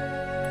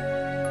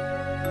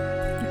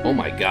Oh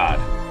my god.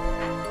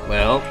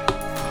 Well,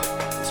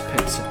 this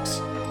pen sucks.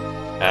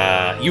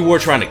 You were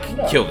trying to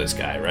kill this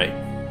guy, right?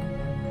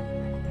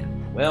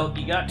 Well,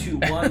 you got 2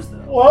 1s 2.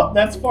 though. Well,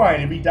 that's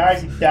fine. If he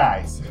dies, he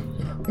dies.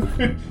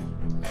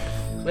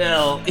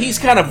 Well, he's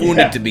kind of wounded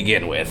Yeah. to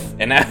begin with,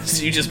 and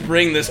as you just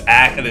bring this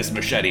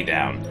machete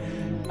down,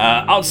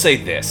 I'll say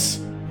this: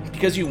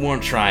 because you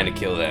weren't trying to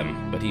kill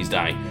them, but he's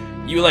dying.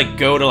 You like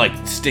go to like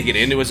stick it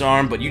into his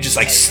arm, but you just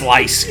like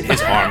slice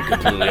his arm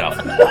completely off.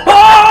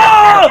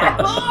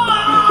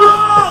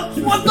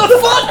 What the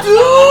fuck,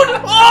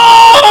 dude?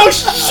 Oh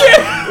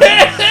shit!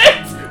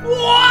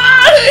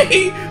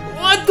 Why?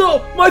 What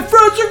the? My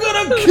friends are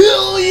gonna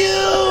kill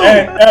you!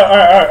 Hey,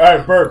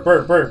 alright, Bert.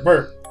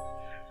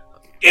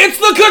 It's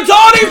the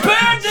Katani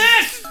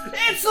Bandit!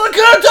 It's the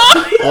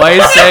Katani! Why are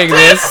you saying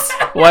this?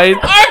 Why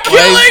Are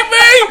killing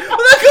me!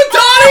 The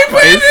Katani Why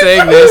are you bandits!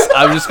 saying this?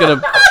 I'm just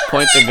gonna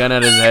point the gun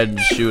at his head and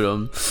shoot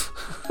him.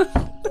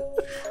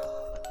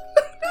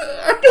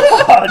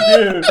 Oh,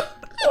 dude.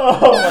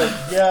 Oh my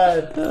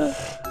god.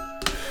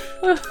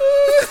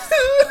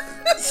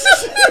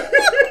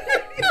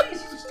 He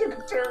just took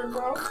a turn,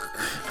 bro.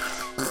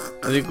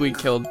 I think we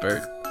killed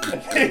Bert.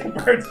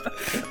 Bird's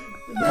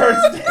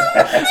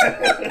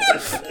dead.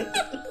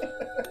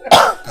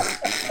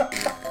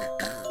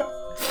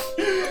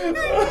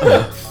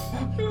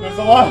 There's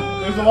a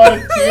lot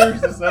of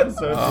tears this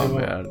episode. Oh too.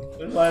 man.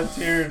 There's a lot of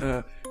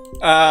tears.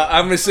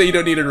 I'm gonna say you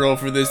don't need a roll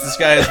for this. This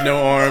guy has no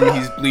arm.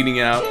 He's bleeding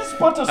out. Just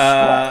want to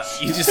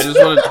scratch. You I just, just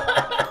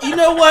want you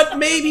know what?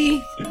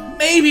 Maybe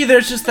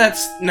there's just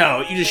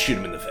no. You just shoot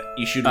him in the face.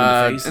 You shoot him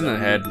in the face. in the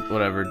head,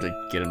 whatever,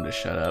 to get him to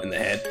shut up. In the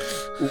head.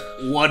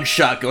 One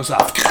shot goes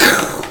off.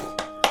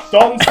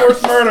 Dalton's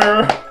first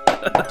murder.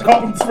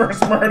 Dalton's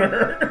first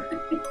murder.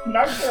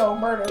 Not kill,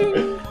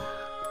 murder.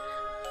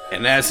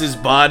 And as his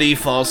body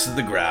falls to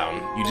the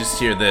ground, you just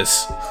hear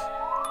this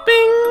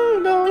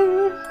bing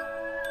bong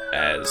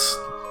as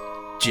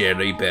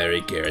Jerry Barry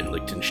Garen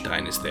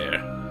Lichtenstein is there.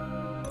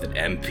 An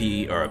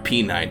MP or a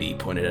P90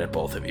 pointed at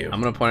both of you.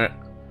 I'm gonna point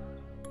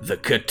it. The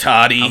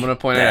Katati. I'm gonna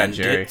point it at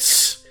Jerry.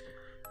 bandits.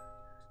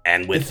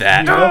 And with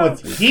that,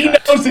 He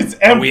knows it's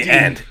empty. we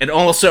end. It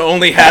also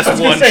only has I was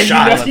gonna one say,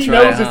 shot. He That's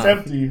knows right, it's huh?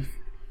 empty.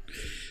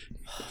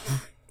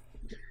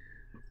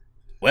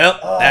 Well,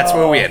 that's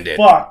where we ended.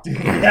 Fuck, dude.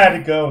 We had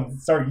to go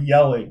and start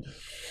yelling.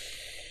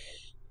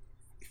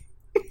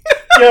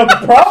 Yo,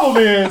 the problem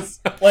is,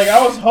 like,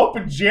 I was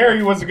hoping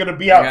Jerry wasn't gonna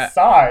be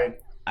outside.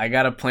 I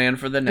got a plan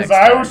for the next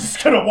Because I time. was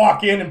just gonna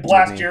walk in and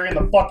blast Jimmy. Jerry in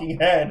the fucking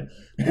head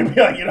and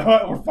be like, you know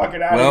what, we're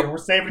fucking out of Well, here. We're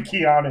saving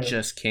Keanu.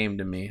 Just came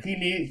to me. He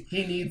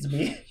needs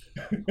me.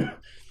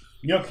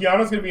 Yo,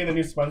 Keanu's gonna be in the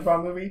new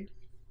SpongeBob movie.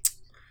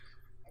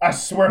 I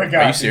swear to God.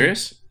 Are you dude.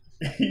 serious?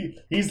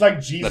 He's like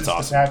Jesus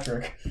That's to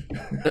Patrick.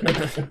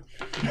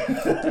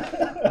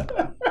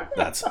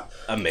 That's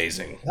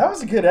amazing. That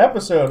was a good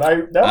episode. That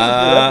was a good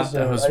episode.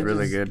 That was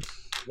really good.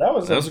 That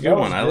was a good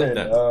one. I like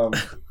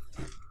that.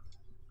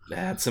 It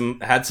had some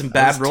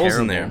bad was rolls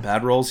in terrible. there.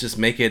 Bad rolls just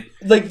make it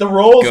Like the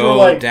rolls were go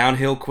like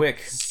downhill quick.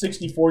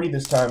 60-40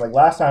 this time. Like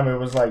last time it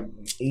was like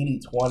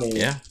 80-20.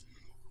 Yeah.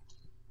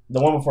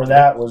 The one before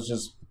that was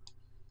just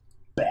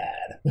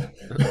bad.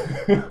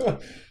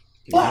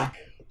 Fuck.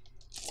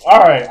 All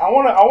right,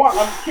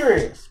 I'm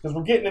curious because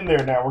we're getting in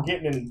there now. We're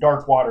getting in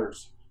dark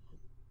waters.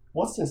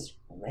 What's this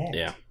rant?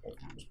 Yeah.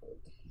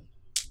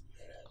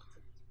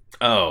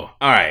 Oh,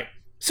 all right.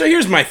 So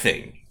here's my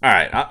thing. All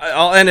right,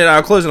 I'll end it.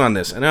 I'll close it on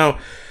this. I know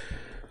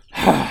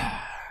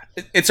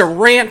it's a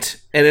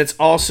rant, and it's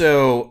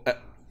also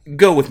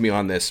go with me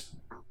on this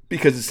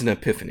because it's an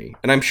epiphany,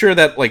 and I'm sure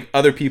that like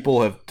other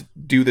people have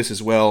do this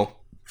as well.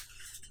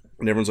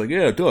 And everyone's like,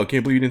 "Yeah, duh, I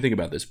can't believe you didn't think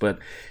about this," but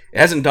it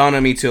hasn't dawned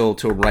on me till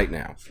right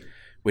now.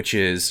 Which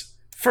is,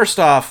 first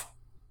off,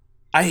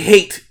 I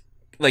hate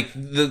like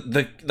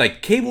the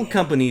cable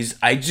companies.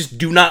 I just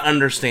do not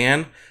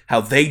understand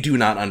how they do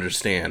not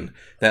understand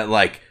that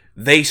like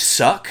they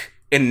suck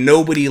and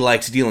nobody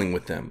likes dealing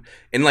with them.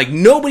 And like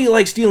nobody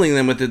likes dealing with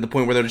them at the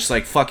point where they're just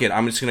like, fuck it,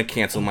 I'm just gonna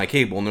cancel my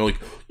cable. And they're like,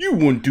 you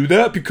wouldn't do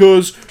that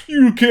because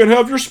you can't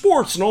have your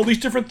sports and all these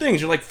different things.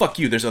 You're like, fuck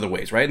you, there's other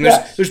ways, right? And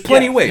there's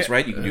plenty of ways,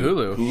 right? You can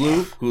do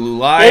Hulu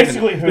Live.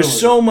 Basically and Hulu. There's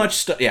so much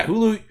stuff. Yeah,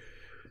 Hulu.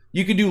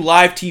 You can do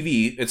live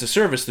TV. It's a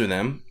service through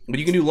them, but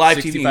you can do live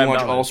TV and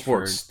watch all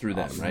sports through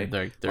them, right?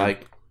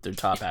 Their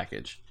top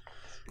package.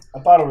 I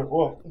thought it was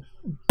well.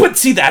 But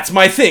see, that's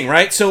my thing,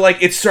 right? So like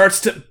it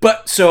starts to,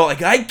 but so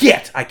like I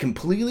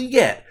completely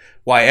get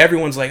why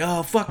everyone's like,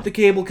 oh fuck the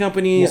cable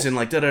companies and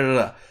like da da da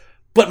da.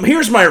 But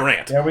here's my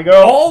rant. There we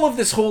go. All of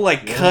this whole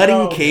like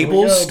cutting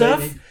cables stuff,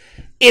 baby.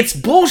 it's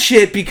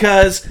bullshit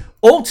because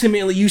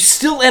ultimately you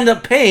still end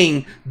up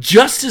paying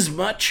just as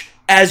much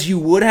as you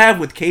would have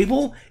with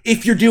cable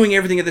if you're doing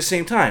everything at the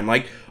same time.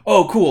 Like,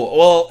 oh, cool.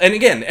 Well, and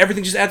again,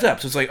 everything just adds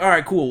up. So it's like, all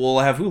right, cool. Well,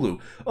 I have Hulu.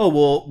 Oh,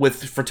 well,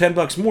 for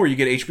 $10 more, you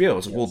get HBO.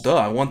 It's like, well, duh,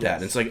 I want that.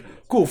 And it's like,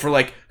 cool. For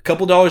like a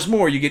couple dollars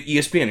more, you get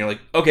ESPN. You're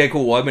like, okay,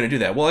 cool. Well, I'm going to do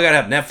that. Well, I got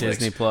to have Netflix.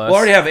 Disney Plus. Well, I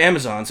already have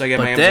Amazon, so I get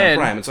my Amazon then-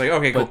 Prime. It's like,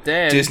 okay, cool. but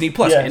then- Disney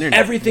Plus. Yeah, internet.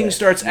 Everything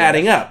starts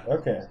adding up.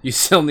 Okay. You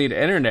still need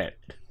internet.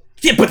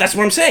 Yeah, but that's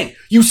what I'm saying.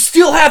 You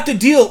still have to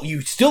deal. You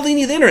still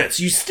need the internet.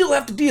 So you still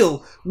have to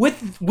deal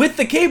with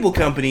the cable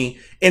company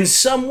in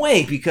some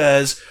way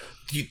because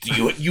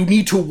you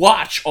need to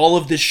watch all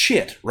of this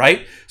shit,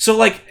 right? So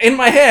like in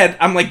my head,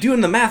 I'm like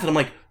doing the math, and I'm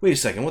like, wait a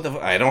second, what the?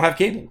 I don't have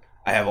cable.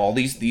 I have all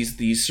these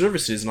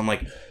services, and I'm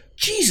like,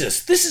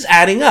 Jesus, this is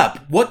adding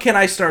up. What can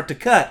I start to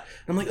cut?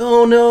 And I'm like,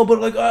 oh no, but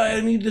like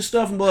I need this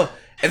stuff and blah.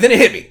 And then it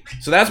hit me.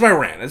 So that's my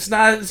rant. It's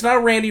not a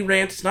Randy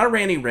rant. It's not a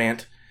Randy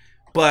rant,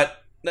 but.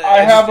 I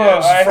have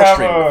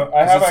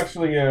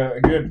actually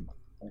a good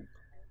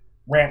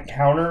rant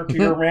counter to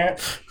your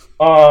rant.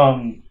 A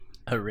rant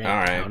All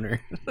right.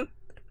 counter.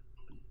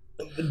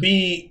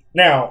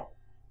 Now.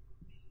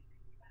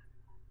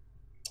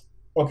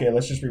 Okay,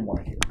 let's just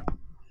rewind here.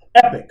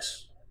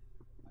 Epix.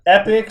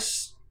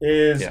 Epix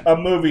is a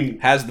movie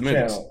has the movies.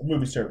 channel,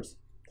 movie service.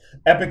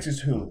 Epix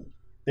is Hulu.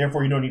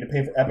 Therefore, you don't need to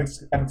pay for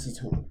Epix. Epix is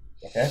Hulu.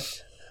 Okay.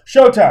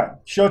 Showtime.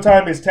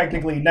 Showtime is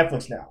technically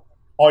Netflix now.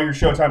 All your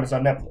Showtime is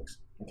on Netflix.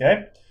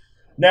 Okay.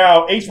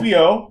 Now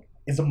HBO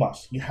is a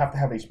must. You have to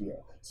have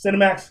HBO.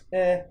 Cinemax,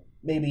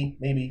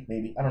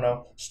 maybe. I don't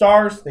know.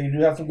 Stars, they do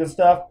have some good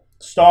stuff.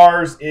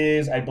 Stars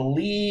is, I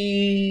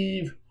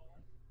believe,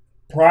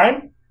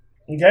 Prime.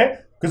 Okay.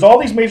 Because all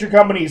these major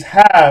companies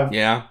have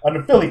an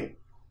affiliate.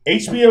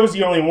 HBO is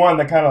the only one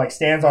that kind of like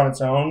stands on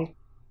its own.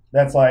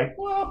 That's like,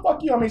 well,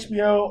 fuck you, I'm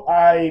HBO.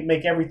 I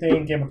make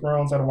everything Game of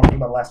Thrones. I don't want to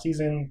think about last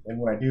season, and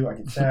when I do, I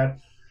get sad.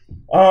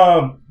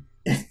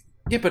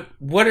 Yeah, but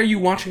what are you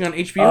watching on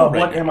HBO right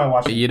what now? am I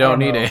watching? You don't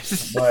need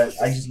it. But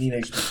I just need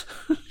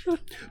HBO.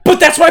 But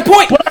that's my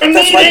point. But I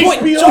that's need my HBO.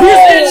 point. So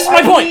this is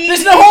my point.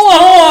 Hold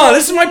on.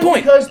 This is my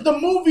point. Because the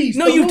movies.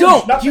 No, the you movies,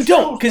 don't. not You the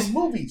don't. shows, Because the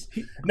movies.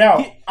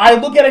 Now I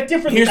look at it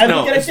differently.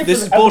 This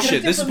is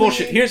bullshit. This is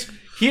bullshit. No,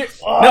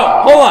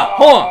 hold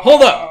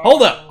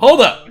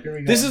up.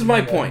 This is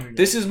my point.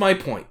 This is my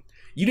point.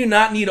 You do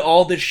not need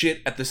all this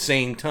shit at the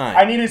same time.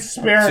 I need it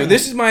sparingly. So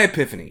this is my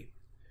epiphany.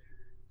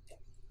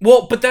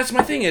 Well, but that's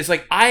my thing. Is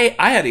like I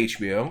had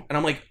HBO, and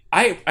I'm like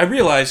I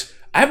realized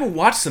I haven't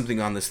watched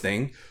something on this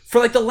thing for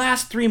like the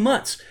last 3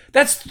 months.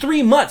 That's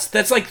 3 months.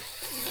 That's like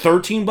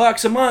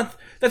 $13 a month.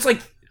 That's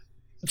like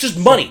just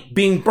money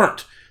being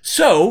burnt.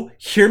 So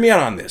hear me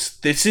out on this.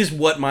 This is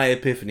what my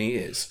epiphany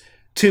is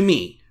to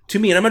me,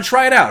 and I'm gonna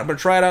try it out. I'm gonna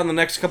try it out in the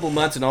next couple of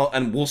months,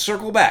 and we'll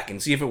circle back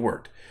and see if it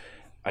worked.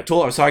 I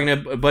was talking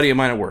to a buddy of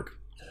mine at work.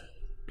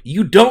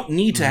 You don't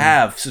need to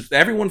have.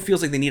 Everyone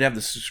feels like they need to have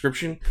the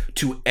subscription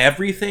to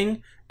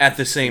everything at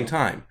the same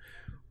time.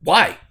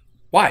 Why?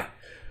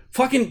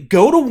 Fucking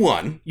go to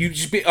one. You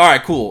just be all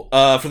right. Cool.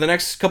 For the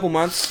next couple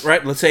months,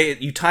 right? Let's say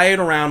you tie it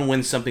around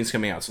when something's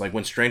coming out. So like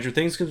when Stranger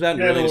Things comes out,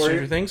 and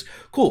Stranger Things.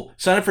 Cool.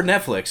 Sign up for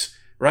Netflix,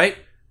 right?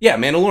 Yeah,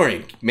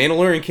 Mandalorian.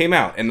 Mandalorian came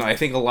out, and I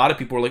think a lot of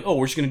people were like, "Oh,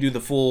 we're just gonna do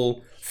the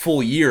full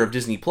year of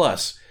Disney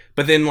Plus."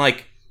 But then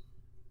like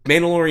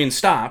Mandalorian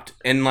stopped,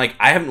 and like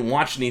I haven't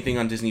watched anything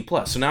on Disney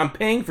Plus. So now I'm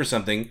paying for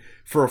something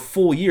for a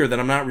full year that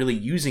I'm not really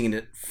using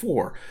it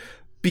for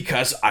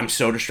because I'm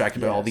so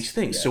distracted by all these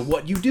things. Yes. So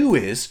what you do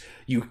is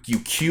you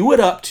queue it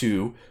up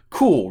to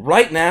cool.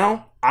 Right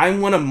now, I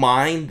want to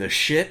mine the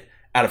shit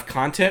out of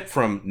content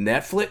from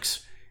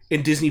Netflix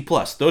and Disney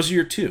Plus. Those are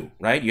your two,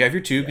 right? You have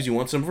your two because you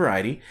want some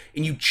variety,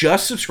 and you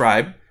just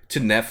subscribe to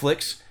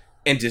Netflix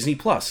and Disney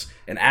Plus.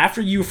 And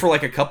after you, for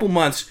like a couple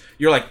months,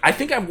 you're like, I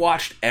think I've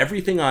watched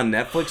everything on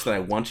Netflix that I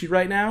want to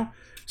right now,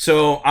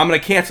 so I'm going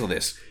to cancel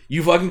this.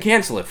 You fucking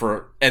cancel it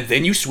and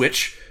then you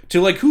switch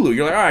to like Hulu.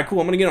 You're like, all right, cool,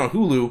 I'm going to get on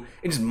Hulu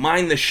and just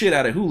mine the shit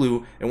out of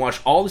Hulu and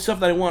watch all the stuff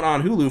that I want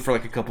on Hulu for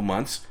like a couple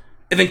months,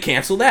 and then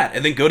cancel that,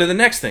 and then go to the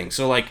next thing.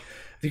 So like,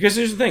 because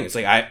here's the thing, it's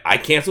like I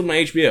canceled my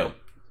HBO.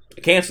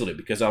 I canceled it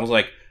because I was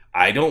like,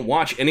 I don't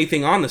watch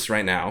anything on this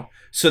right now,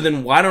 so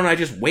then why don't I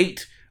just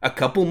wait a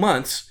couple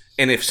months,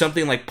 and if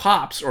something like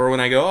pops, or when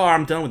I go, oh,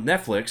 I'm done with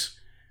Netflix,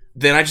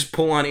 then I just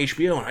pull on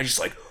HBO and I just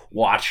like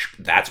watch.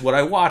 That's what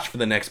I watch for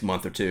the next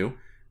month or two,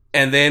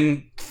 and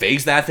then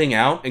phase that thing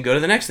out and go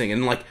to the next thing.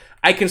 And like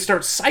I can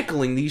start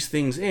cycling these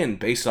things in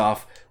based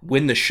off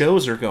when the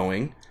shows are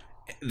going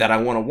that I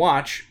want to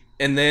watch,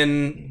 and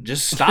then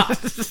just stop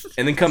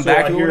and then come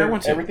back to what I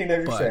want to. Everything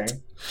that you're saying,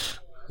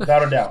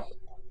 without a doubt.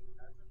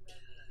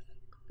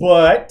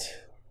 But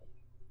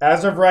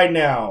as of right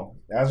now,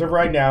 I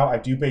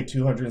do pay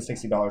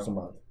 $260 a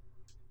month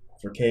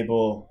for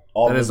cable.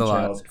 All that the is a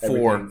channels,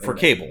 lot for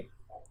cable.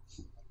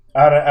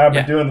 I've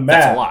been doing the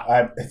math. That's a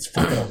lot. It's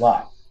fucking a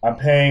lot. I'm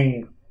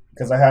paying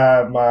because I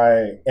have and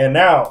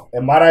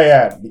might I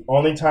add, the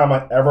only time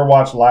I ever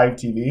watch live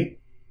TV,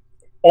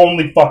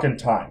 only fucking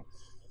time,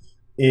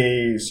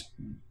 is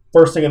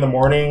first thing in the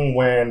morning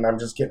when I'm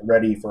just getting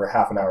ready for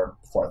half an hour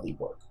before I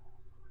leave work.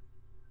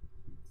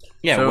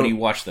 Yeah, what do you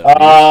watch though?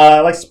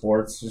 I like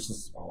sports,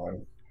 just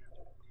on.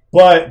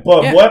 But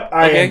what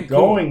I am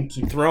going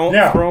to throw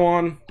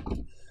on.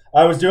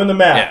 I was doing the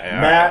math.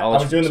 Yeah, I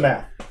was doing the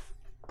math.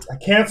 I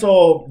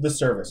cancel the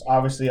service.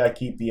 Obviously, I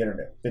keep the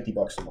internet.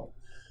 $50 a month.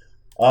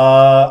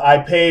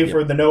 I pay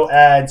for the no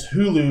ads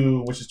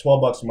Hulu, which is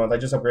 $12 a month. I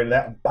just upgraded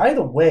that. By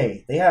the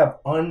way, they have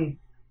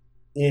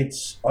you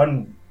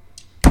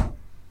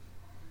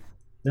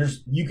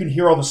can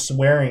hear all the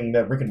swearing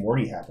that Rick and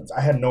Morty happens.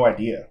 I had no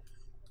idea.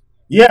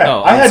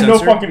 Yeah, I had no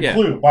fucking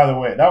clue, by the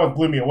way. That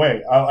blew me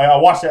away. I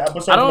watched the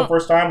episode for the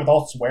first time with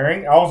all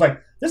swearing. I was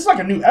like, this is like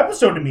a new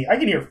episode to me. I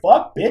can hear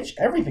fuck, bitch,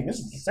 everything. This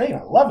is insane.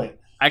 I love it.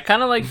 I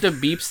kind of like the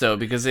beeps, though,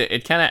 because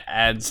it kind of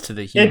adds to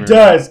the humor. It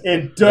does.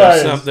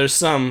 There's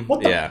some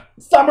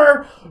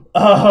Summer.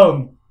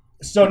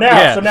 So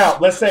now,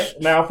 let's say,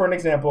 for an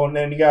example, and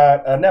then you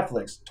got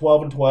Netflix,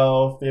 12 and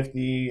 12,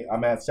 50.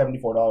 I'm at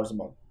 $74 a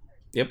month.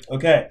 Yep.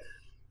 Okay.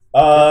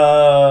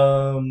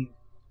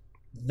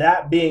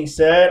 That being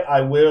said,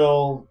 I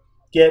will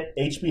get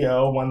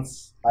HBO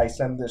once I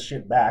send this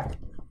shit back.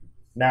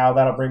 Now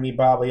that'll bring me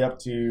probably up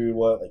to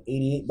what, like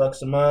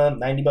 $88 a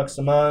month, $90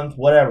 a month,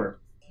 whatever.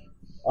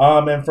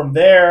 And from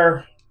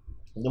there,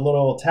 the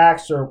little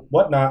tax or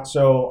whatnot.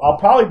 So I'll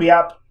probably be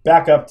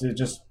back up to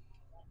just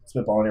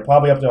spitballing here,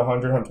 probably up to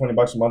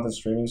 $120 a month in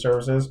streaming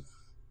services.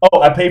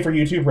 Oh, I pay for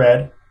YouTube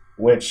Red,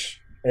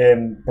 which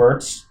in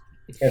Bert's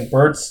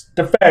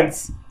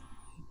defense,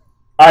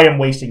 I am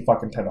wasting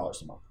fucking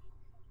 $10 a month.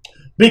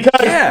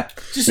 Because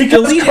just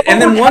delete it,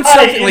 and then once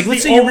something, like,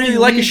 let's say you really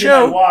like a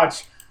show, I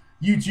watch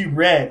YouTube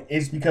Red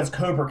is because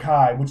Cobra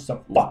Kai, which is a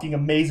fucking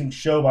amazing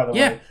show, by the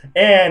way.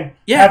 And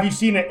have you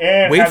seen it?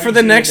 And wait for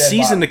the next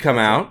season to come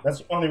out. That's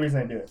the only reason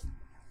I do it.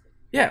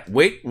 Yeah,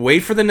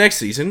 wait for the next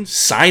season.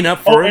 Sign up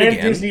for it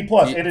again. Disney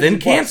Plus. Then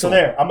cancel. So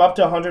there, I'm up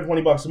to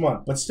 $120 a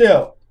month, but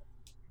still.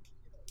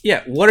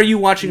 Yeah, what are you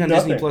watching on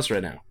Disney Plus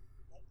right now?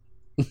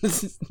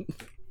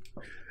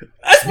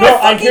 That's my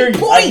I hear you.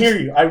 Point. I hear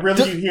you. I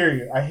really do hear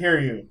you. I hear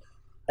you.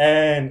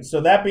 And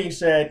so that being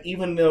said,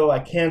 even though I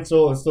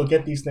cancel and still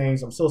get these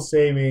things, I'm still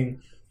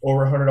saving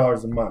over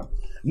 $100 a month.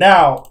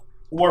 Now,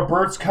 where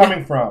Bert's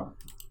coming from,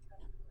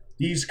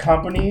 these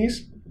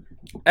companies.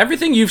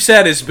 Everything you've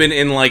said has been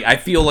in, like, I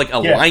feel like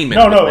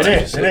alignment. No, it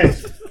is.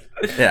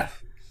 Yeah.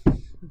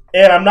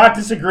 And I'm not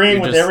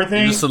disagreeing with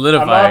everything. Just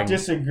solidifying. I'm not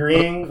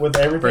disagreeing with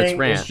everything.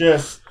 Bert's it's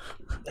just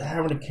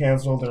having to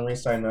cancel and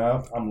re-sign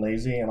up. I'm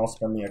lazy, and I'll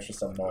spend the extra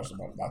 $7 a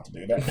month not to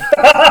do that.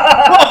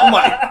 Oh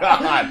my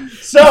god!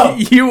 So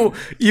you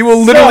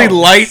will literally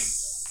light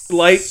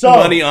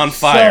money on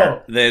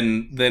fire,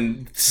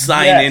 then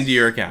sign into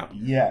your account.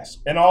 Yes,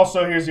 and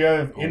also here's the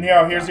other.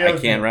 Here's the other.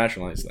 I can't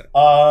rationalize that.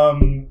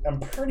 I'm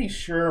pretty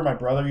sure my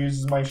brother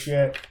uses my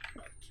shit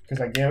because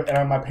I give,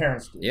 and my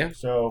parents do. Yeah.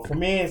 So for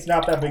me, it's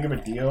not that big of a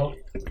deal.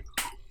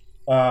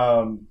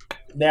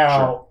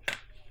 Now.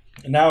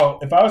 Now,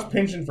 if I was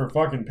pinching for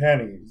fucking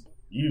pennies,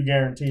 you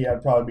guarantee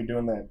I'd probably be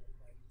doing that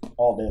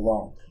all day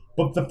long.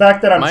 But the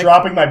fact that I'm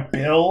dropping my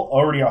bill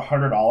already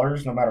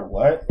 $100 no matter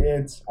what,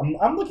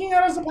 I'm looking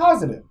at it as a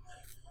positive.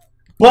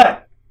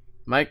 But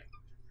Mike,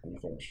 let me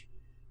finish.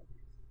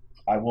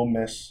 I will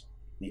miss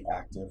the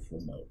active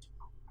remote.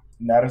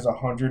 And that is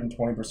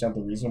 120%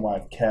 the reason why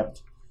I've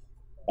kept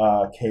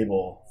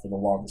cable for the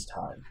longest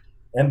time.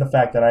 And the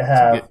fact that I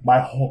have my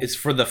whole... It's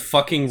for the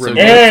fucking remote.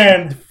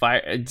 And...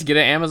 get an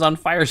Amazon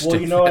Fire Stick.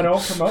 Well, you know I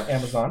don't promote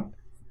Amazon.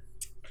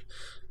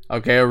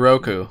 Okay, a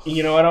Roku.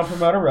 You know I don't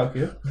promote a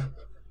Roku.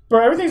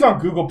 Bro, everything's on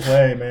Google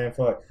Play, man.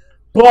 Fuck.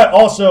 But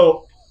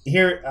also,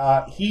 here's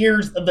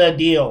the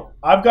deal.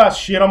 I've got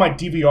shit on my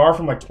DVR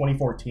from like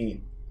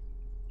 2014.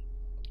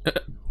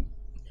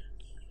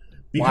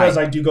 Because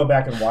I do go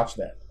back and watch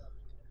that.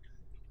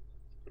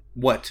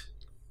 What?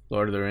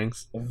 Lord of the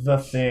Rings? The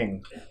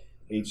Thing.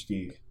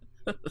 HD.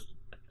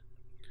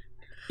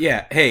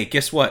 Yeah, hey,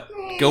 guess what?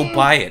 Go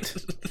buy it.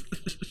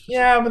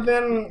 Yeah, but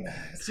then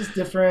it's just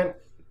different.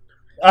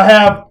 I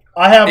have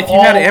if you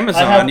had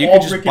Amazon, you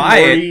could just buy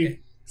it.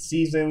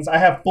 Seasons. I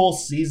have full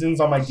seasons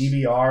on my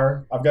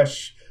DVR. I've got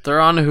they're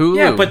on Hulu.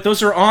 Yeah, but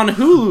those are on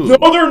Hulu.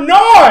 No, they're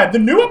not. The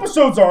new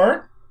episodes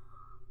aren't.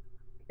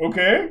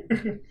 Okay?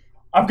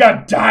 I've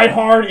got Die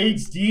Hard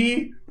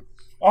HD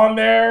on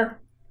there.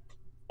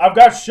 I've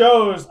got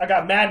shows. I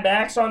got Mad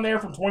Max on there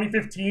from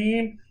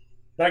 2015.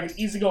 That I can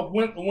easily go.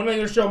 When are they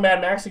going to show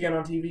Mad Max again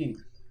on TV?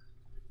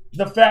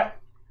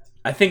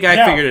 I think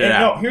I figured it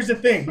out. No, here's the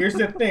thing.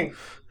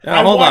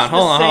 Hold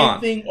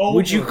on.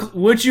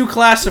 Would you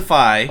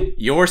classify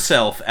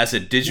yourself as a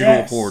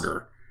digital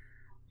hoarder?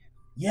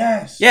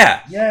 Yes.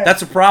 Yeah. Yes.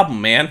 That's a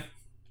problem, man.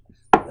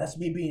 That's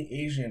me being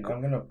Asian.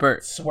 I'm gonna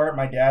swear at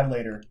my dad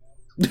later.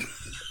 Wait,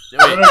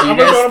 I'm gonna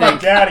go to my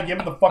dad and give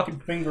him the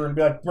fucking finger and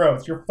be like, "Bro,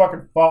 it's your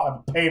fucking fault.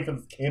 I've been paying for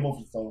this cable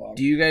for so long."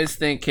 Do you guys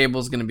think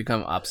cable's gonna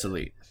become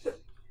obsolete?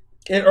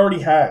 It already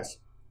has.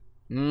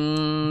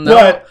 No,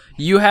 but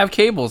you have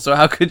cable, so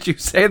how could you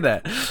say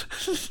that?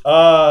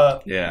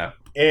 Yeah.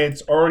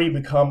 It's already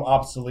become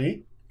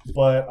obsolete,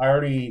 but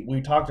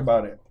we talked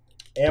about it.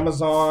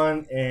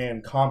 Amazon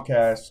and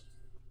Comcast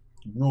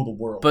rule the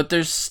world. But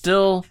there's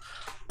still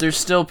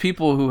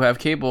people who have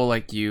cable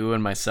like you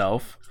and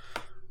myself.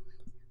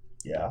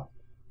 Yeah.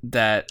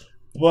 But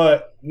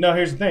no,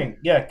 here's the thing.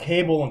 Yeah,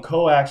 cable and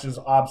coax is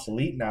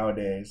obsolete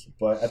nowadays,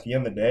 but at the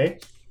end of the day,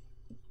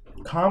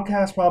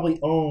 Comcast probably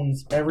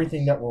owns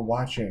everything that we're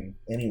watching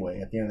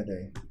anyway, at the end of the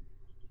day.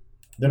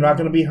 They're not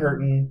going to be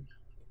hurting.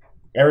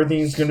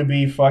 Everything's going to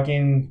be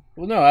fucking...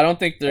 Well, no, I don't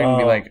think they're going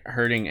to be, like,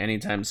 hurting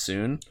anytime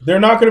soon. They're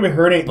not going to be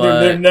hurting.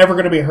 They're never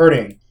going to be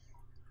hurting.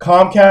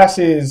 Comcast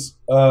is...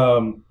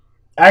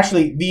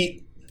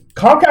 Actually,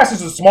 Comcast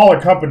is a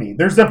smaller company.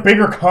 There's a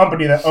bigger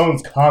company that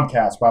owns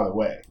Comcast, by the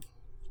way.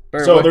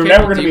 Bert, so they're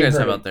never going to be hurting.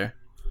 What have out there?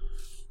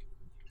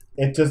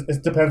 It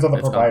depends on the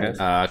provider.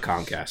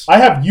 Comcast. I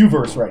have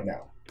Uverse right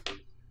now.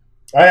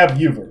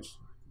 Uverse.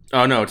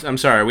 Oh no, I'm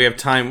sorry. We have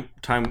Time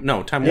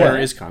Warner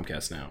is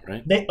Comcast now,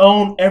 right? They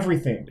own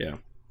everything. Yeah.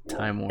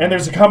 Time Warner. And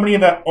there's a company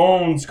that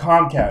owns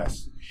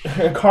Comcast.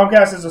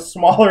 Comcast is a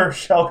smaller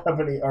shell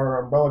company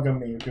or umbrella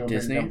company.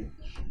 Disney.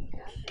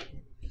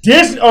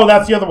 Disney. Oh,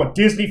 that's the other one.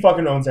 Disney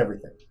fucking owns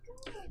everything.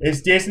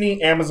 It's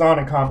Disney, Amazon,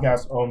 and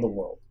Comcast own the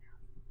world.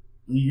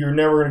 You're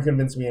never going to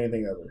convince me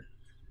anything other.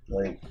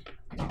 Like,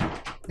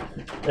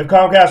 if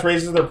Comcast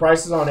raises their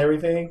prices on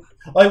everything,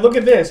 like, look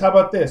at this. How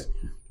about this?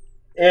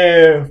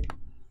 If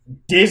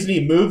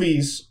Disney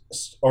movies,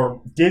 which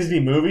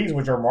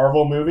are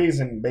Marvel movies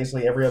and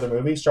basically every other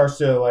movie, starts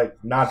to like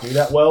not do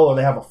that well, or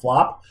they have a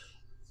flop,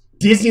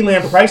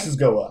 Disneyland prices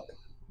go up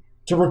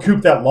to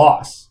recoup that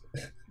loss.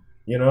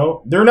 You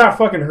know, they're not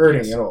fucking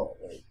hurting at all.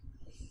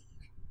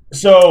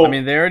 So I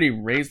mean, they already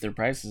raised their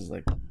prices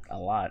like a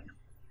lot.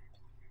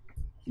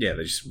 Yeah,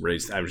 they just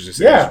raised. I was just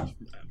saying.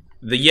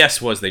 The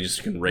yes was they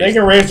just can raise. They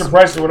can raise their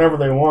prices whenever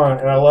they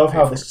want, and I love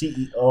how the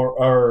CEO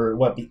or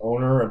the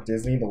owner of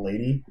Disney, the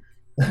lady,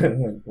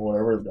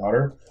 whatever, the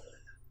daughter,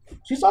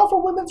 she's all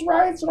for women's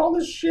rights and all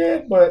this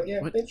shit, but yeah,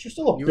 she's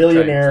still a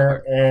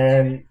billionaire,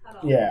 and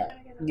yeah,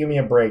 give me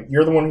a break.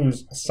 You're the one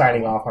who's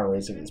signing off on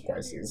raising these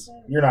prices.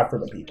 You're not for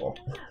the people.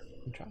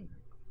 But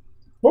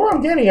what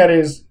I'm getting at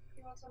is,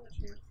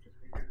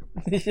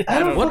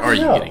 what are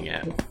you getting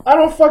at? I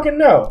don't fucking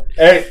know.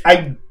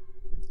 I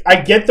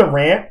get the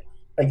rant.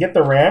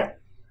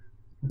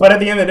 But at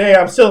the end of the day,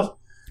 it's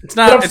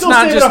not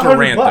just a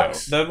rant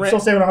though. I'm still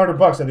saving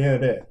 $100 at the end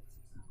of the day.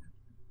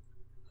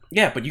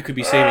 Yeah, but you could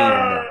be saving even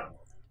more.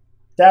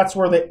 That's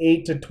where the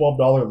 $8 to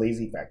 $12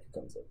 lazy factor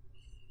comes in.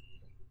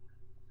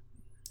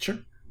 Sure.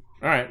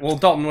 All right. Well,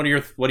 Dalton, what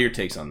are your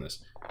takes on this?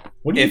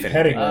 What are you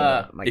petting?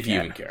 If you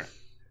even care.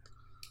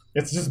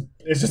 It's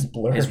just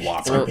blurry. His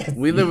Whopper. Well,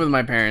 we live with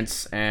my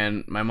parents,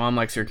 and my mom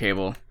likes her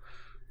cable.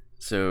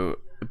 So,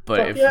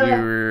 but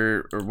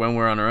when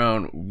we're on our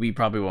own, we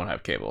probably won't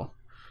have cable.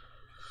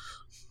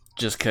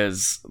 Just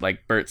because,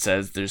 like Bert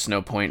says, there's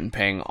no point in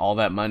paying all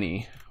that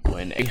money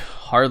when I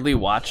hardly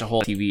watch a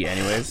whole TV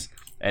anyways,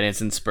 and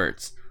it's in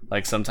spurts.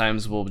 Like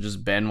sometimes we'll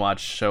just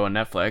watch show on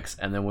Netflix,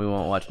 and then we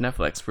won't watch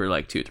Netflix for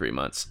like 2-3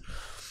 months.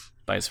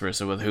 Vice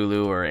versa with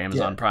Hulu or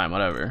Amazon Prime,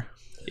 whatever.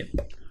 Yep.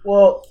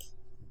 Well,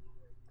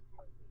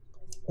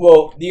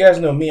 you guys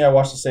know me. I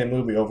watch the same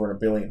movie over and a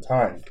billion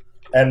times.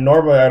 And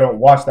normally I don't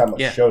watch that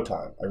much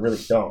Showtime. I really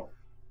don't.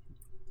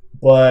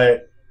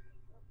 But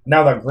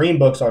now that Green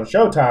Book's on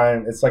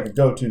Showtime, it's like a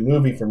go-to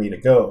movie for me to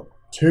go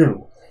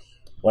to.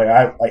 Like,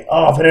 if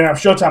I didn't have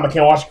Showtime, I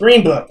can't watch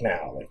Green Book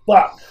now. Like,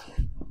 fuck.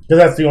 Because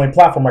that's the only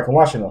platform I can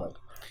watch it on.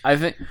 I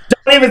think...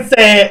 Don't even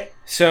say it!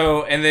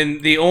 So, and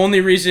then the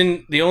only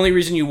reason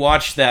you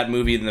watched that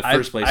movie in the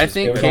first place I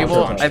think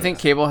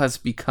cable has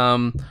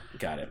become...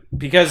 Got it.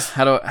 Because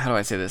how do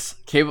I say this?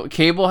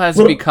 Cable has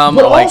become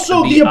but like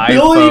also the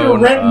ability iPhone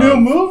to rent new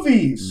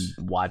movies.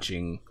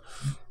 Watching.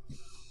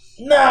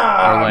 No.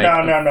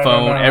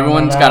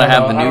 Everyone's got to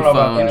have the new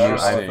phone, your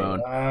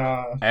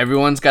iPhone.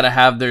 Everyone's got to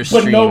have their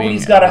streaming. But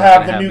nobody's got to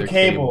have the new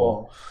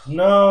cable.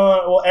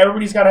 No, well,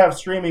 everybody's got to have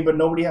streaming, but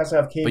nobody has to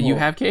have cable. But you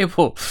have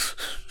cable.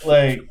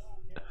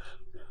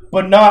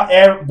 But not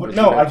but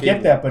no, I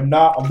get that, but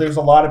not. There's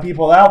a lot of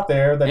people out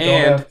there that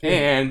don't have cable.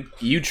 And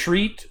you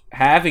treat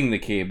having the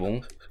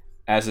cable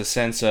as a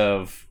sense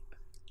of.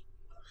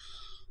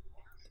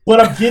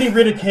 But I'm getting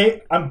rid of cable.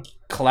 I'm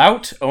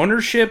clout,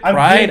 ownership,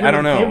 pride. I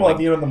don't know. Cable at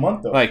the end of the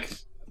month, though. Like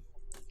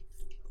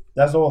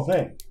that's the whole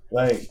thing.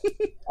 Like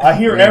I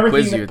hear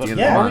everything.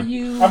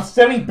 I'm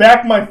sending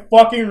back my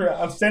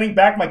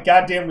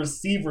goddamn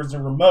receivers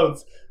and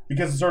remotes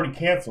because it's already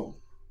canceled.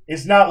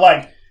 It's not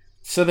like.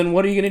 So then,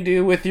 what are you going to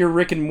do with your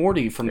Rick and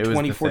Morty from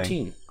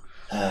 2014?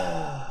 But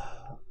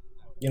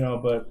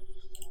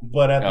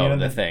at the end of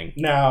the thing.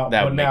 Now,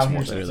 that now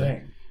here's the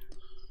thing.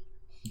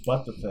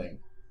 But the thing.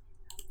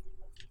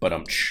 But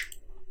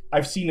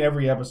I've seen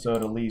every episode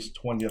at least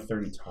 20 to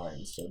 30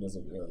 times, so it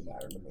doesn't really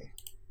matter to me.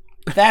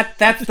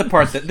 That's the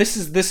part that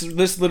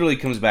this literally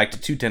comes back to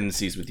two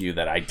tendencies with you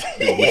that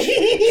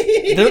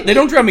they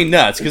don't drive me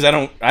nuts because I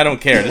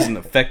don't care. It doesn't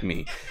affect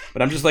me,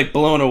 but I'm just like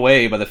blown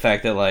away by the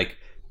fact that like.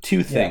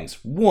 Two things.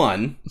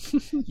 One,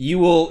 you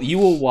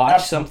will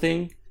watch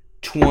something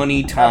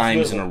 20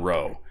 times in a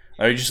row.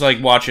 Or you just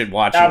like watch it.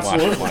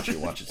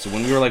 So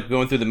when we were like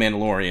going through The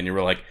Mandalorian, you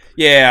were like,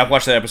 yeah, I've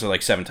watched that episode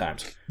like 7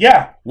 times.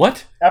 Yeah.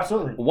 What?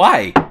 Absolutely.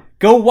 Why?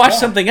 Go watch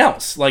something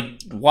else. Like,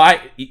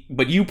 why?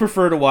 But you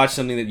prefer to watch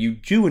something that you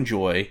do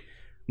enjoy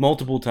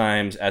multiple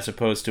times as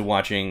opposed to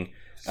watching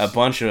a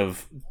bunch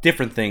of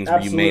different things where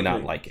you may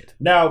not like it.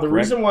 Now, the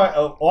reason why,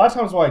 a lot of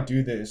times why I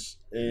do this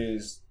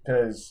is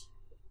because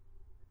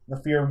the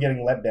fear of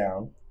getting let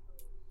down,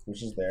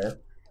 which is there.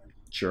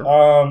 Sure.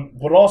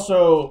 But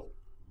also,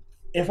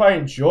 if I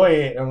enjoy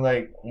it, I'm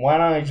like, why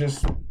don't I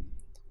just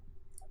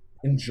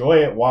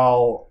enjoy it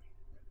while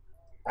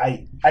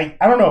I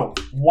don't know.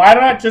 Why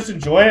don't I just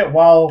enjoy it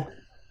while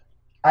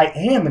I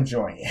am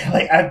enjoying it?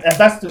 Like,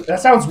 that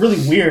sounds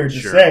really weird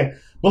to say.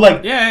 But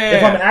like,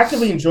 if I'm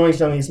actively enjoying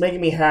something, it's making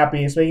me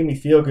happy, it's making me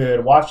feel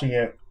good watching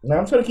it, then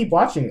I'm just going to keep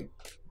watching it.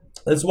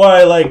 That's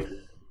why, like,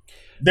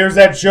 there's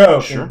that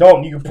joke, and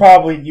Dalton, you've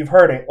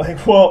heard it.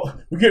 Like,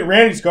 well, we get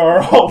Randy's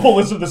car, we'll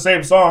listen to the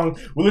same song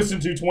we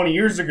listened to 20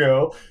 years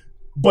ago,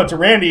 but to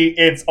Randy,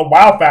 it's a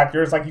wow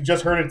factor. It's like you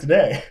just heard it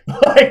today.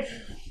 Like,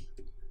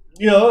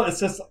 it's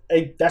just,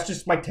 that's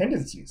just my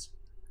tendencies.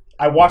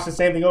 I watch the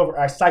same thing over.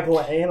 I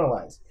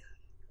psychoanalyze.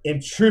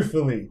 And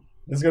truthfully,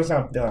 this is going to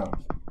sound dumb.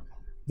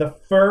 The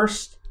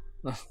first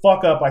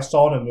fuck up I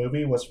saw in a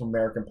movie was from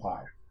American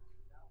Pie.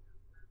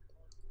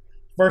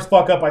 First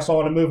fuck up I saw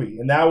in a movie.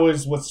 And that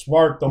was what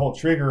sparked the whole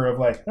trigger of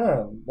like,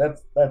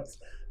 that's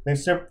they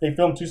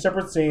filmed 2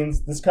 separate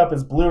scenes. This cup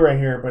is blue right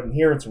here, but in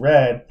here it's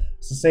red.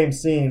 It's the same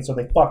scene, so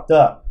they fucked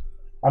up.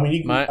 I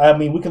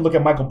mean, we can look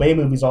at Michael Bay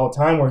movies all the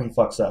time where he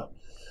fucks up.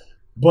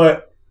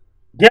 But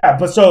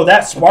so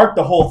that sparked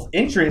the whole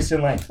interest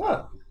in like,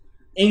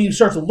 and you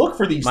start to look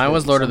for these. Mine things.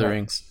 was Lord of the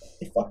Rings.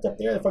 They fucked up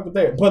there. They fucked up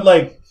there. But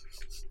like,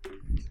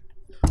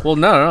 well,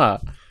 no.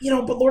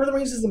 But Lord of the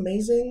Rings is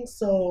amazing.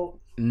 So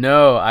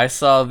no, I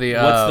saw the.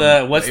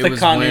 What's the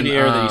continuity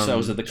error that you saw?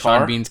 Was it the car?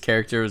 Sean Bean's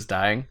character was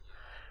dying,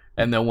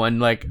 and then when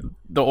like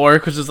the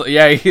orc was just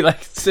like, he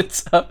like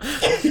sits up.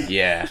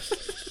 Yeah,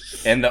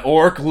 and the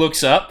orc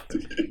looks up.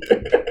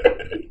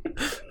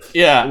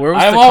 Yeah,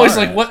 I'm always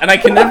like, what? And I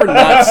can never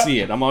not see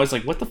it. I'm always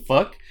like, what the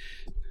fuck?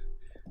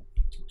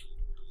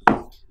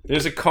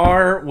 There's a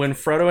car when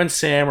Frodo and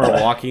Sam are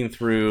walking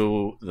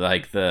through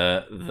like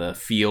the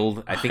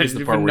field. I think it's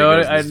the part where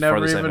he goes, the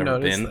farthest I've ever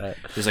been. That.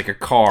 There's like a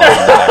car in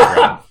the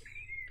background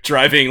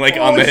driving like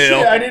on the hill.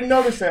 I didn't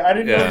notice that. I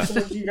didn't notice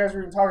what you guys were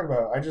even talking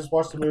about. I just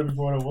watched the movie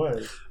for what it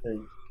was. Like,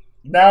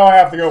 now I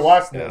have to go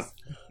watch this.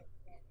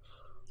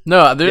 No,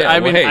 I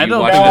mean, I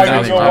don't do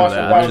anything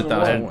wrong with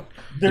that.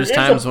 There's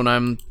times when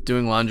I'm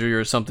doing laundry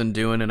or something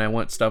and I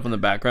want stuff in the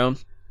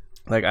background.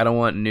 Like, I don't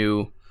want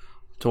to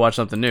watch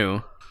something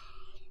new.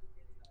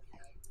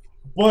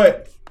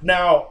 But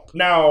now,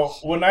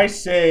 when I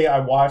say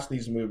I watch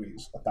these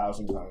movies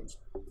 1,000 times,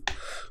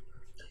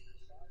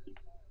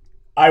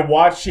 I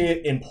watch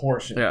it in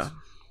portions. Yeah.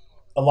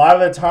 A lot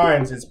of the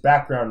times, it's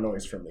background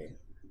noise for me.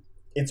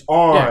 It's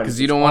on. Yeah, because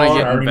you don't want to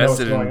get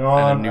invested in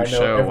a new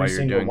show while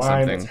you're doing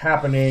something. That's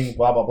happening,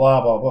 blah, blah,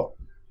 blah, blah, blah.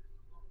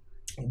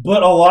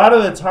 But a lot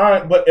of the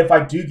time, if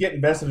I do get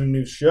invested in a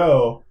new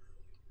show,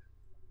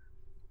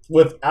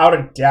 without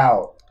a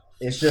doubt,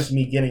 it's just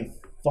me getting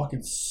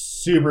fucking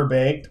super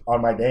baked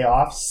on my day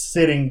off,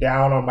 sitting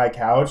down on my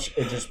couch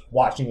and just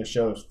watching the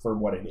show for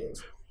what it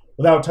is,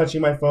 without touching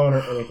my phone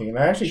or anything. And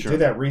I actually did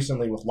that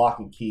recently with Lock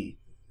and Key.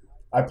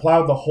 I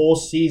plowed the whole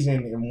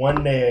season in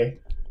one day,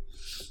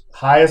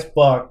 high as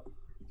fuck,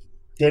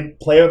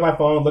 did play with my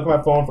phone, look at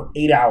my phone for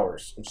 8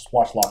 hours, and just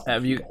watch Lock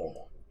and Key the whole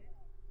time.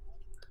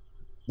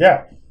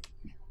 Yeah.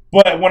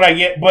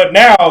 But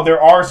now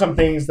there are some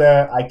things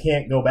that I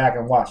can't go back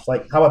and watch.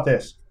 Like, how about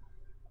this?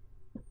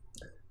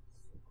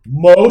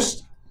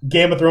 Most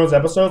Game of Thrones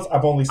episodes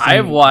I've only seen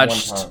I've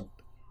watched one time.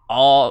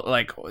 all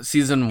like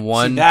season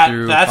 1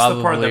 through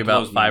probably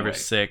about 5 or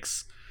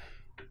 6,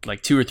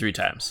 like 2 or 3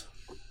 times.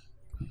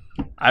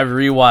 I've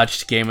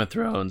rewatched Game of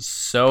Thrones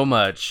so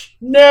much.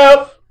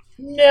 Nope.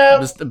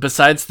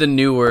 Besides the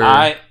newer,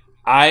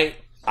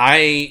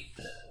 every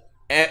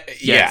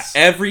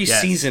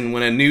season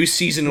when a new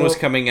season was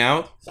coming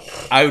out,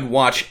 I would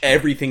watch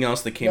everything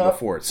else that came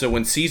before it. So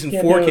when season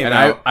 4 came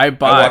out, I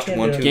watched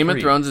 1, 2, 3. Game of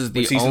Thrones is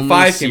the when season only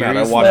 5 came out,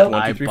 I watched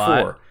 1, 2, 3,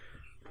 4.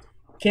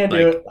 Can't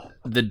do it.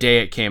 The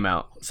day it came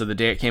out. So the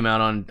day it came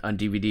out on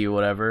DVD or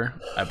whatever,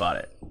 I bought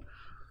it.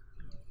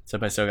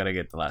 Except I still got to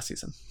get the last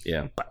season.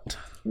 Yeah. But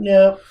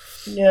Yep.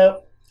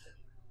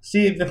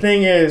 See, the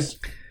thing is,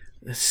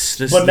 this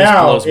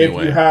now blows me if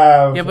away. you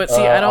have yeah, but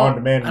see, I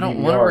don't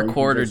DVR, want to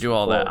record or do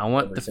all that. I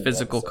want the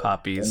physical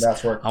copies.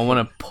 I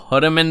want to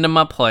put them into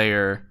my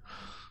player.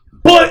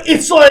 But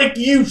it's like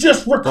you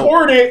just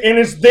record it and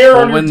it's there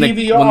on your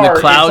DVR. When the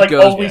cloud it's like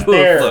goes, always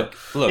there.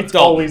 Look, it's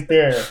always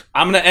there.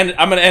 I'm gonna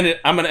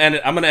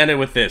end it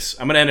with this.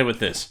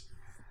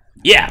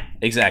 Yeah,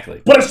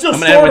 exactly. But it's still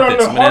stored on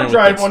the hard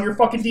drive on your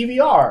fucking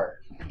DVR.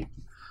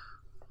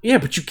 Yeah,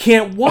 but you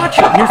can't watch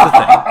it.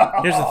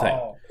 Here's the thing.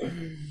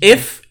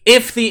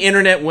 If the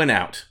internet went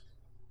out,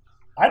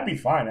 I'd be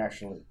fine,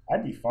 actually.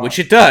 I'd be fine. Which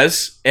it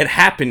does. It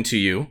happened to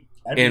you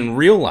in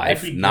real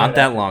life not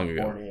that long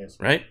ago,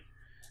 right?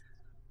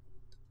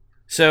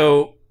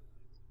 So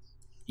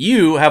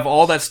you have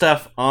all that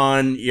stuff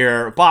on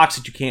your box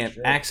that you can't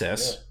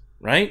access,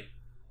 right?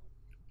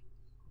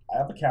 I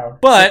have a counter.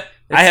 But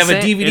I have a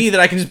DVD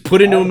that I can just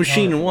put into a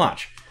machine and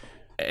watch.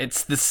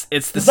 It's the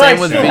same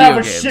with video games. I have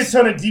a shit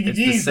ton of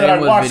DVDs that I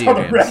watch on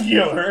the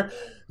regular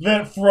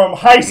from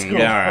high school.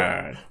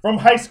 From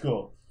high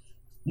school.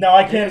 Now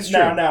I can't.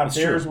 Now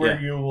there's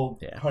where you will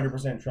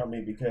 100% trump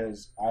me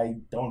because I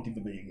don't do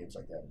the video games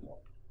like that anymore.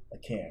 I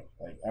can't.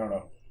 Like, I don't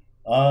know.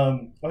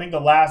 I think the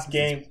last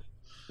game.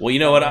 Well, you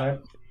know what?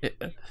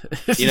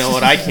 You know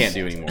what I can't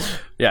do anymore.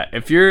 Yeah,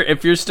 if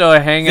you're still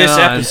hanging this on,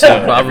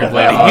 episode, probably.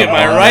 Am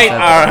I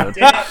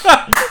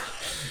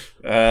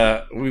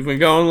right? We've been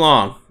going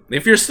long.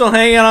 If you're still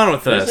hanging on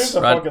with us,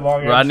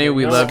 Rodney,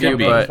 we love you,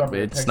 but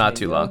it's not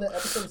too long.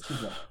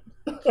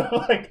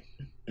 Like,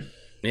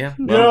 yeah. Well,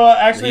 you know,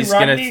 actually,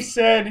 Rodney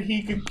said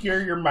he could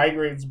cure your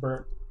migraines,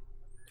 Bert.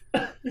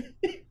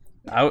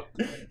 I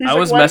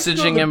was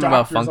messaging him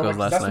about Funkos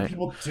last that's night. What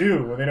people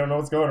do when they don't know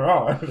what's going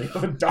on. They go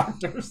to the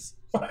doctors.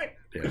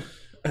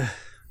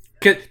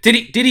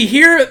 Did he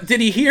hear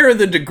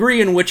the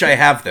degree in which I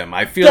have them?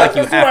 I feel like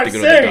you have to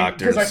go to the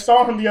doctors. Because I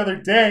saw him the other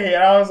day,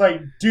 and I was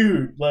like,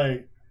 dude,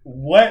 like,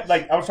 what?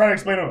 Like, I was trying to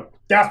explain to him,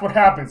 that's what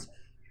happens.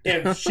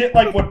 If shit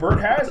like what Bert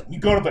has, you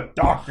go to the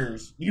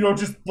doctors. You don't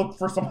just look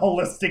for some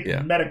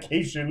holistic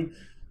medication.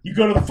 You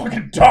go to the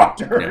fucking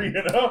doctor, you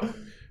know?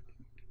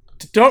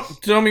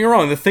 Don't get me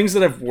wrong. The things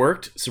that have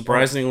worked,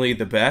 surprisingly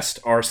the best,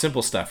 are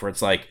simple stuff where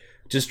it's like,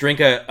 just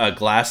drink a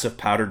glass of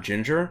powdered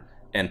ginger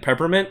and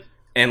peppermint,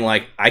 and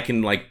like I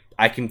can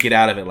get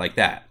out of it like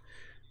that.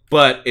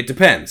 But it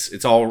depends.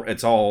 It's all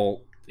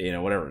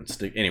whatever.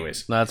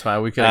 Anyways, that's why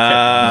we could.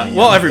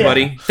 Well,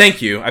 everybody,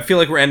 thank you. I feel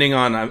like we're ending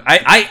on.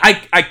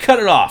 I cut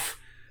it off.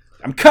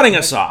 I'm cutting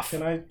us off.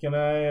 Can I?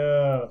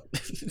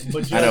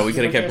 I know we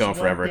could have kept going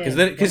forever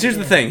because here's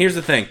the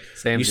thing.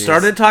 Same you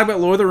started to talk about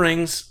Lord of the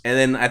Rings, and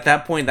then at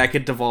that point that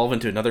could devolve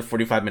into another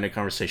 45-minute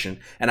conversation,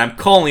 and I'm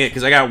calling it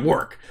because I got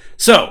work.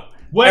 So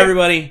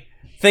everybody,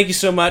 thank you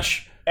so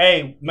much.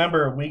 Hey,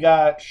 remember, we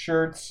got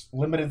shirts,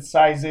 limited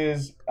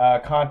sizes.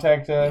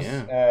 Contact us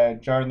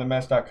at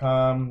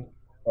jarredinthemess.com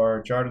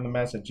or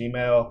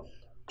jarredinthemess@gmail.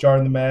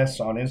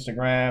 Jarredinthemess on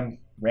Instagram.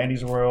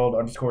 Randy's World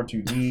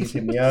 _2Ds.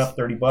 Hit me up.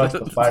 $30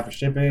 plus 5 for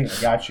shipping.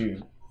 I got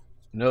you.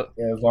 Nope.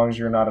 As long as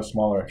you're not a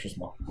small or extra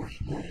small.